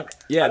 people. Yeah, I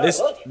don't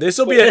look. this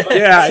will be a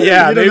yeah.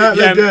 You do not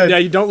look good. Yeah,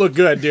 you don't look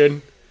good,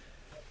 dude.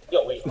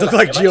 Yo, wait. Look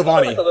hold on. like Am I still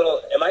on, Giovanni.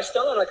 like, am I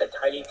still on like a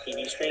tiny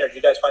TV screen, or did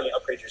you guys finally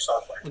upgrade your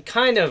software? We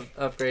kind of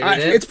upgraded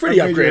it. It's pretty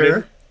Upgrade upgraded.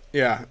 your-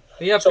 Yeah.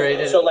 We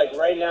upgraded So it. like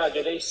right now,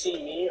 do they see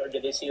me, or do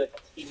they see like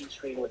a TV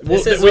screen with?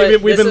 This is we've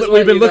what- been this is what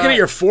we've been you looking got at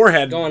your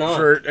forehead going on.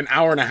 for an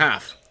hour and a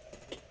half.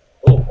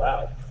 Oh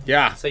wow.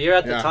 Yeah. So you're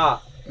at the Yeah.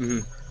 top.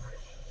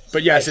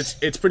 But yes,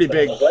 it's pretty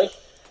big. Look like?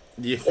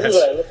 Yes. This is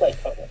what I look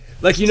like. Okay.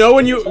 Like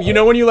when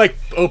you like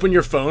open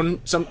your phone,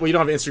 you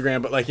don't have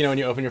Instagram, but like when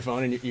you open your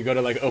phone and you go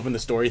to like open the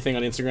story thing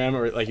on Instagram,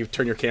 or like you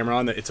turn your camera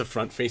on, that it's a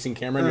front facing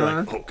camera and you're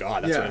like, oh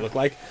god, that's what I Yeah. look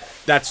like.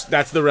 That's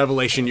the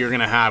revelation you're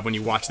gonna have when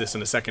you watch this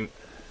in a second.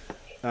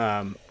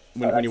 When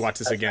you watch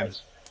this That's again.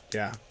 nice.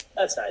 Yeah.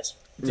 That's nice.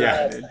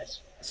 Yeah. That's nice.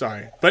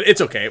 Sorry. But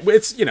it's okay.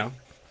 It's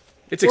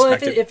it's Well,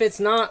 expected. if it's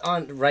not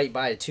on right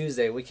by a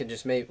Tuesday, we could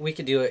just we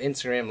could do an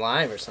Instagram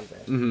live or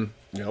something.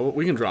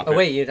 We can drop Oh it.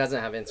 wait, he doesn't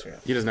have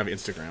Instagram. He doesn't have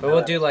Instagram. But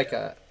we'll do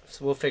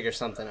so we'll figure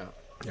something out.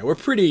 Yeah, we're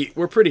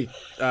pretty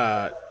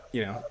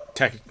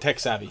tech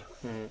savvy.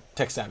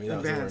 Tech savvy, that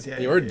was Advanced, the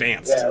word. yeah, We're yeah.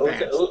 advanced.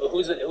 Yeah,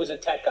 who's a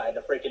tech guy? The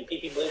freaking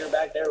pee bleeder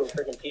back there who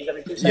freaking pees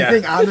every 2 seconds. Yeah. I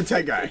think I'm the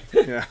tech guy.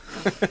 Yeah.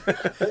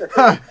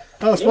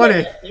 That was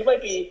funny. You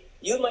might be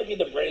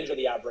the brains of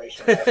the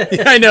operation.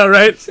 Yeah, I know,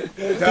 right?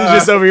 He's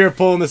just over here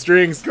pulling the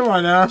strings. Come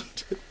on now.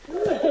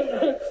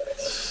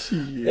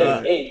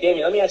 Hey,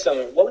 Damien, let me ask you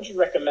something. What would you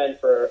recommend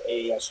for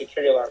a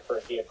security alarm for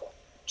a vehicle?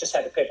 Just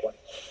had to pick one.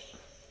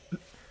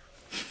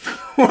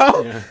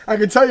 Well, I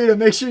can tell you to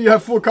make sure you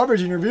have full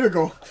coverage in your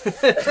vehicle.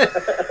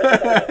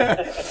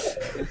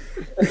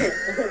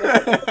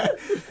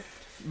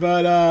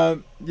 But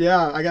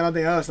yeah, I got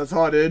nothing else. That's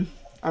all I did.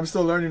 I'm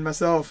still learning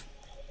myself.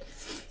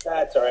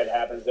 That's all right. It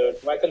happens, dude.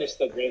 Why couldn't you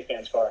steal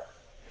Greenspan's car?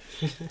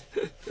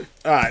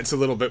 It's a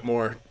little bit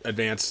more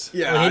advanced.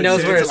 Yeah, Well, he I'd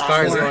knows say where it's his a lot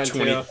car's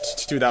more. going.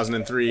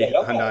 2003 Yeah, you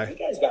Hyundai.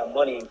 guys got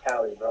money in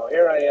Cali, bro.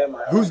 Here I am.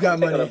 Who's got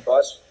I'm taking money? a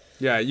bus.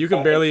 Yeah, you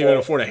can barely even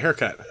afford a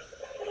haircut.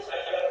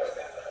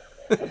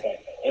 Okay.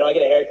 You know, I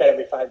get a haircut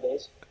every 5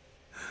 days.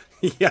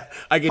 Yeah,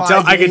 I can 5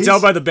 tell. I can days?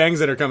 tell by the bangs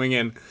that are coming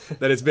in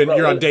that it's been. Bro,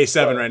 You're on day bro,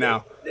 7 right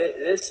now.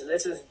 This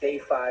is day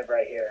 5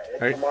 right here.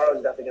 Right.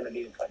 Tomorrow's definitely going to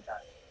be the cut time.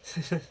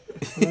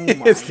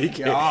 It's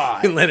DK.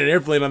 God. You can land an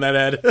airplane on that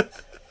head.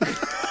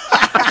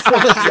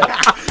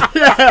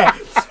 Yeah,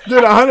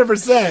 dude,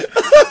 100%.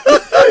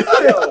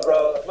 Yo,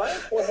 bro, my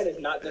forehead is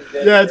not this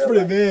big. Yeah, it's in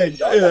real pretty life. big.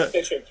 Y'all Yeah. got a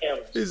picture of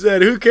cameras. He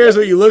said, "Who cares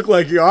what you look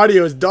like? Your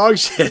audio is dog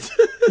shit."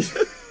 Is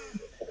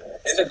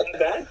it that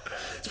bad?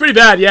 It's pretty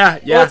bad. Yeah,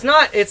 yeah.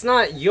 Well, it's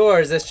not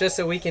yours. It's just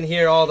so we can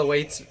hear all the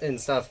weights and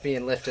stuff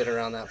being lifted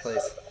around that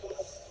place.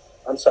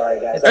 I'm sorry,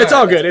 guys. It's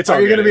all good. It's all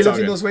Are you good. gonna be It's all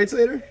lifting good. those weights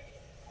later?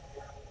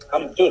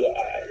 Dude,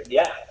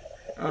 yeah.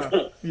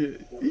 You-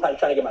 I'm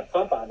trying to get my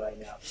pump on right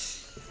now.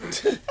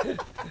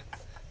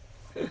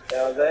 You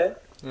know what I'm saying?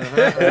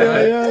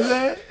 Yeah, you know what I'm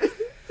saying?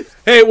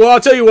 Hey, well, I'll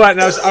tell you what.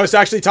 And I was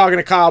actually talking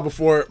to Kyle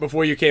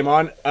before you came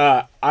on.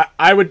 I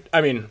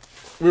mean,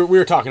 we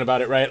were talking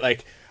about it, right?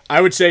 Like,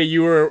 I would say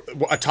you were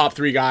a top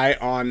 3 guy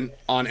on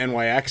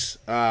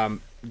NYX.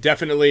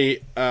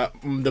 Definitely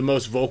the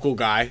most vocal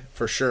guy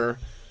for sure.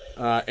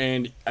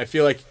 And I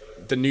feel like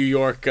the New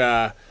York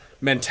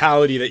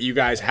mentality that you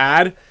guys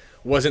had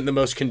wasn't the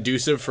most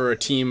conducive for a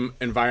team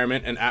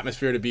environment and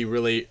atmosphere to be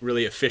really,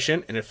 really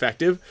efficient and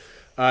effective.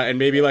 And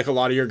maybe like a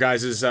lot of your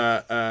guys'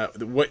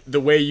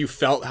 the way you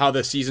felt how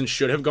the season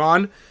should have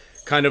gone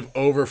kind of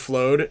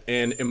overflowed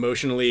and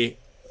emotionally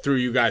threw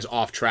you guys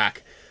off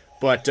track.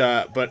 But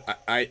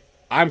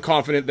I'm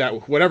confident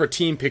that whatever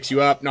team picks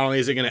you up, not only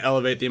is it going to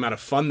elevate the amount of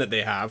fun that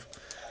they have,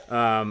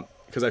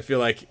 because I feel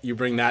like you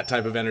bring that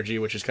type of energy,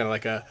 which is kind of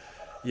like a,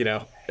 you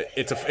know,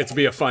 it's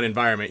be a fun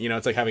environment. You know,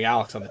 it's like having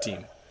Alex on the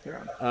team.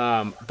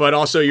 Yeah. But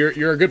also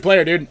you're a good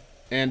player, dude,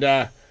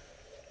 and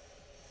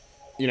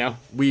you know,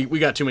 we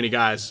got too many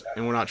guys,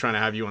 and we're not trying to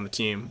have you on the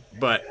team.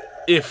 But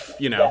if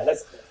you know,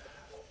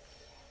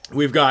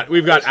 we've got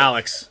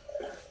Alex,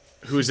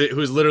 who's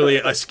literally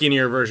a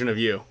skinnier version of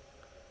you.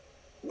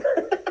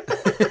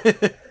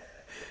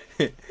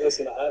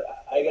 Listen,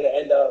 I gotta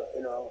end up,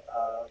 you know,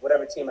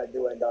 whatever team I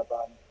do end up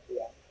on,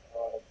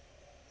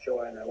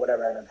 join or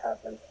whatever end up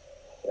happening.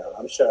 You know,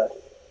 I'm sure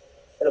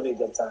it'll be a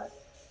good time.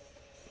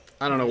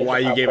 I don't know why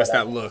you gave us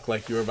that look,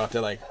 like you were about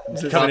to like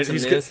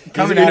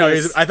come in.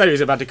 I thought he was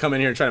about to come in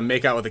here and try to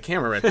make out with the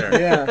camera right there.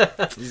 Yeah.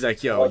 He's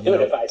like, yo, Well,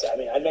 dude,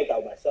 I'd make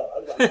out myself.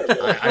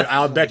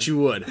 I'll bet you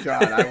would.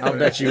 God, I'll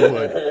bet you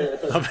would.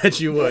 I'll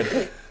bet you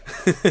would.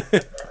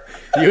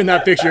 You in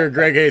that picture of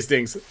Greg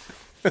Hastings.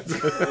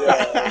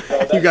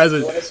 You guys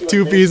are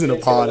 2 peas in a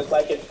pod.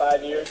 Like in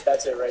 5 years,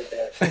 that's it right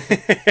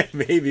there.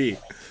 Maybe.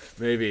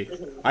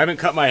 I haven't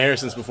cut my hair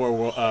since before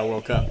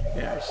World Cup.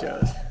 Yeah, it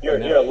shows. You're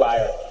a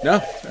liar.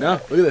 No. Look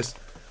at this.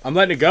 I'm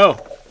letting it go.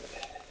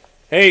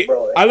 Hey,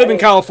 Bro, I live in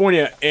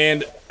California,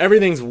 and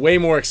everything's way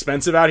more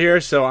expensive out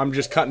here, so I'm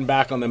just cutting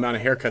back on the amount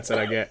of haircuts that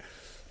I get.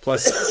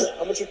 Plus,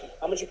 how much you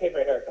pay for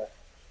a haircut?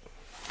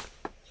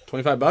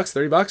 $25,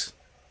 $30.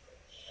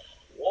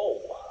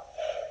 Whoa.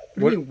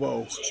 What do you mean,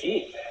 whoa? It's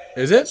cheap.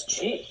 Is it? It's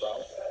cheap, bro.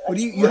 What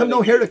do you have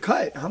no hair to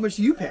cut? How much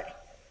do you pay?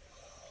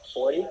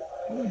 40.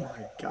 Oh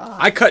my God.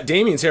 I cut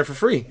Damien's hair for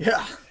free.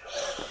 Yeah.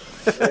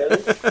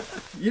 Really?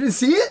 You didn't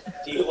see it?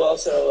 Do you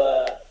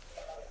also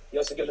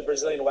give the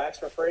Brazilian wax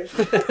for free?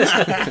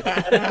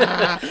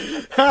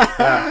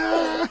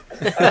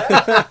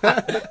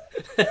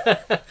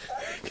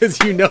 Because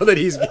you know that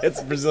he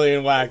gets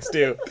Brazilian wax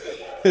too.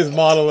 This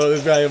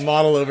guy, a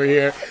model over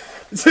here.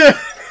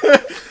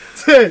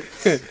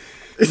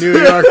 New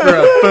York for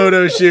a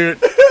photo shoot.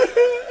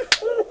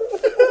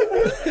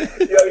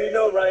 Yo, you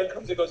know Ryan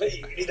comes and goes, hey,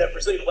 you need that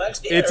Brazilian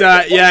wax? It's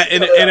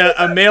in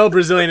a male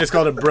Brazilian it's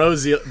called a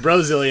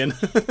Brazilian.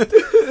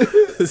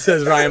 It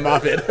says Ryan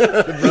Moffitt.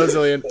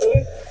 Brazilian.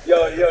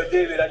 Yo,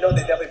 David, I know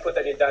they definitely put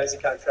that in your dynasty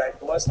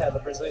contract. You must have a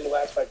Brazilian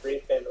wax by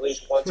Green Fan at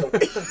least once a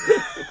week.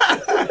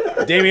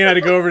 Damien had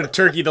to go over to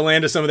Turkey, the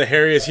land of some of the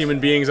hairiest human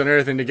beings on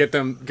earth, and to get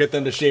them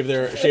to shave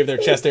their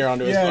chest hair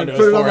onto his put his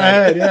it on my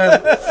forehead. head,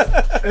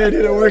 yeah. Hey,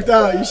 dude, it worked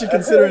out. You should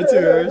consider it too,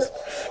 Harris.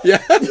 Yeah.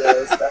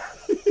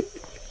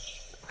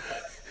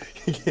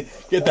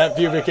 Get that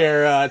pubic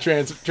hair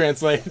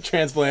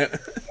transplant.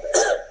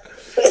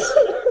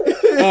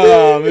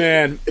 Oh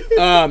man.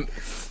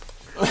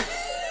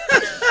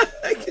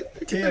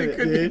 Damn it,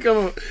 Could dude.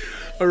 become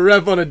a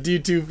rep on a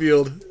D2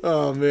 field.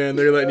 Oh man,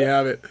 they're letting you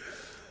have it.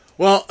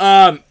 Well,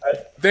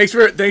 thanks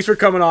for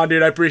coming on,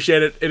 dude. I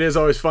appreciate it. It is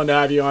always fun to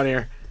have you on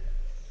here.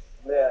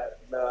 Yeah,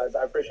 no,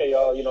 I appreciate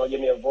y'all, give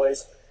me a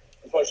voice.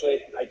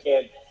 Unfortunately, I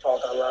can't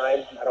talk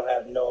online. I don't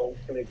have no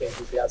communication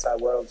with the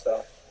outside world,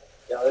 so,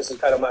 this is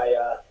kind of my,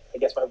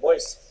 my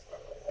voice.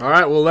 All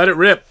right, well, let it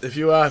rip. If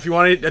you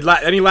want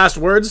any last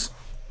words?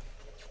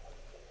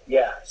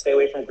 Yeah, stay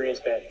away from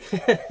Greenspan.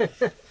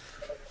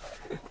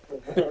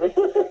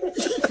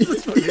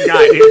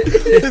 Guy, dude.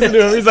 Listen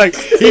to him. He's like,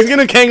 he's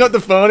gonna hang up the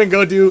phone and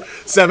go do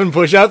 7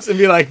 push-ups and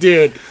be like,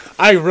 dude,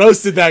 I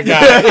roasted that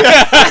guy.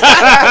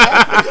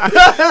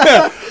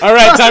 All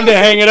right, time to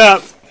hang it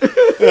up.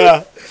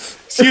 Yeah.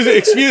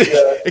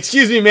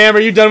 Excuse me, ma'am. Are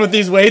you done with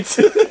these weights?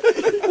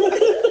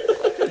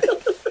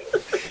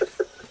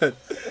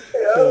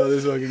 Oh,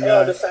 this fucking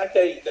guy. The fact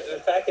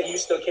that you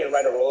still can't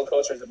ride a roller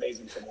coaster is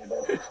amazing to me,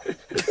 bro.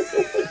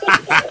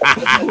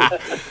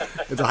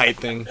 It's a height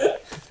thing.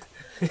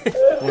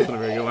 Wasn't a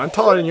very good one. I'm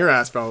taller than your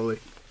ass, probably.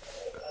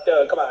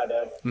 Dude, come on,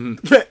 dude.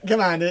 Mm-hmm.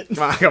 Come on, dude.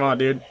 Come on,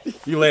 dude.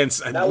 You laying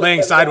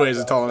sideways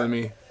is taller than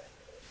me.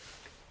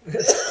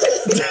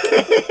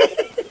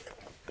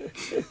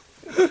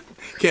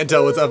 Can't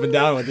tell what's up and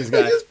down with this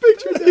guy. Just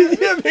picture that.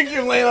 Yeah,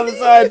 picture him laying on the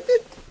side.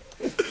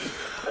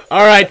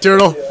 All right,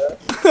 turtle.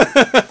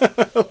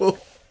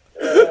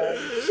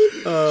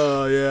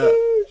 Oh yeah.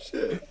 Oh,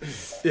 shit.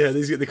 Yeah,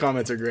 the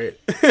comments are great.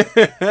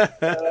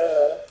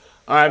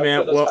 All right,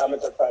 man. Those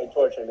comments are probably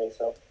torturing me.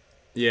 So.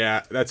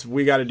 Yeah,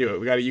 we got to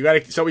do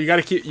it.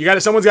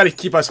 Someone's got to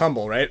keep us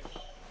humble, right?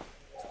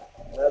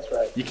 That's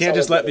right. You can't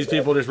just let these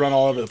people just run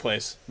all over the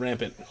place,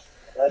 rampant.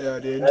 Yeah,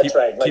 dude. That's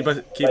right. Like,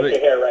 keep like your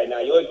hair right now.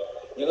 You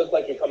look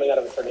like you're coming out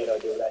of a tornado,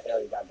 dude. That hair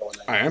you got going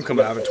right I now. am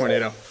coming out of a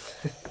tornado.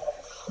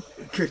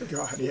 Good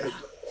God, yeah.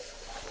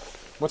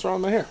 What's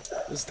wrong with my hair?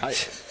 This is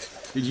tight.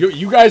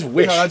 You guys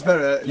wish. No, that's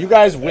better. You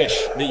guys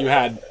wish that you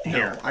had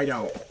hair. No, I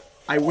don't.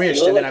 I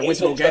wished, and then I went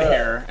to go get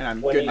hair, and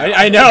I'm good now.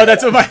 I know.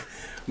 That's what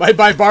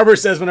my barber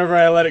says whenever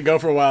I let it go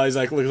for a while. He's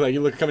like, "Looks like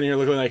you look coming here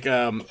looking like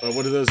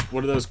what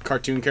are those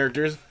cartoon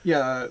characters?"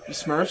 Yeah,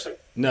 Smurfs.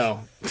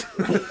 No.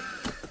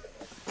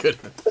 Good.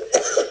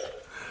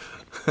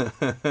 Well,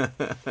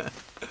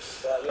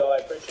 I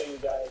appreciate you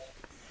guys.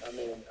 I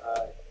mean,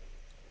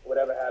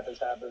 whatever happens.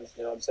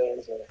 You know what I'm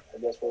saying? So I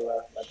guess we'll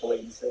have to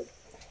wait and see.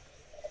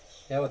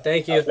 Yeah, well,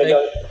 thank you.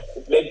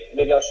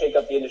 Maybe I'll shake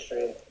up the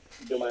industry and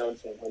do my own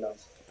thing. Who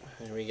knows?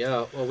 There we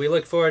go. Well, we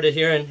look forward to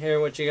hearing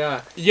what you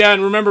got. Yeah,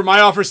 and remember,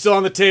 my offer's still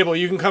on the table.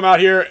 You can come out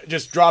here,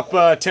 just drop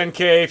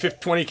 $10K,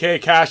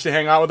 $20K cash to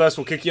hang out with us.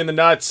 We'll kick you in the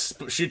nuts,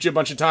 shoot you a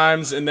bunch of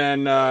times, and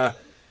then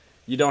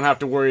you don't have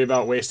to worry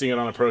about wasting it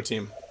on a pro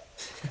team.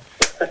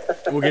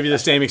 We'll give you the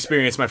same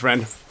experience, my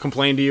friend.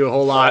 Complain to you a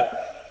whole lot,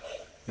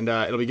 and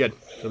it'll be good.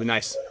 It'll be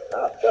nice.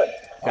 Oh, good.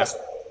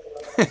 Awesome.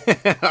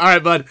 Yeah. All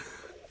right, bud.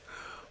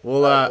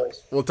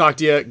 We'll talk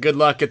to you. Good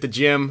luck at the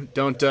gym.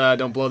 Don't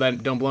blow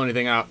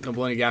anything out. Don't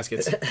blow any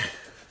gaskets.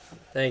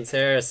 Thanks,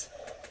 Harris.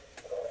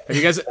 Have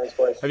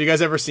you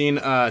guys ever seen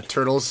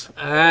turtles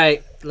All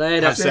right,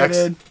 later. have sex?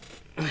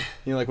 You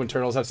know, like when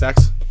turtles have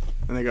sex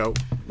and they go.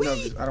 No,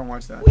 I don't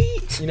watch that.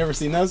 You never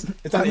seen those?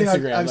 It's on I mean,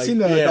 Instagram. I've seen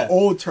the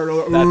old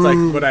turtle. That's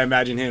like what I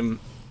imagine him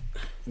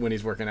when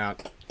he's working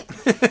out.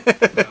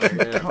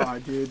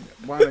 God, dude.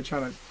 Why am I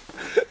trying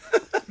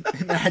to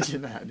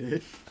imagine that,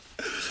 dude?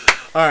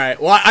 All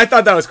right. Well, I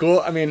thought that was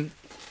cool. I mean,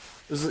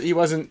 he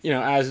wasn't,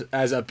 as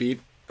upbeat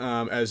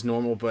as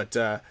normal, but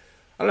I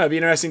don't know. It'd be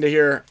interesting to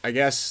hear. I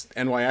guess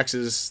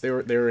NYX's they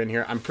were in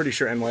here. I'm pretty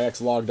sure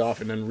NYX logged off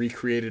and then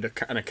recreated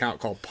an account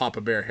called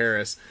Papa Bear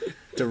Harris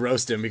to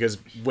roast him because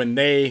when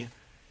they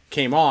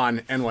came on,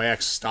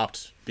 NYX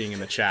stopped being in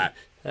the chat.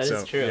 That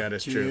is true. Yeah, it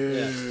is true.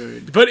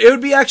 Dude. Yeah. But it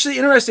would be actually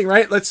interesting,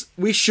 right?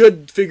 We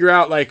should figure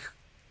out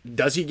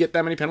does he get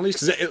that many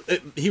penalties? Because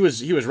he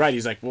was right.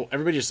 He's like, well,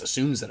 everybody just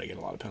assumes that I get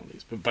a lot of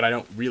penalties, but I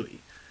don't really.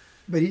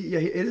 But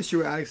it is true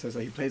what Alex says.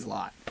 Like, he plays a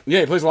lot.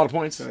 Yeah, he plays a lot of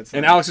points. So it's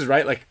and Alex is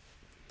right. Like,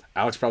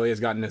 Alex probably has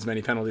gotten as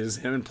many penalties as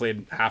him and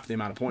played half the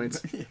amount of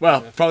points.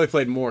 Well, probably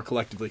played more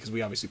collectively because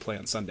we obviously play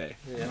on Sunday.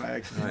 Yeah.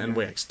 And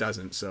Wix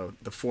doesn't. So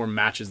the 4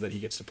 matches that he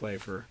gets to play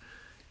for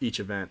each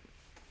event.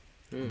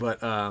 But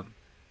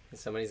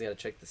Somebody's got to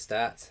check the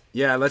stats.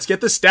 yeah, let's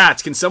get the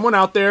stats. Can someone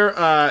out there?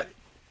 I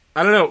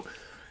don't know.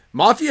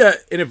 Mafia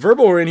and if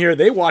Verbal were in here,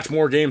 they watch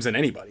more games than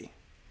anybody.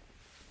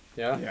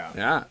 Yeah.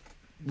 Yeah.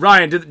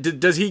 Ryan,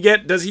 does he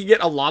get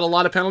a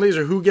lot of penalties,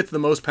 or who gets the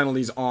most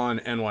penalties on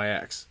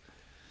NYX?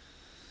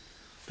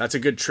 That's a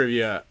good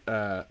trivia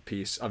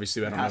piece.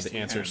 Obviously, I don't have the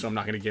answer, so I'm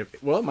not going to give.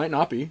 Well, it might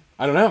not be.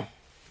 I don't know.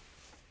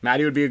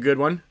 Maddie would be a good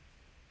one.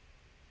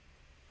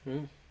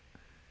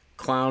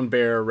 Clown,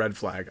 bear, red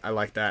flag. I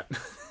like that.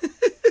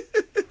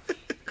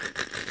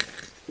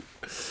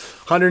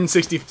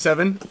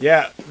 167.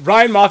 Yeah,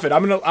 Ryan Moffitt.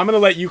 I'm gonna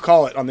let you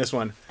call it on this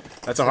one.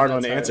 That's a hard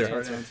one to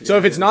answer. So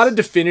if it's not a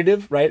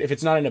definitive, right? If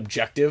it's not an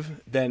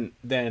objective, then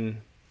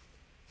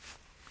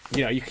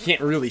you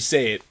can't really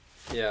say it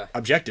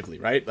objectively,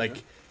 right?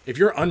 Like if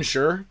you're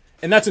unsure,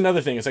 and that's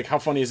another thing. It's like how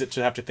funny is it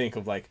to have to think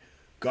of like,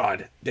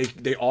 God,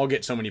 they all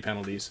get so many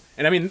penalties.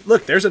 And I mean,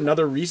 look, there's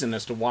another reason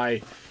as to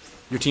why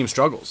your team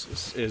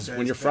struggles is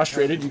when you're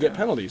frustrated, you get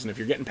penalties, and if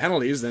you're getting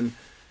penalties, then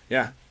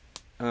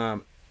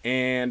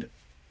and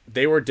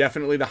they were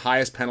definitely the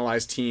highest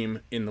penalized team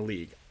in the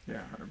league.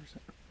 Yeah,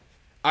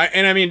 100%.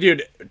 I mean,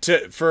 dude,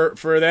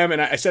 for them, and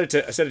I said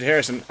it to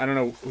Harrison. I don't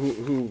know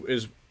who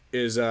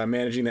is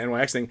managing the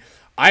NYX thing.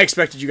 I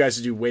expected you guys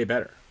to do way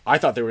better. I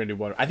thought they were going to do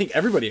better. I think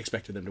everybody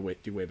expected them to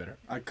do way better.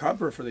 I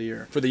cover for the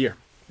year.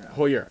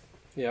 Whole year.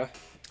 Yeah.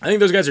 I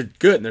think those guys are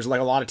good, and there's like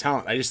a lot of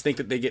talent. I just think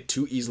that they get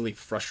too easily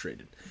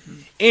frustrated.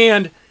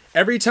 And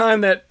every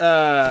time that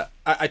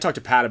I talked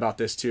to Pat about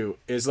this too,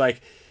 is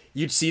like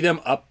you'd see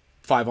them up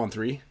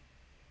 5-on-3.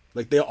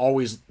 Like they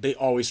always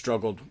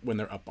struggled when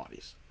they're up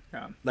bodies.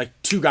 Yeah. Like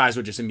 2 guys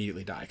would just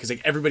immediately die because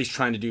like everybody's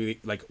trying to do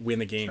like win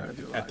the game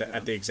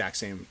at the exact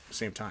same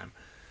time.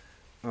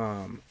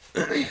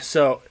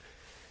 So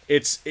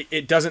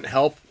it doesn't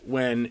help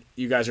when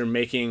you guys are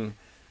making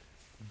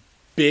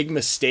big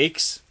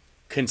mistakes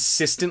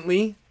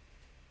consistently,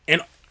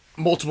 and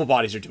multiple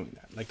bodies are doing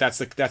that. Like that's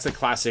the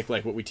classic,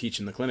 like what we teach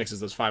in the clinics is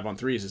those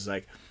 5-on-3s is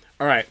like,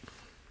 all right,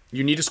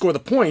 you need to score the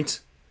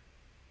point,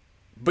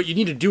 but you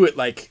need to do it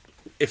like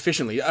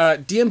efficiently.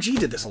 DMG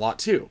did this a lot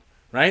too,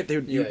 right?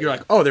 You're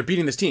like, oh, they're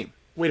beating this team.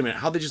 Wait a minute,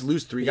 how'd they just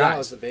lose 3 guys? That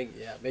was the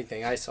big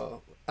thing I saw.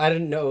 I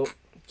didn't know,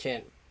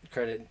 can't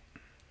credit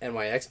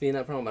NYX being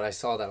that problem, but I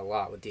saw that a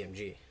lot with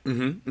DMG.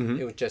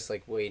 It was just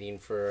like waiting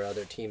for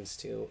other teams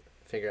to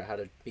figure out how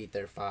to beat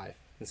their 5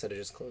 instead of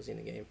just closing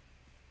the game.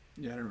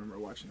 Yeah, I remember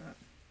watching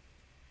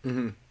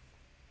that.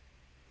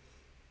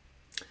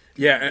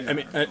 Yeah, I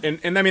mean,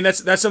 and I mean that's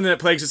something that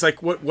plagues. It's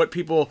like what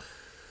people,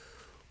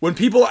 when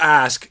people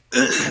ask,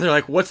 they're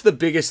like, "What's the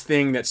biggest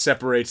thing that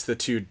separates the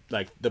two,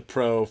 like the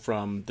pro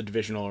from the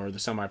divisional or the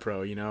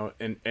semi-pro?" You know,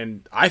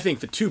 and I think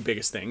the two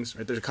biggest things,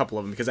 right? There's a couple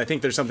of them because I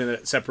think there's something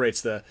that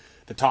separates the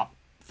top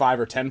 5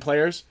 or 10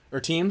 players or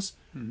teams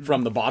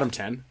from the bottom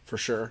 10 for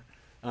sure,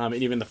 and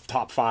even the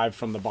top 5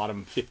 from the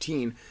bottom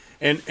 15.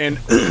 And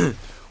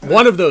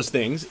one of those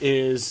things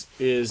is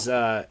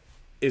that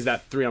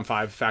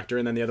 3-on-5 factor,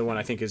 and then the other one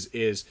I think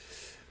is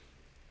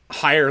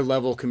higher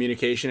level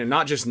communication, and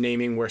not just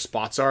naming where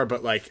spots are,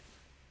 but like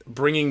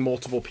bringing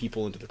multiple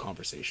people into the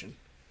conversation.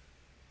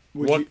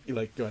 Go ahead.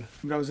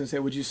 I was gonna say,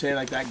 would you say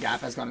like that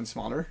gap has gotten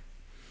smaller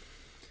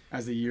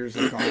as the years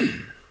have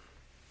gone,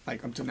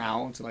 like up to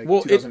now, to like?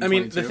 Well, I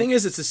mean, the thing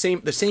is, it's the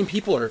same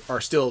people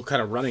are still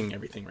kind of running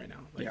everything right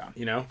now. Like, yeah,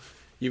 you know,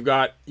 you've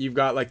got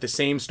like the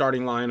same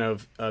starting line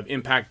of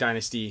Impact,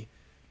 Dynasty,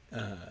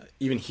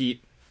 even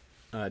Heat,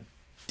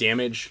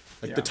 Damage.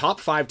 Like the top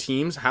 5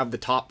 teams have the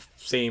top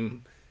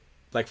same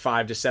like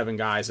 5 to 7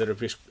 guys that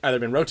have either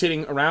been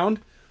rotating around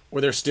or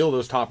they're still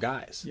those top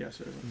guys. Yes.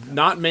 Yeah.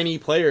 Not many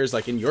players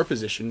like in your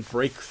position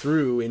break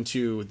through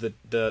into the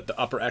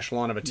upper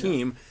echelon of a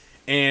team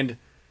and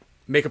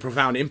make a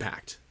profound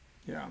impact.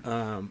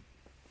 Yeah.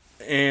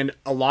 And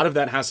a lot of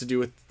that has to do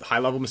with high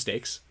level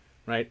mistakes,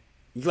 right?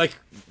 Like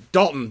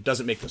Dalton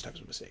doesn't make those types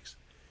of mistakes.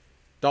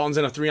 Dalton's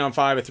in a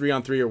 3-on-5, a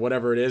 3-on-3, or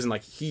whatever it is, and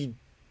like he's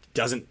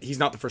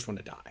not the first one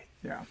to die.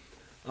 Yeah.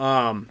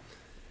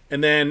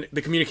 And then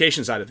the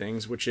communication side of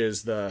things, which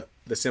is the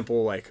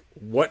simple, like,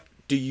 what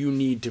do you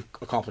need to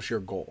accomplish your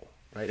goal,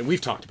 right? And we've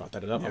talked about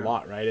that a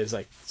lot, right? Is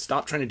like,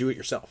 stop trying to do it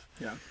yourself.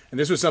 Yeah. And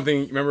this was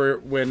something, remember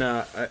when,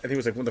 I think it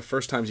was like one of the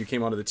first times you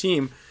came onto the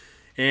team,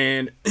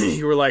 and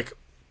you were like,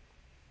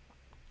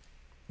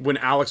 when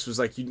Alex was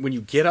like, when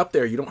you get up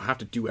there, you don't have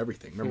to do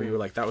everything. Remember, you were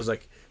like, that was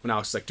like, when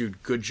Alex was like,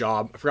 dude, good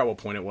job. I forgot what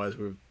point it was.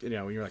 When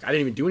you're like, I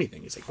didn't even do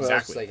anything. He's like,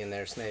 exactly. Like in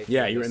their snake.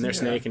 Yeah, you were in their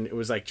snake, and it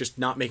was like just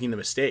not making the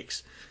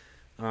mistakes.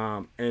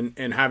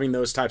 And having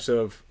those types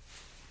of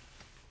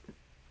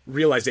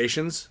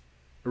realizations,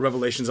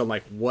 revelations on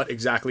like what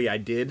exactly I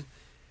did,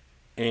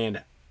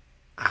 and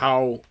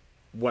how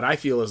what I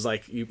feel is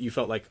like you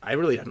felt like I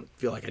really didn't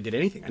feel like I did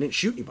anything. I didn't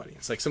shoot anybody.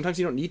 It's like sometimes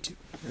you don't need to,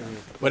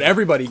 but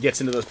everybody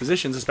gets into those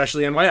positions,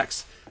 especially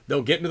NYX.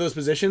 They'll get into those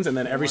positions, and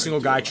then every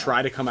single guy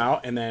try to come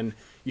out, and then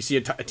you see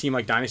a team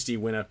like Dynasty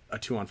win a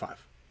 2-on-5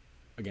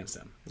 against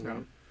them.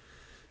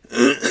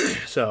 Yeah.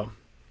 So.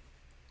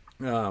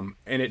 And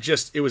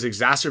it was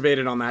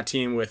exacerbated on that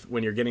team with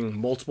when you're getting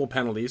multiple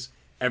penalties,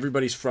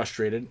 everybody's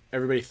frustrated,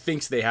 everybody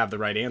thinks they have the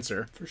right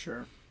answer. For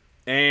sure.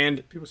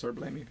 And people start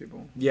blaming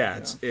people. Yeah,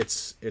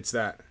 it's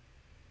that.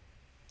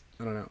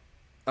 I don't know.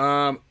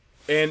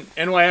 And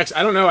NYX,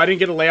 I don't know, I didn't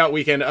get a layout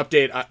weekend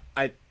update.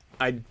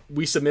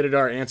 We submitted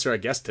our answer, I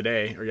guess,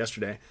 today or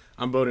yesterday.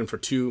 I'm voting for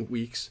 2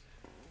 weeks.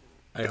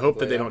 I hope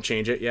that they don't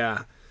change it.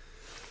 Yeah.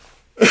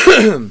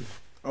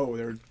 Oh,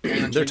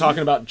 they're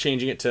talking about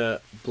changing it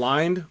to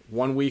blind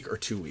 1 week or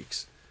 2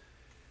 weeks.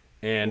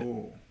 And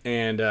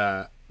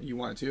you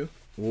want it to?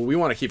 Well, we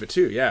want to keep it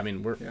too. Yeah, I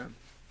mean we're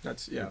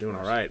doing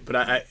all right. But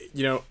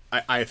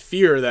I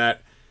fear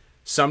that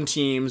some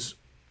teams,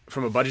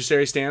 from a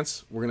budgetary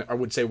stance, I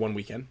would say 1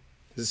 weekend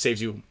because it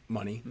saves you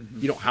money. Mm-hmm.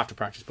 You don't have to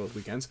practice both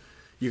weekends.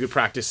 You could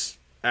practice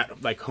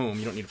at like home.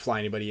 You don't need to fly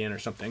anybody in or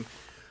something.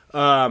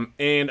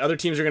 And other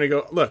teams are going to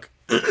go, look,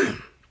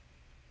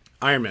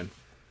 Ironman.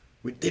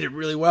 We did it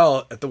really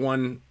well at the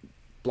one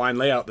blind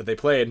layout that they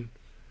played.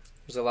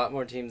 There's a lot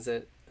more teams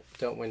that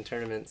don't win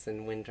tournaments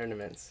than win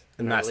tournaments.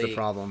 And that's the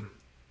problem.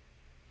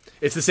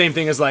 It's the same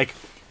thing as like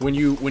when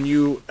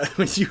you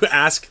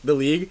ask the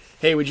league,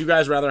 hey, would you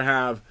guys rather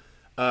have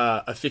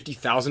a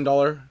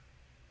 $50,000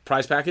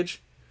 prize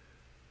package,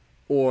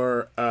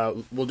 or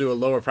we'll do a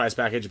lower prize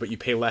package but you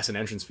pay less in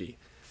entrance fee?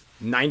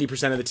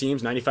 90% of the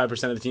teams, 95%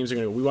 of the teams are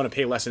going to go, we want to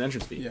pay less in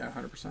entrance fee. Yeah,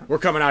 100%. We're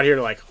coming out here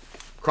to like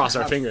cross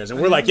our fingers,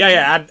 and we're like,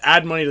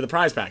 add money to the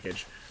prize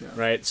package,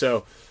 right?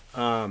 So,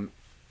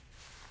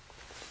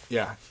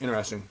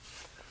 interesting.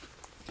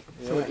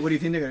 So, what do you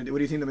think they're gonna do? What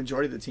do you think the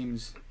majority of the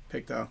teams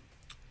pick, though?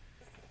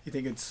 You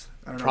think it's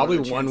probably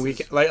 1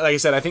 weekend? Like I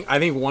said, I think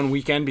 1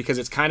 weekend because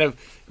it's kind of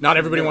not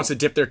everybody wants to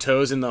dip their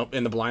toes in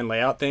the blind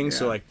layout thing. Yeah.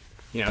 So like,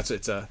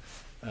 it's a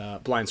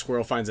blind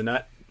squirrel finds a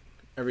nut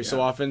every so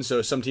often.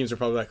 So some teams are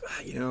probably like,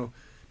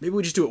 maybe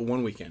we just do it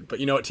 1 weekend. But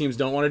you know what teams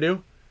don't want to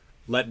do?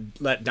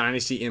 Let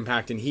Dynasty,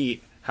 Impact, and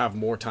Heat have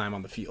more time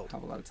on the field.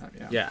 Have a lot of time,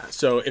 yeah. Yeah,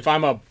 so if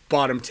I'm a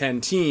bottom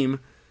 10 team,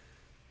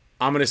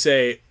 I'm going to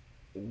say,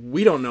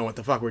 we don't know what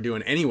the fuck we're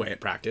doing anyway at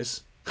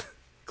practice,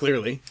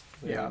 clearly.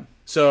 Yeah.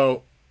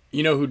 So,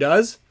 you know who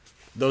does?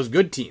 Those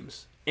good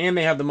teams. And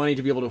they have the money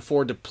to be able to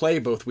afford to play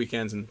both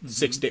weekends in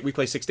 6 days. We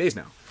play 6 days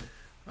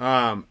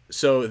now.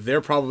 So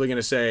they're probably going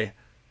to say,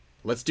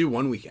 let's do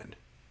 1 weekend.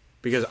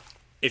 Because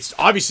it's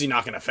obviously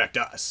not going to affect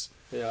us.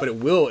 Yeah. But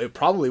it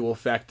probably will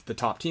affect the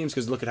top teams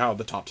because look at how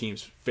the top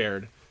teams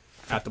fared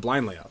at the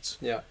blind layouts.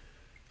 Yeah.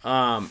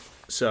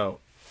 So,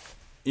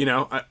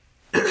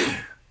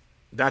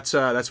 that's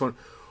one.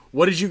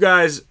 what did you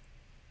guys?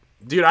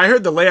 Dude, I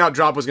heard the layout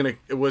drop was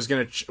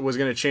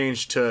gonna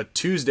change to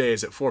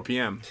Tuesdays at 4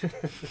 p.m.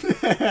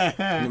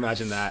 Can you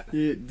imagine that?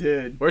 It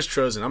did. Where's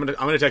Trozen? I'm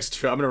gonna text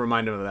Trozen. I'm gonna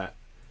remind him of that.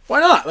 Why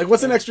not? Like,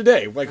 what's an extra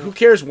day? Like, who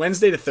cares?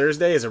 Wednesday to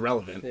Thursday is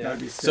irrelevant. Yeah. That'd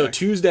be So sick.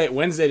 Tuesday to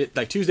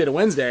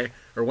Wednesday,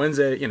 or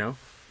Wednesday, you know,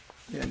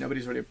 Yeah,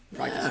 nobody's really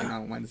practicing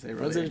on Wednesday.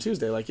 Really. Wednesday to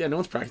Tuesday. Like, yeah, no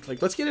one's practicing.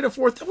 Like, let's get it at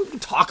 4th. Then we can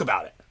talk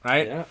about it,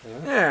 right?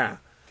 Yeah.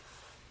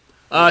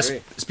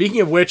 Speaking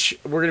of which,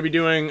 we're gonna be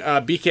doing.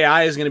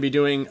 BKI is gonna be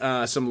doing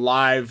some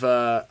live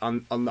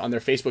on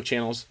their Facebook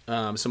channels.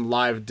 Some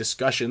live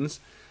discussions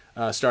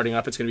starting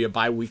up. It's gonna be a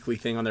bi-weekly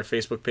thing on their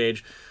Facebook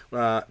page.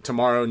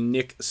 Tomorrow,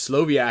 Nick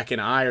Sloviak and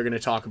I are gonna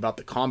talk about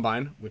the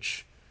Combine,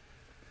 which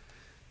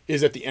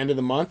is at the end of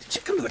the month. You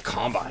should come to the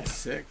Combine.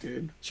 Sick,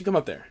 dude. You should come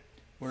up there.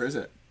 Where is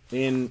it?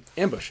 In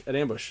Ambush,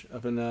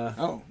 up in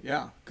Oh,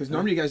 yeah. Because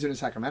normally you guys do it in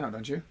Sacramento,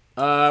 don't you?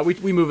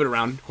 we move it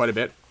around quite a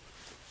bit.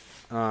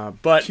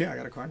 But Yeah, I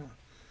got a car now.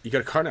 you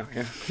got a car now,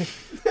 yeah.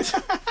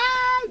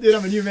 Dude,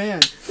 I'm a new man.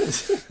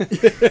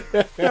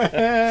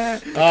 I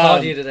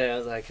called you today. I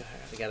was like,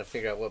 I gotta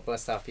figure out what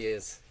bus stop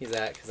he's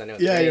at because I know.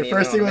 It's Yeah, your raining,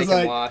 first I thing don't was wanna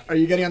make him like, walk. are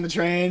you getting on the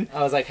train?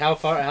 I was like,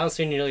 how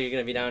soon you're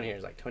gonna be down here?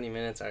 He's like 20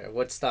 minutes. All right,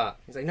 what stop?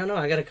 He's like, no,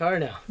 I got a car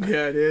now.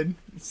 Yeah, dude.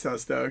 So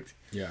stoked.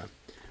 Yeah.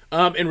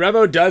 And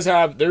Revo does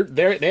have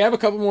they have a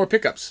couple more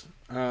pickups.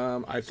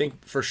 I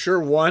think for sure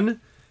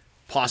one,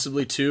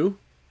 possibly two.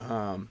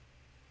 And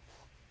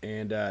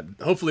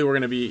hopefully we're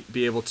going to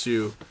be able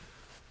to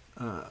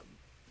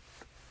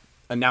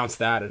announce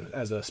that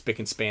as a Spick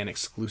and Span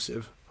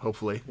exclusive.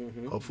 Hopefully.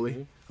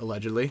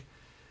 Allegedly.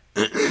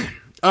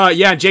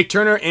 Yeah, Jake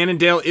Turner,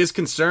 Annandale is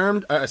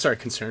concerned.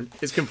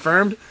 Is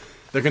confirmed.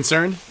 They're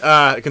concerned.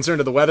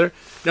 Concerned of the weather.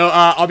 No,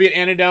 I'll be at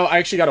Annandale. I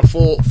actually got a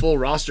full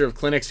roster of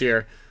clinics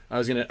here. I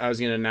was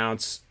gonna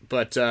announce,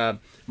 but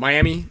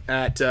Miami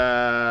at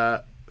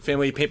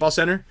Family Paintball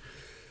Center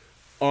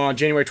on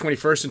January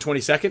 21st and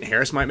 22nd.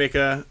 Harris might make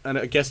a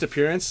guest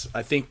appearance.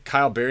 I think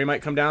Kyle Berry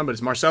might come down, but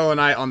it's Marcelo and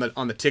I on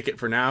the ticket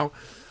for now.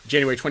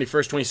 January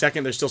 21st,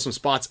 22nd. There's still some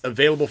spots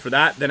available for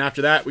that. Then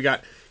after that, we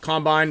got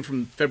Combine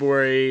from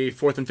February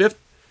 4th and 5th.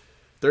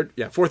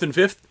 4th and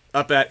 5th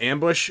up at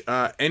Ambush.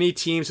 Any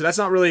team. So that's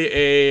not really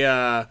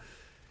a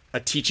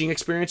teaching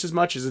experience as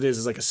much as it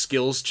is like a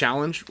skills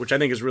challenge, which I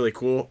think is really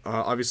cool.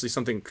 Obviously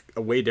something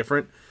way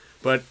different,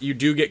 but you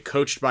do get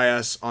coached by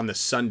us on the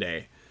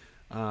Sunday.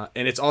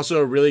 And it's also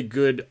a really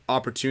good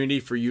opportunity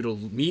for you to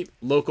meet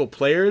local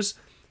players,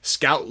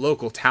 scout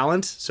local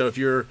talent. So if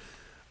you're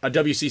a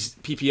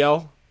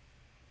WCPPL,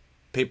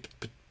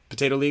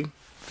 Potato League,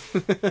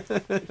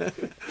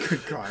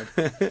 Good God.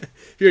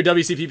 if you're a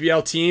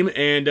WCPPL team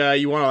and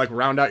you want to like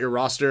round out your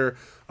roster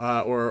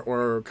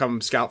or come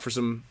scout for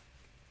some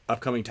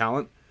upcoming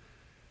talent,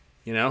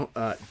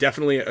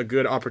 definitely a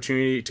good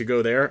opportunity to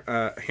go there.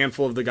 A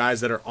handful of the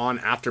guys that are on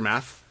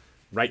Aftermath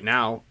right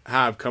now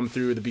have come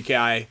through the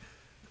BKI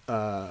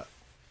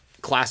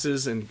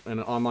classes and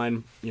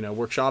online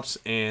workshops,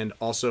 and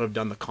also have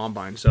done the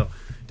Combine. So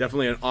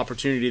definitely an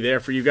opportunity there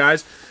for you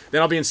guys.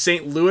 Then I'll be in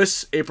St.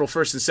 Louis April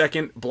 1st and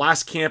 2nd,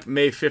 Blast Camp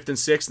May 5th and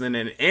 6th, and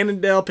then in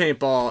Annandale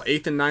Paintball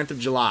 8th and 9th of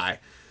July.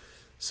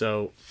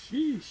 So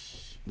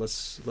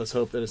let's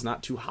hope that it's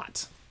not too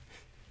hot.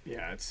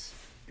 Yeah, it's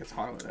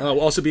hot over there.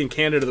 We'll also be in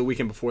Canada the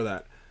weekend before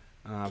that.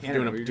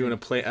 Canada, doing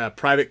a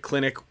private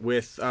clinic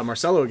with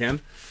Marcelo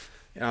again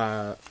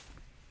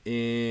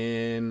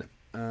in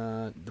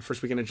the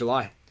first weekend of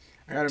July.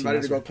 I got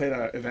invited to go play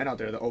the event out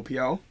there, the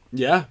OPO.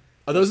 Yeah.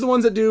 Are those the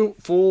ones that do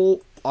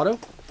full auto?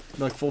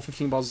 Like full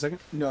 15 balls a second?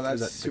 No, Or is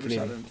that's that Super the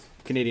Sevens.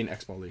 Canadian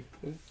X-Ball League.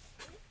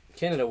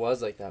 Canada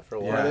was like that for a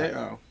while. Are they?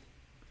 Oh.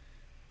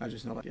 I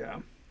just know that. Yeah.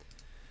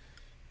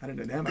 I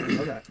didn't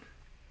know that.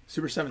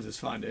 Super Sevens is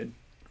fun, dude.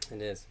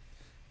 It is.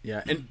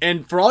 Yeah,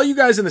 and for all you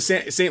guys in the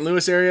St.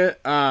 Louis area,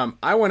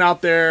 I went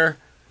out there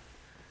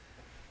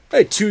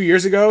 2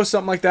 years ago,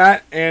 something like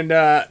that, and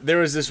there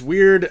was this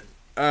weird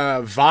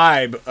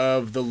vibe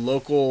of the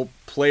local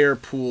player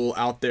pool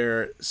out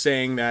there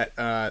saying that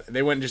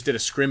they went and just did a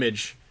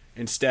scrimmage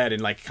instead,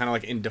 and kind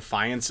of in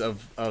defiance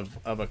of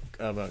a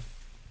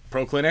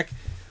pro clinic,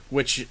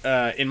 which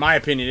in my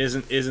opinion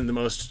isn't the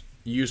most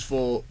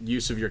useful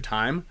use of your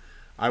time.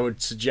 I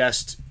would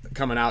suggest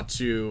coming out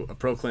to a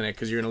pro clinic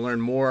because you're going to learn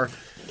more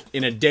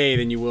in a day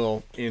than you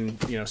will in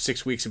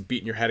 6 weeks of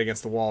beating your head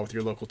against the wall with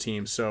your local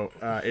team. So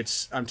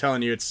I'm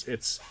telling you,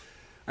 it's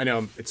I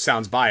know it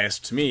sounds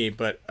biased to me,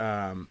 but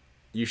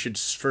you should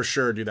for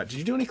sure do that. Did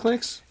you do any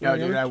clinics? Yeah,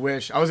 dude, I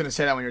wish. I was going to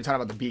say that when you were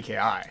talking about the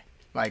BKI.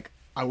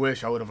 I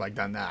wish I would have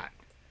done that.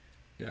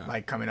 Yeah.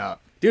 Coming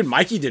up. Dude,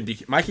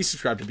 Mikey Mikey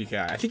subscribed to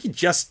BKI. I think he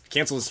just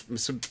canceled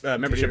his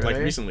membership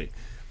really? recently.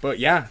 But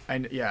yeah,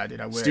 Yeah,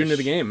 dude, I wish. student of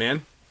the game,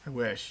 man. I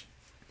wish.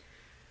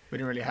 We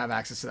didn't really have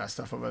access to that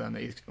stuff over there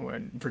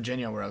in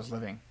Virginia where I was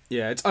living.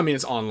 Yeah, it's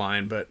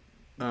online, but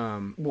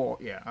Well,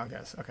 yeah, I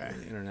guess. Okay.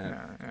 internet.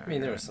 I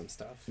mean, there was some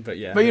stuff. But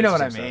yeah, But you know there's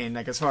what I some stuff. mean,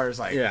 as far as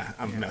Yeah,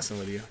 I'm messing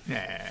with you.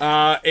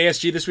 Yeah.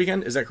 ASG this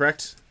weekend, is that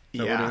correct? Is that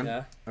what we're Yeah. doing?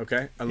 Yeah,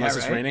 Okay, unless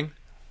it's right? raining.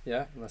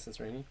 yeah, unless it's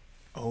raining.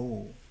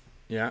 Oh.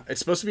 Yeah, it's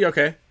supposed to be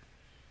okay.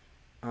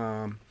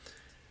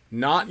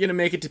 Not gonna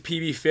make it to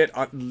PB Fit,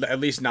 at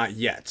least not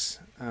yet.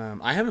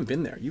 I haven't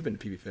been there. You've been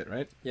to PB Fit,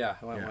 right? Yeah,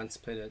 I went once,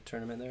 played a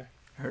tournament there.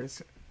 I heard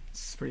it's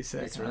pretty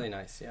sick. It's really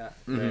nice, yeah.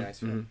 Very nice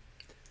field.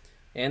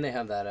 And they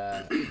have that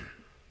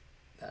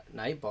that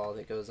night ball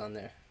that goes on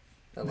there.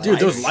 Dude,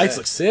 those lights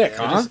look sick,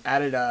 I huh? just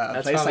added a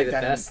That's place probably like the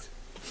that best.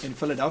 in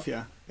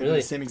Philadelphia. Really?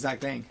 The same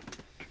exact thing.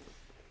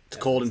 It's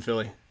cold in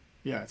Philly.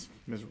 Yeah, it's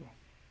miserable.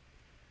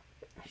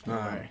 No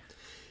way.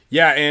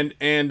 Yeah, and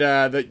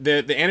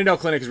the Annandale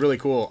Clinic is really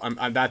cool.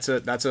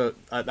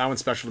 That one's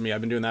special to me.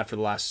 I've been doing that for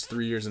the last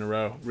 3 years in a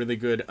row. Really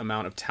good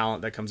amount of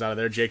talent that comes out of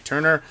there. Jake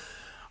Turner,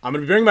 I'm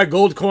gonna be bringing my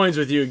gold coins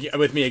with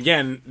me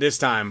again this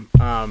time.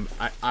 I'm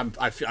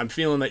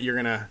feeling that you're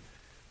gonna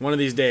one of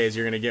these days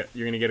you're gonna get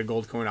a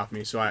gold coin off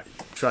me. So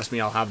trust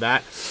me, I'll have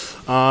that.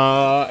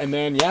 And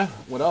then yeah,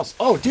 what else?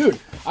 Oh, dude,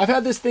 I've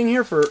had this thing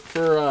here for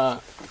the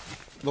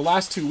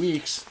last 2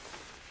 weeks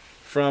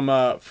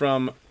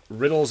from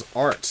Riddle's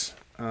Art.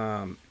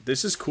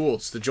 This is cool.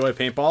 It's the Joy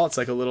Paintball. It's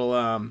like a little,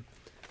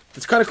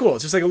 it's kind of cool.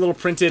 It's just like a little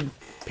printed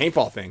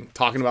paintball thing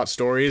talking about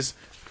stories.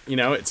 You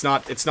know, it's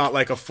not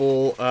like a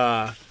full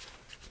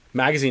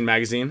magazine,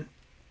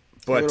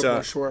 but it's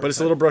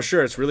a little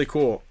brochure. It's really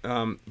cool.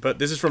 But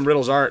this is from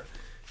Riddle's Art,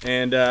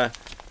 and I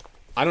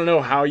don't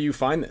know how you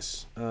find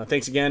this.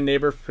 Thanks again,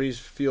 neighbor. Please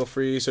feel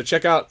free. So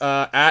check out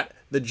at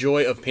the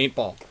Joy of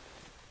Paintball.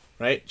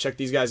 Right, check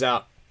these guys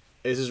out.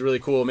 This is really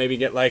cool. Maybe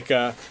get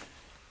a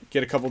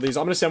couple of these.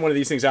 I'm gonna send one of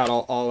these things out.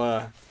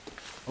 I'm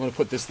gonna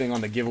put this thing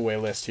on the giveaway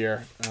list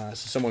here, so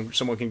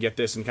someone can get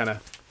this and kind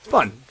of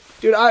fun,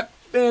 dude.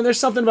 There's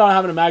something about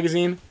having a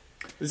magazine.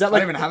 Is that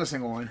like? I don't even have a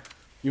single one.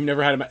 You've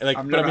never had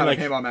I've never had a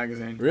paintball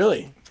magazine.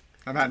 Really?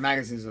 I've had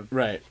magazines of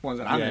ones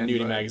that I'm in.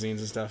 Nudie magazines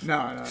and stuff. No,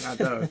 not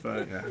those.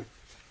 But yeah.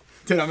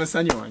 Dude, I'm gonna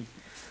send you one.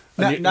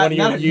 One of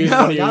your used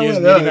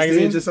nudie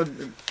magazines? Just a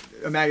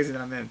magazine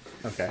that I'm in.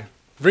 Okay.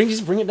 Bring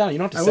it down. You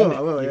don't have to send it.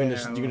 I will. You Yeah, can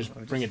just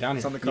bring it down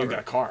here. on the You cover. got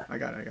a car. I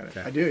got it.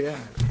 Okay. I do, yeah.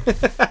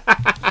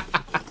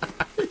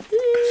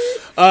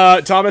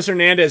 Thomas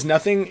Hernandez,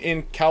 nothing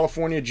in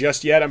California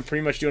just yet. I'm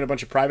pretty much doing a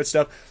bunch of private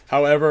stuff.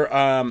 However,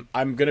 I'm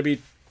going to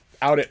be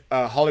out at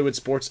Hollywood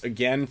Sports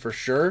again for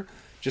sure.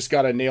 Just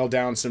got to nail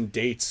down some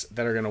dates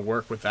that are going to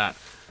work with that.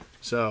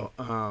 So,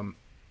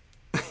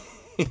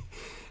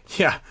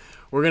 yeah,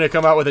 we're going to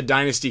come out with a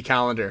Dynasty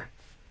calendar.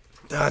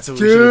 That's what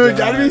we should have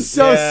done. That'd be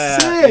so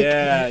sick.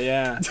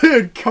 Yeah.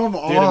 Dude, come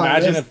on. Dude,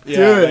 imagine let's if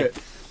do it.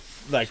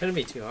 Like, Shouldn't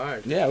be too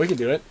hard. yeah, we can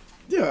do it.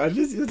 Yeah,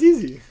 it's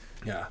easy.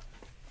 Yeah.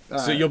 All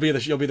So right. you'll be the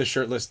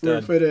shirtless.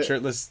 We'll put it-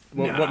 Shirtless.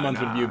 What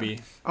month would you be?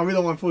 I'll be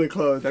the one fully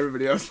clothed.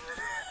 Everybody else.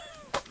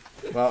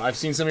 Well, I've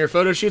seen some of your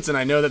photo shoots, and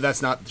I know that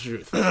that's not the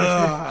truth.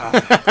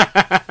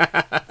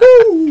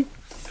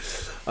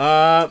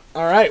 All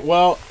right.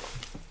 Well,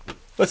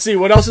 let's see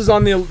what else is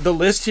on the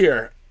list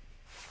here.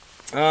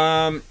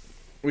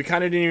 We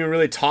kind of didn't even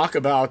really talk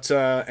about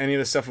any of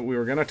the stuff that we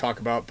were going to talk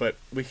about, but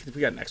we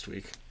got next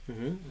week.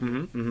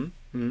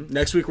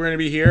 Next week we're going to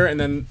be here, and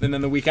then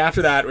the week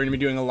after that we're going to be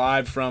doing a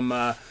live from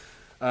a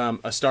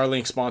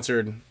Starlink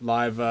sponsored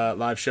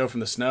live show from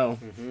the snow.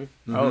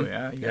 Oh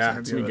yeah, It's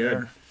gonna be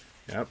good.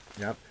 Yep.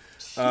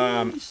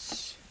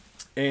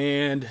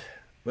 And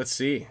let's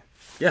see.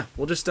 Yeah,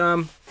 we'll just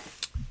talk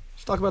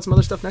about some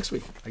other stuff next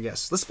week, I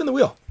guess. Let's spin the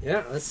wheel.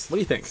 Yeah, What do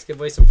you think? let's give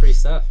away some free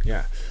stuff.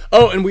 Yeah.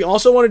 Oh, and we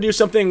also want to do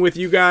something with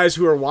you guys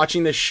who are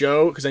watching this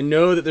show, because I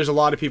know that there's a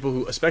lot of people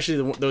who, especially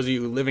those of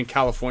you who live in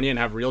California and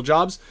have real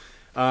jobs,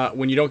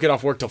 when you don't get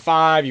off work till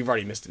 5, you've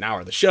already missed an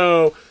hour of the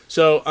show.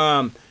 So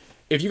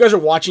if you guys are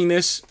watching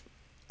this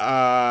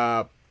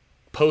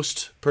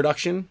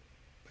post-production,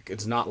 like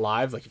it's not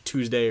live, like a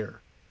Tuesday or,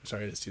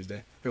 sorry, it is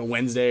Tuesday, like a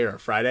Wednesday or a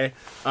Friday,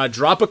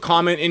 drop a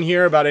comment in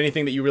here about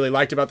anything that you really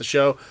liked about the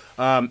show,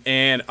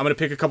 and I'm going to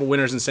pick a couple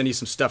winners and send you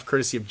some stuff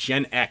courtesy of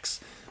Gen X.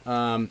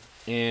 And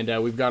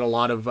we've got a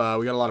lot of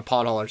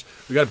pod haulers.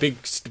 We got a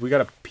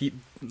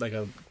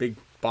big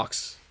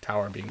box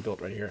tower being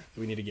built right here.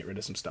 We need to get rid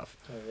of some stuff.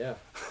 Oh yeah.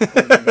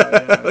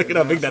 Look at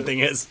how big that thing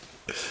is.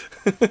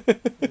 We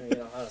got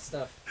a lot of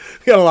stuff.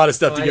 We got a lot of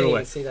stuff to I give didn't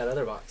away. even see that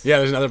other box. Yeah,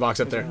 there's another box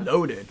up there.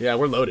 Loaded. Yeah,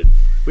 we're loaded.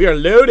 We are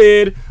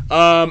loaded.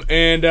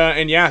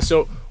 And yeah,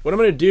 so what I'm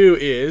gonna do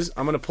is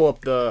I'm gonna pull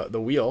up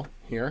the wheel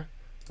here.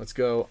 Let's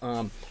go.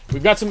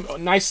 We've got some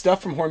nice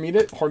stuff from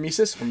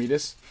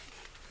Hormesis.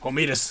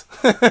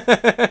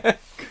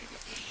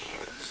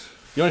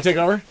 You want to take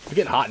over? It's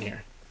getting hot in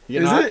here. You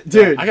getting Is hot? it?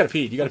 Dude. I gotta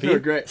pee. You gotta I feel pee?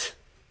 great.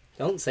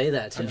 Don't say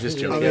that. I'm just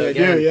I joking. mean, I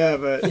do, yeah,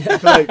 but I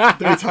feel like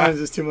 3 times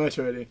is too much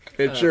already.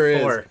 It sure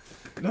is. 4.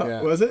 No,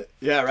 Yeah. was it?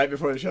 Yeah, right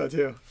before the show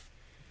too.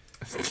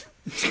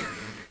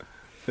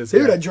 This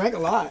Dude, guy. I drank a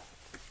lot.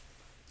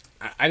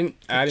 I didn't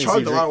see Chugged you a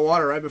lot drink. of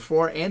water right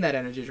before and that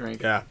energy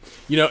drink. Yeah.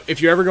 You know,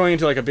 if you're ever going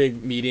into like a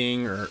big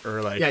meeting or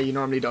like Yeah, you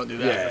normally don't do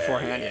that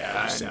beforehand.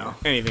 yeah, I know.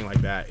 anything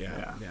like that.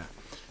 Yeah.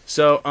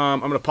 So I'm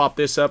gonna pop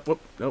this up. Whoop,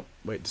 nope.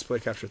 Wait, display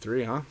capture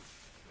 3, huh?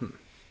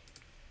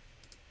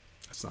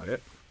 That's not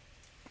it.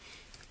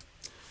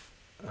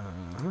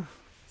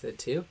 Is it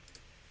 2?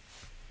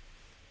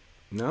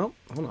 No,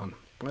 hold on.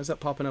 Why is that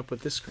popping up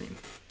with this screen?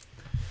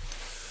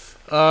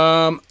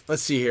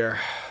 Let's see here.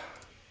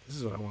 This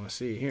is what I want to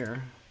see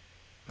here.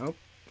 Oh,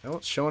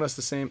 it's showing us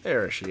the same.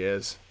 There she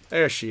is.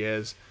 There she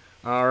is.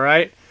 All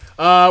right.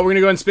 We're going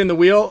to go ahead and spin the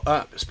wheel.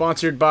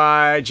 Sponsored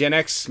by Gen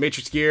X,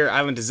 Matrix Gear,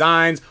 Island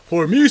Designs,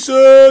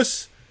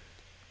 Hormesis.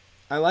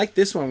 I like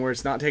this one where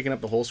it's not taking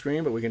up the whole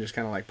screen, but we can just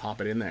kind of like pop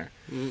it in there.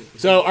 Mm-hmm.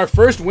 So our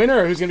first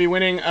winner who's going to be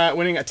winning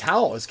a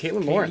towel is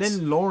Caitlin Lawrence.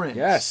 Caitlin Lawrence.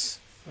 Yes.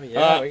 Oh,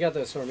 yeah, we got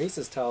those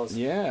Hormesis towels.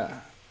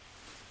 Yeah.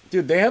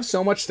 Dude, they have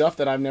so much stuff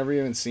that I've never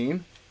even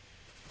seen.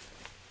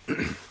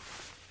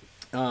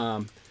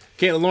 Caitlin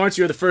Lawrence,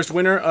 you're the first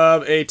winner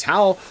of a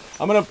towel.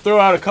 I'm going to throw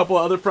out a couple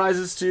of other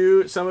prizes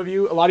to some of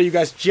you. A lot of you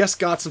guys just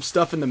got some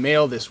stuff in the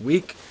mail this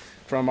week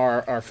from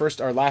our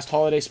last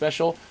holiday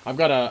special. I've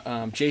got a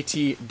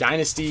JT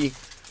Dynasty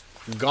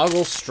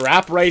goggle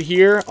strap right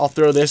here. I'll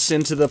throw this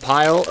into the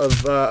pile of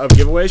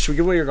giveaways. Should we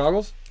give away your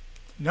goggles?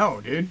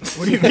 No, dude.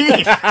 What do you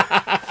mean?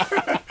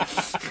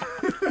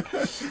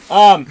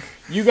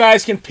 You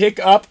guys can pick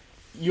up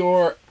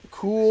your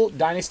cool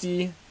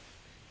Dynasty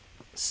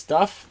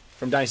stuff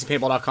from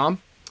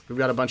dynastypaintball.com. We've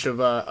got a bunch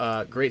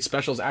of great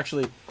specials.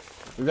 Actually,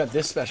 we've got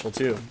this special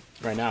too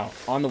right now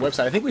on the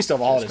website. I think we still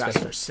have all holiday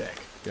specials. Are sick.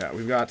 Yeah,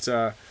 we've got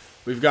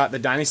the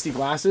Dynasty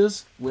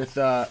glasses with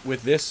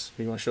this.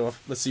 You want to show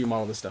off? Let's see you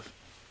model this stuff.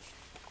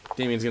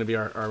 Damien's gonna be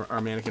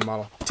our mannequin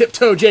model.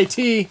 Tiptoe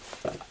JT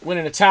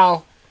winning a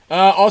towel.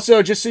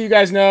 Also, just so you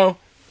guys know,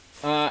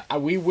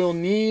 we will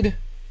need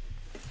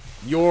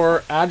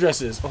your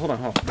addresses. Oh, hold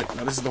on. Wait,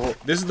 no, this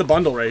is the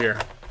bundle right here.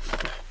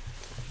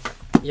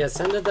 Yeah,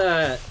 send to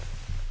the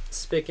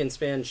Spick and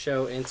Span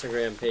Show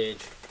Instagram page.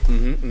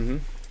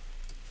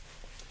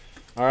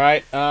 All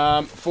right,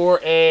 for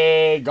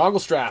a goggle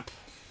strap.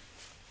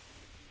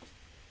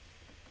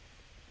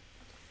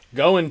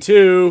 Going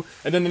to,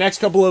 and then the next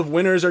couple of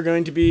winners are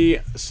going to be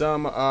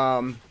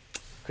some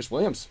Chris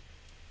Williams.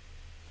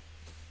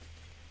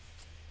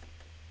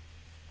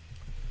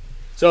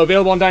 So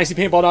available on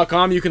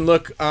dynastypaintball.com. You can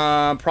look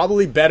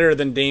probably better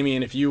than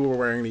Damien if you were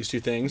wearing these two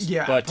things.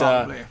 Yeah, but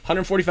probably.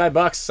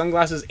 $145,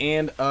 sunglasses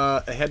and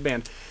a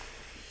headband.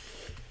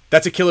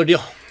 That's a killer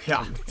deal.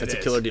 Yeah, that's a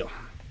killer deal.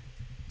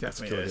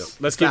 Definitely Killer is. deal.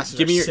 Let's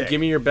give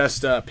me your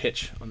best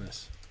pitch on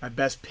this. My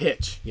best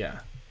pitch.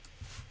 Yeah.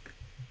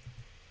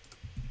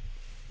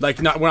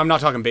 Like not when I'm not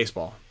talking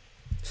baseball.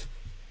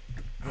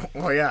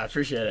 Well, yeah, I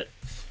appreciate it.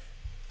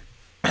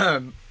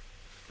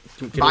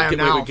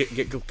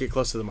 Get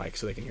close to the mic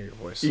so they can hear your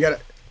voice. You gotta.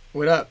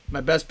 What up?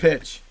 My best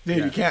pitch, dude.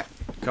 Yeah. You can't.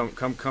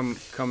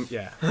 Come.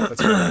 Yeah.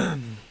 That's right.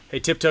 Hey,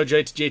 Tiptoe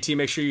JT,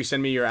 make sure you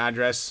send me your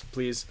address,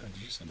 please.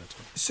 Did you send that to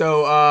me?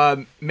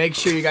 So make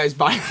sure you guys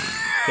buy.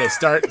 Okay,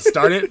 start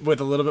it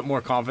with a little bit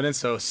more confidence.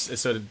 So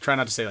try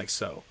not to say like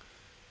so.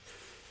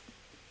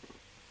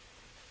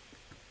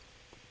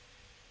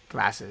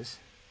 Glasses.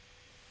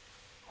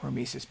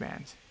 Hormesis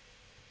bands.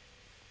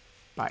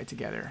 Buy it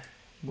together.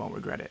 You won't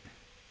regret it.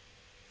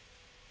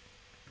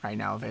 Right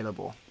now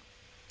available.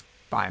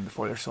 Buy them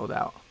before they're sold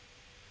out.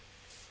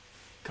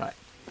 Cut.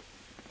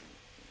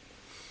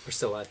 We're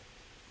still live.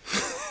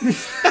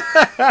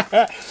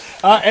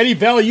 Eddie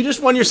Bell, you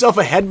just won yourself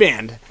a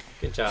headband.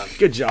 Good job.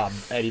 Good job,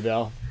 Eddie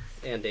Bell.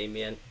 And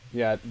Damien.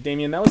 Yeah,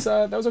 Damien, that was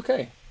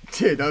okay.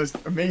 Dude, that was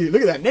amazing.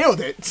 Look at that. Nailed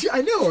it.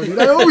 I know, dude.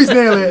 I always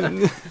nail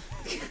it.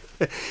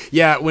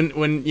 Yeah, when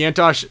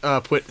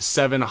Yantosh put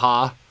 7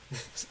 ha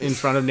in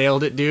front of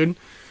nailed it, dude.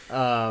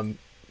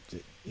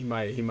 He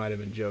might have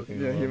been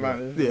joking. Yeah, he might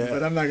have. Yeah.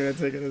 But I'm not gonna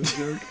take it as a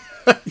joke.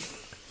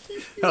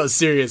 That was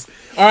serious.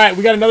 All right,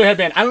 we got another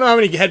headband. I don't know how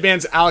many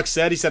headbands Alex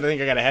said. He said I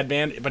think I got a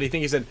headband, but I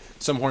think he said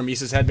some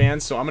Hormesis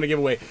headbands. So I'm gonna give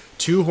away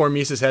 2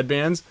 Hormesis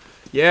headbands.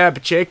 Yeah,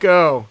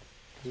 Pacheco.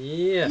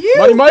 Yeah.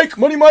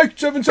 Money Mike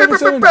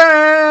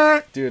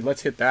 777. Dude,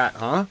 let's hit that,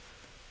 huh?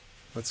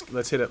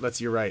 Let's hit it.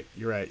 You're right.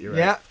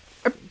 Yeah.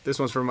 This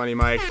one's for Money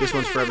Mike. This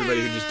one's for everybody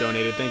who just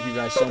donated. Thank you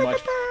guys so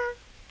much.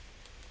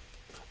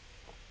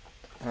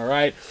 All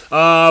right.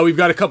 We've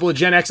got a couple of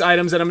Gen X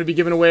items that I'm going to be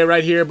giving away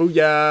right here.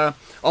 Booyah.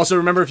 Also,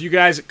 remember, if you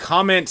guys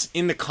comment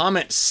in the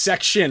comment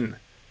section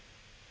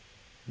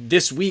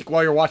this week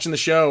while you're watching the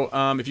show,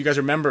 if you guys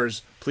are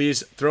members,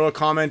 please throw a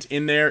comment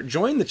in there.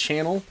 Join the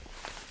channel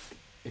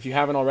if you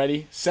haven't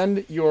already.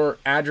 Send your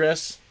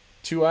address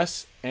to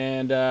us,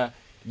 and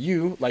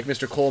you, like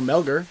Mr. Cole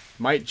Melger,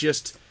 might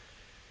just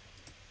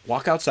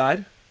walk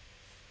outside,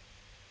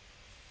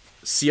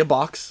 see a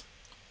box.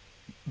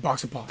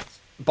 Box of pods.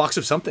 Box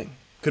of something.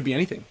 Could be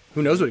anything.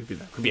 Who knows what it could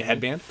be? Could be a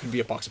headband. Could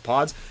be a box of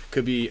pods.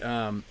 Could be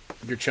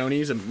your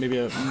chonies, maybe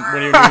one of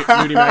your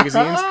nudie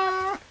magazines.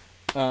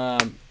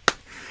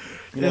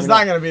 It's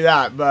not going to be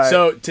that, but...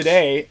 So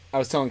today, I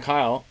was telling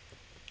Kyle,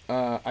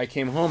 I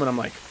came home and I'm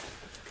like,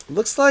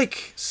 looks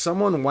like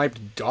someone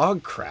wiped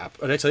dog crap.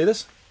 Oh, did I tell you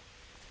this?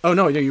 Oh,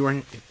 no, you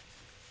weren't...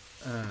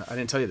 I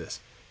didn't tell you this.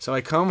 So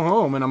I come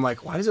home and I'm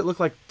like, why does it look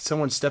like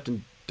someone stepped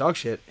in dog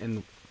shit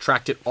and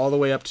tracked it all the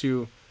way up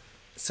to...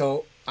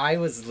 So I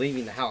was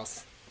leaving the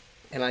house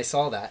and I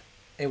saw that.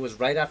 It was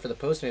right after the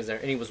postman was there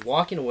and he was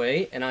walking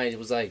away and I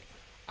was like,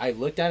 I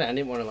looked at it. I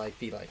didn't want to like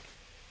be like,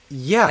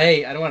 Yeah.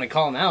 hey, I don't want to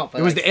call him out. But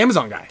It was like, the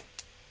Amazon guy.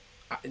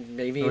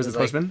 maybe It it was was the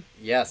like, postman?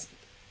 yes.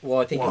 Well,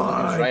 I think it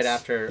was right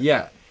after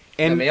Yeah.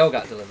 the And mail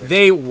got delivered.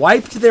 they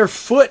wiped their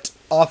foot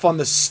off on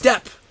the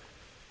step,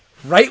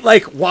 right,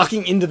 like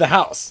walking into the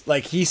house.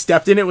 Like he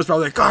stepped in, it was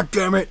probably like, God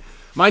damn it.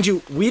 Mind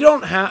you,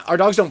 our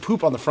dogs don't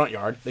poop on the front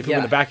yard. They poop in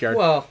Yeah. the backyard.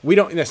 Well- we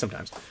don't, yeah,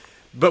 sometimes.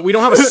 But we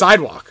don't have a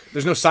sidewalk.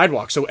 There's no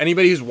sidewalk. So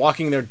anybody who's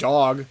walking their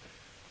dog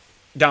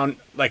down,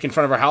 like in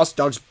front of our house,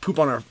 dogs poop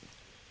on our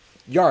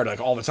yard, like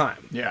all the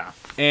time. Yeah.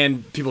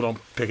 And people don't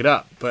pick it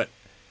up. But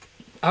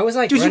I was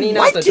like Dude, you running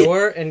out the wiped it.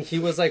 door, and he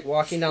was like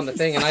walking down the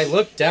thing, and I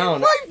looked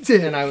down, wiped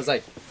it. and I was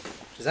like,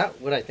 "Is that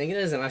what I think it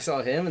is?" And I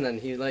saw him, and then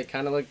he like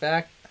kind of looked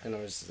back, and I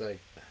was just like,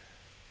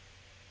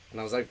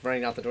 and I was like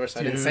running out the door, so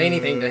I didn't say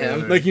anything to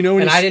him. like, you know,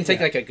 when And you I didn't take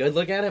like a good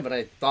look at it, but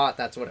I thought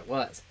that's what it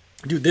was.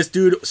 Dude, this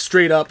dude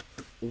straight up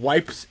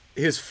wiped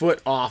his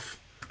foot off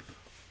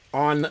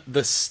on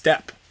the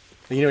step.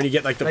 You know, when you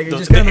get like the, Like, it the,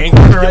 just the got in the angle,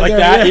 corner you get right like there,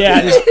 that.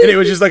 yeah. Yeah, and it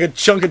was just like a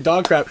chunk of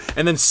dog crap.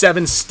 And then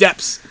 7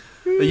 steps.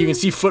 Like, you can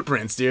see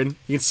footprints, dude.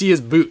 You can see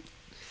his boot,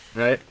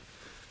 right?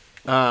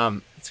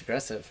 It's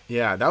aggressive.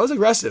 Yeah, that was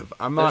aggressive.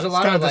 I'm There's not. a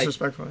lot Kind of of like,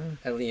 disrespectful.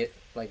 Yeah. at least,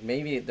 like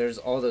maybe there's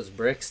all those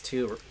bricks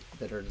too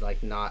that are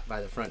like not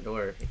by the front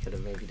door. It could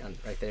have maybe done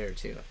right there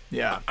too,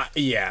 Yeah.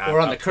 Yeah. or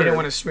on the They curb. didn't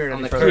want to smear it on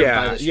any the further. curb by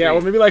Yeah, the yeah. street.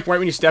 Well, maybe like right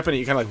when you step in it,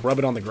 you kind of like rub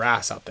it on the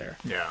grass out there.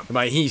 Yeah.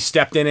 But he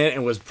stepped in it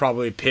and was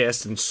probably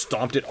pissed and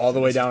stomped it all the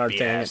way down our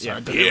Yeah, thing. so Yeah,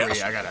 delivery,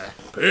 pissed. I gotta.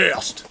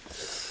 Pissed.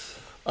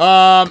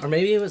 Or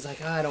maybe it was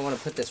like, I don't want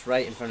to put this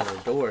right in front of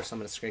the door, so I'm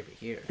gonna scrape it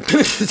here.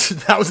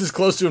 That was as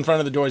close to in front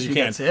of the door as you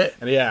can. That's it.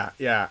 And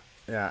yeah.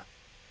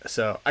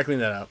 So I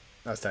cleaned that up.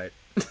 That was tight.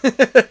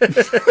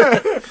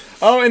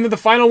 Oh, and then the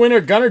final winner,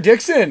 Gunnar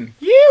Dixon.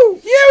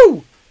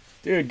 You,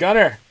 dude,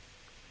 Gunnar.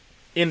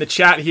 In the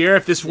chat here,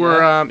 if this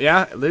were,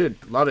 dude,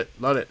 love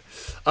it.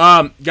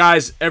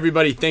 Guys,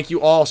 everybody, thank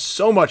you all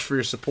so much for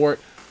your support.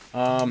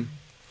 Thanks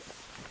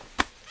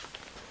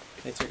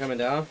for coming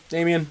down.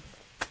 Damien,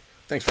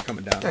 thanks for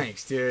coming down.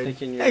 Thanks, dude.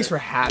 Taking your, Thanks for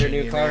having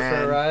your new me, car man.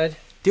 for a ride.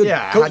 Dude,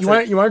 Yeah, go,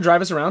 that's you want to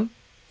drive us around?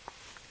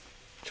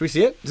 Should we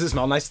see it? Does it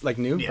smell nice, like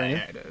new? Yeah, brand new?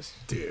 yeah, it is.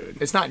 Dude,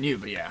 It's not new,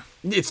 but yeah.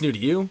 it's new to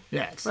you.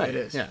 Yeah, it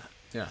is. Yeah.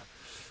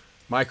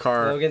 My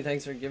car. Logan,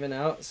 thanks for giving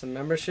out some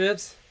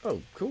memberships.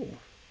 Oh, cool.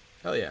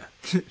 Hell yeah.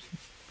 There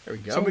we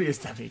go. Somebody is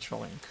definitely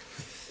trolling.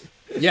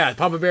 Yeah,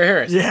 Papa Bear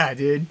Harris. Yeah,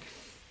 dude.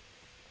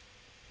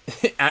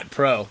 At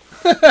pro.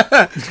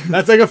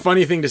 That's like a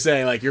funny thing to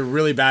say. Like, you're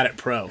really bad at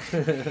pro.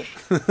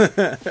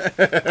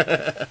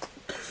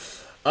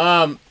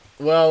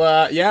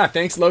 Yeah.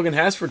 Thanks, Logan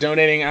Hess, for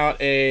donating out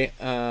a.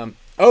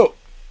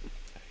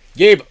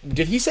 Gabe,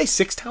 did he say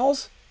 6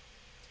 towels?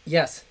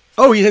 Yes.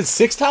 Oh, he had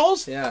 6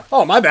 towels? Yeah.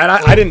 Oh, my bad.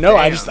 I didn't know.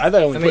 damn. I thought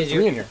I only How put many did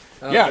 3 you- in here.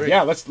 Oh, Yeah. 3.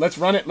 Let's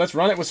run it. Let's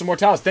run it with some more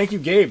towels. Thank you,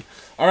 Gabe.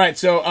 All right.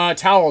 So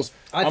towels.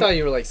 I thought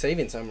you were like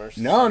saving some or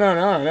something. No.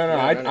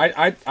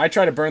 Yeah, I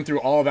try to burn through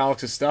all of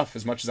Alex's stuff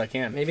as much as I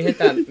can. Maybe hit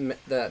that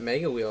that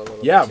mega wheel a little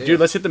Yeah, bit too. dude,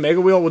 let's hit the mega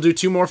wheel. We'll do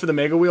 2 more for the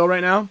mega wheel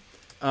right now.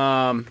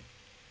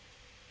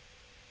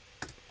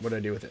 What did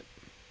I do with it?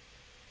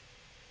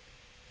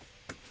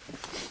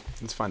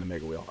 Let's find the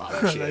mega wheel. Oh,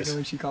 there she Like is.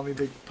 when she called me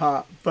Big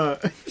Pop,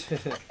 but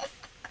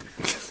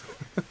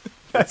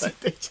that's what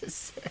they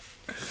just said.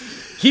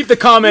 Keep the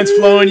comments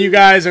flowing. You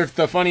guys are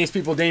the funniest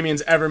people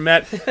Damien's ever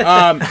met.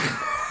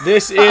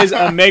 This is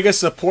a mega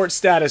support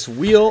status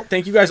wheel.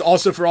 Thank you guys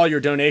also for all your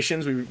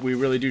donations. We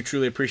really do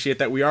truly appreciate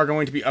that. We are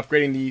going to be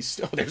upgrading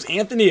these. Oh, there's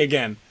Anthony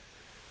again.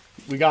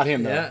 We got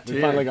him though. Yeah, We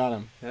dude. finally got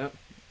him. Yep.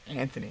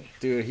 Anthony.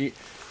 Dude,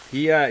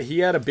 he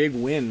had a big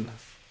win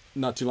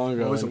not too long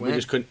ago. What was the and win? We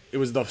just couldn't. It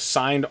was the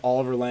signed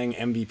Oliver Lang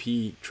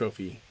MVP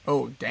trophy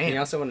Oh, And damn. he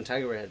also won a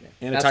Tiger headband.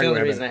 and That's a Tiger the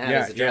only ribbon. reason I had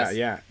Yeah, his address.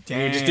 yeah.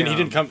 And he just didn't. He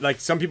didn't come. Like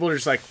some people are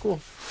just like, cool,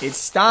 It's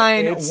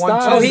Stein. It's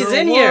one, Stein. Oh, two, he's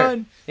zero, in here.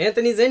 one.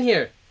 Anthony's in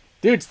here.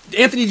 dude.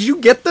 Anthony, did you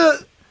get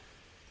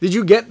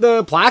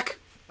the plaque?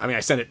 I mean, I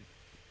sent it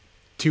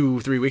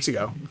 2-3 weeks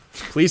ago.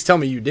 Please tell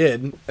me you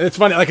did. And it's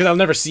funny, like, 'cause I've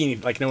never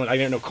seen like no one. I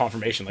didn't know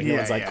confirmation. Like no Yeah,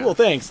 one's like, yeah. cool,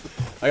 thanks.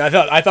 Like I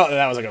thought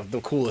that was like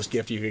the coolest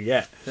gift you could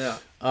get. Yeah.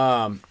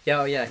 Yeah.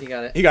 Oh yeah, he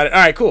got it. He got it. All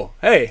right, cool.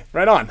 Hey,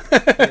 right on.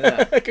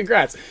 Yeah.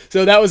 Congrats.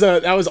 So that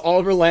was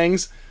Oliver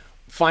Lang's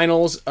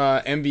finals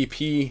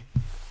MVP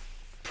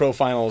pro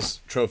finals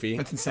trophy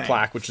That's insane.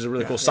 plaque, which is a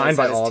really cool, Yeah, signed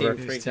by his team Oliver.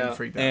 freaked His team out.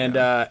 freaked out, And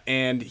yeah.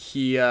 and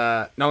he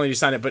not only did he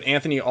sign it, but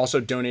Anthony also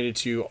donated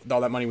to all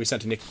that money we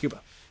sent to Nikki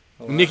Cuba.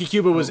 wow. Nikki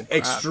Cuba was crap.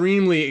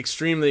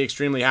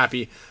 extremely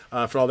happy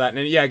for all that.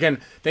 And yeah, again,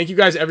 thank you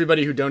guys,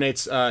 everybody who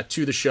donates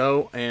to the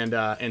show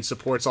and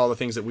supports all the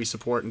things that we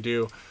support and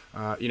do.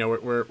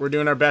 We're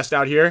doing our best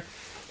out here.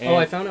 And, Oh,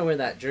 I found out where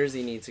that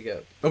jersey needs to go.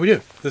 Oh, we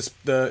do.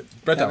 The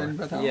bread Kevin,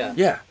 tower. Bethel? Yeah.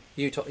 Yeah,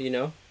 You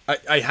know?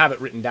 I have it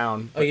written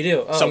down. Oh, you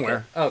do? Oh,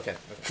 Somewhere. Okay.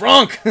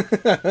 Frank,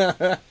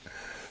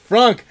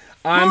 Frank,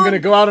 I'm gonna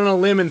go out on a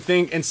limb and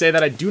say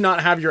that I do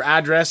not have your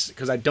address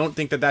because I don't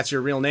think that that's your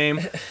real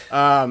name.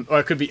 Or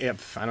it could be.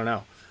 I don't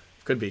know.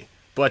 Could be.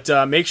 But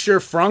make sure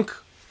Frank,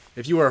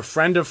 if you are a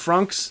friend of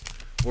Frank's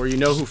or you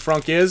know who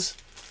Frank is,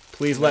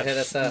 Please Hit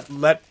us up.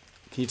 Can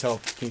you tell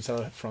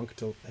Frank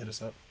to hit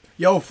us up?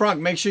 Yo, Frank,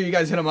 make sure you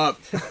guys hit him up.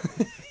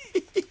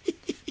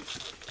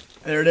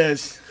 There it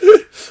is.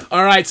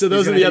 All right, so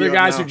those are the other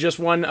guys now. who just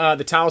won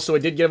the towels. So I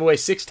did give away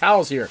 6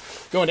 towels here.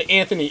 Going to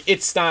Anthony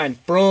Itzstein,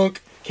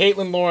 Brunk,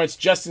 Caitlin Lawrence,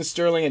 Justin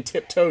Sterling, and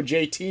Tiptoe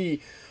JT.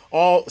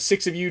 All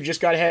 6 of you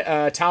just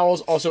got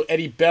towels. Also,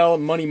 Eddie Bell,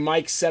 Money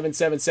Mike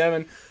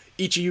 777.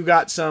 Each of you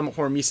got some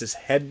Hormesis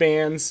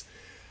headbands.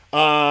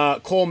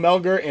 Cole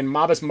Melger and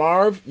Mabus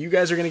Marv, you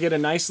guys are going to get a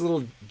nice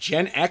little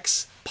Gen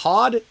X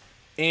pod.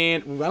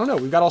 And I don't know,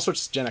 we've got all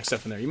sorts of Gen X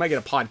stuff in there. You might get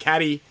a pod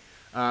caddy.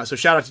 So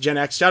shout out to Gen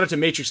X. Shout out to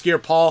Matrix Gear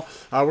Paul.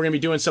 We're going to be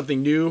doing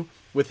something new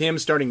with him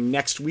starting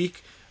next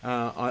week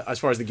as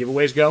far as the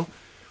giveaways go.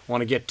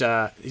 Want to get,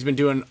 he's been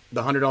doing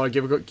the $100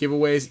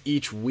 giveaways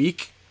each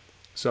week.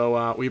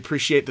 So we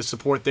appreciate the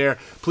support there.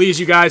 Please,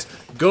 you guys,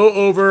 go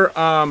over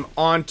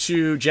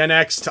onto Gen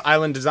X to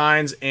Island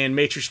Designs and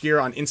Matrix Gear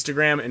on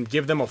Instagram and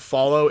give them a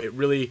follow. It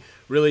really,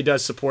 really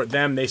does support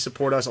them. They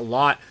support us a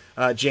lot.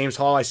 James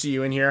Hall, I see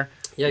you in here.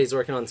 Yeah, he's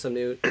working on some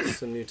new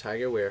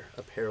Tiger Wear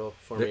apparel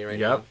for me right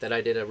now that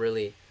I did a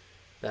really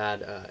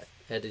bad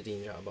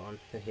editing job on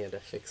that he had to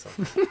fix on.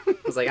 I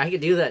was like, I could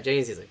do that,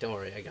 James. He's like, don't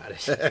worry, I got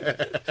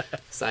it.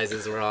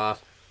 Sizes were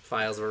off,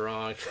 files were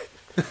wrong.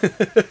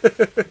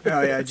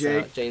 Oh yeah,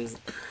 Jake. So,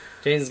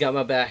 James got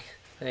my back.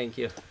 Thank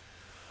you.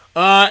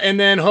 And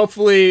then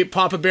hopefully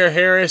Papa Bear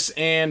Harris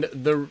and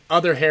the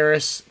other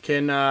Harris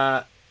can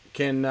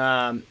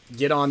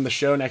get on the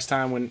show next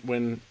time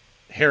when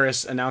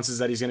Harris announces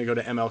that he's going to go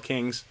to ML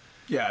Kings.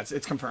 Yeah,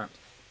 it's confirmed.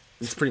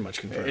 It's pretty much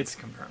confirmed. It's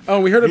confirmed. Oh,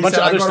 we heard a He bunch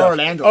said, of other "I go to stuff.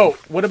 Orlando." Oh,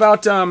 what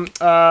about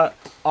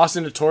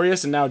Austin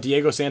Notorious and now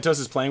Diego Santos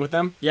is playing with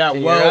them? Yeah,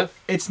 In well, Europe?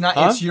 it's not.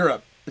 Huh? It's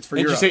Europe. It's for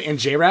Did Europe. you say in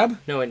J-Rab?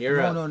 No, in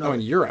Europe. No. Oh,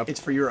 in Europe. It's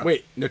for Europe.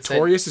 Wait,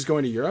 Notorious is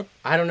going to Europe?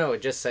 I don't know.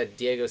 It just said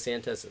Diego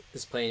Santos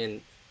is playing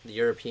in the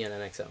European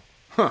NXL.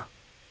 Huh.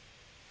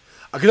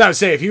 Because I would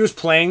say if he was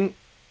playing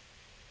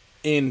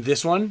in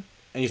this one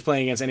and he's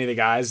playing against any of the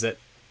guys that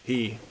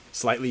he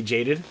slightly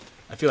jaded,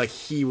 I feel like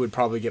he would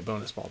probably get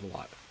bonus balled a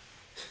lot.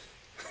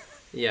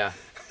 Yeah.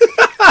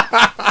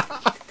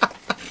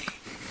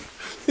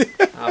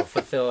 I'll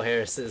fulfill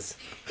Harris's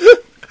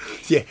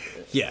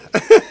Yeah.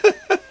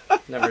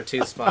 number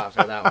 2 spot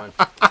for that one.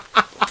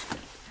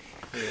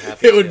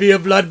 It would be a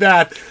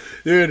bloodbath.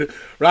 Dude,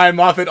 Ryan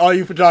Moffat, all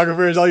you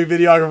photographers, all you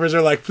videographers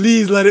are like,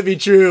 please let it be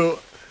true.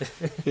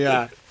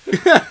 Yeah.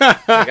 Like,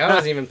 I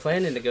wasn't even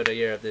planning to go to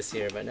Europe this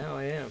year, but now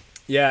I am.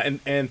 Yeah,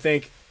 and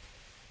think...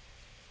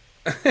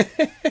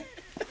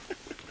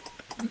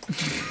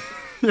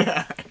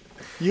 Yeah.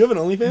 You have an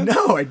OnlyFans?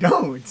 No, I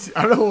don't.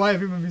 I don't know why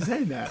people be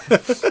saying that.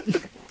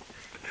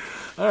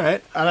 All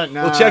right. I don't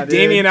know. We'll check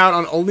Damien out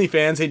on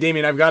OnlyFans. Hey,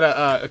 Damien, I've got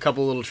a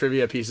couple little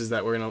trivia pieces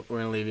that we're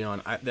gonna leave you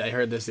on. I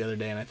heard this the other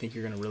day, and I think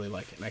you're gonna really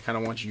like it. And I kind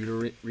of want you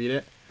to read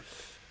it.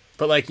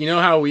 But like, you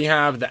know how we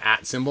have the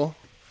 @ symbol?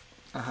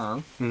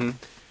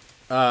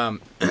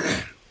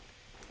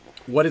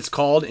 What it's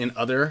called in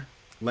other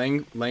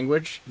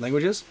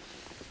languages?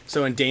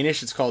 So in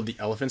Danish, it's called the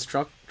elephant's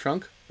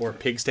trunk or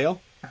pig's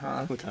tail.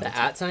 The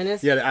 @ sign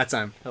is? Yeah, the @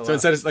 sign. Oh, so wow.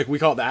 instead, it's like we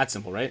call it the @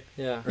 symbol, right?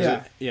 Yeah. Or is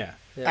Yeah. it- yeah.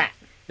 Yeah.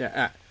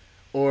 Yeah.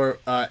 Or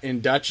in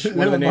Dutch, one of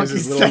Little the names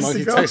is monkey's Little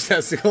Monkey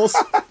testicles. Testicles.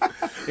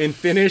 In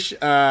Finnish,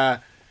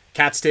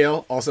 cat's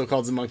tail, also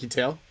called the monkey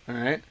tail. All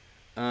right.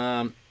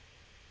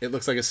 It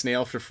looks like a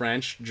snail for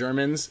French.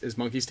 Germans is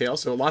monkey's tail.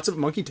 So lots of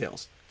monkey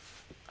tails.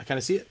 I kind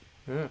of see it.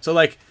 Yeah. So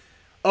like,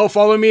 oh,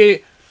 follow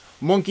me,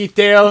 monkey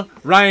tail,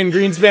 Ryan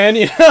Greenspan,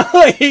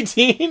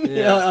 18,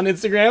 on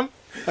Instagram.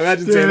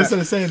 Imagine Dude, saying instead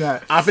that. of saying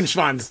that.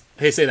 Affenschwanz.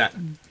 Hey, say that.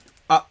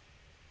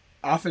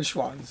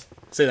 Affenschwanz.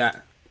 Say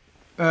that.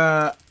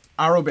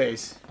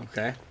 Arrowbase.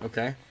 Okay.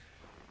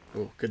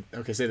 Oh, good.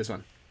 Okay, say this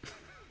one.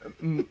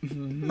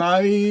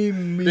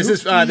 This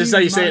is how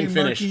you say it in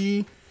Finnish.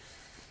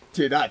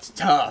 Dude, that's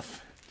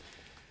tough.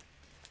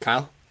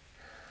 Kyle,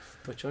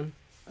 Which one?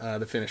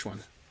 the Finnish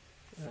one.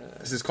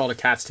 This is called a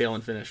cat's tail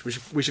in Finnish.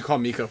 We should call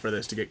Miko for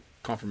this to get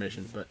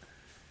confirmation, but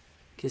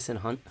Kissin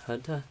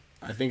Hunta?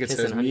 I think it Kiss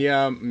says and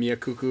hunt. Mia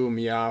Kuku,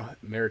 Mia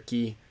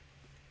Meriki,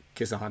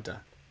 Kisahanta.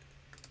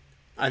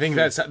 I think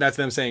that's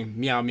them saying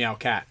meow meow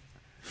cat.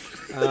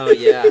 Oh,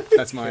 yeah.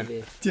 That's mine.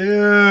 Could be.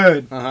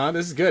 Dude.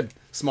 This is good.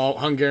 Small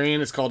Hungarian.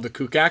 It's called the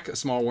kukak, a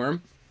small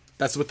worm.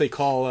 That's what they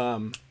call. I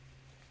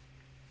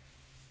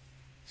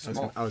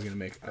was gonna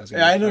make.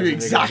 Yeah, I know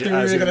exactly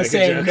what you're gonna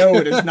say. No,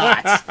 it is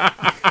not.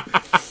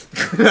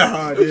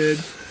 Oh, dude.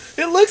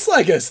 It looks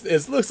like us.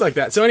 It looks like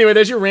that. So anyway,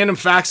 there's your random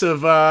facts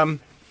of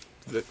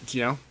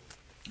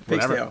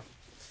Pig's whatever. tail.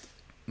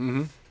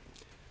 The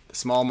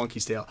small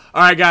monkey's tail.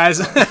 All right, guys.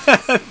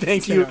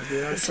 Thank you.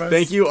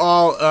 Thank you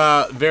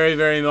all very,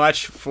 very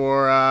much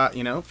for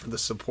for the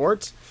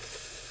support.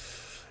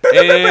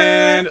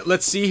 And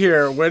let's see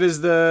here.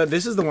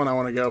 This is the one I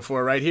want to go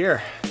for right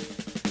here.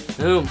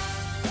 Boom.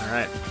 All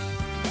right.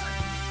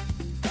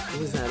 What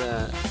was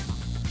that?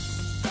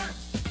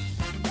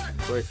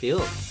 Corey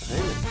Field.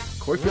 Diamond.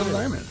 Corey Field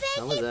Diamond.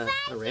 That was a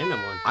random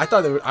one. I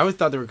always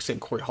thought they were saying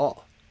Corey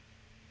Hall.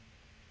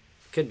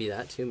 Could be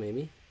that too,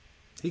 maybe.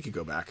 He could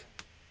go back.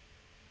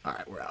 All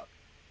right, we're out.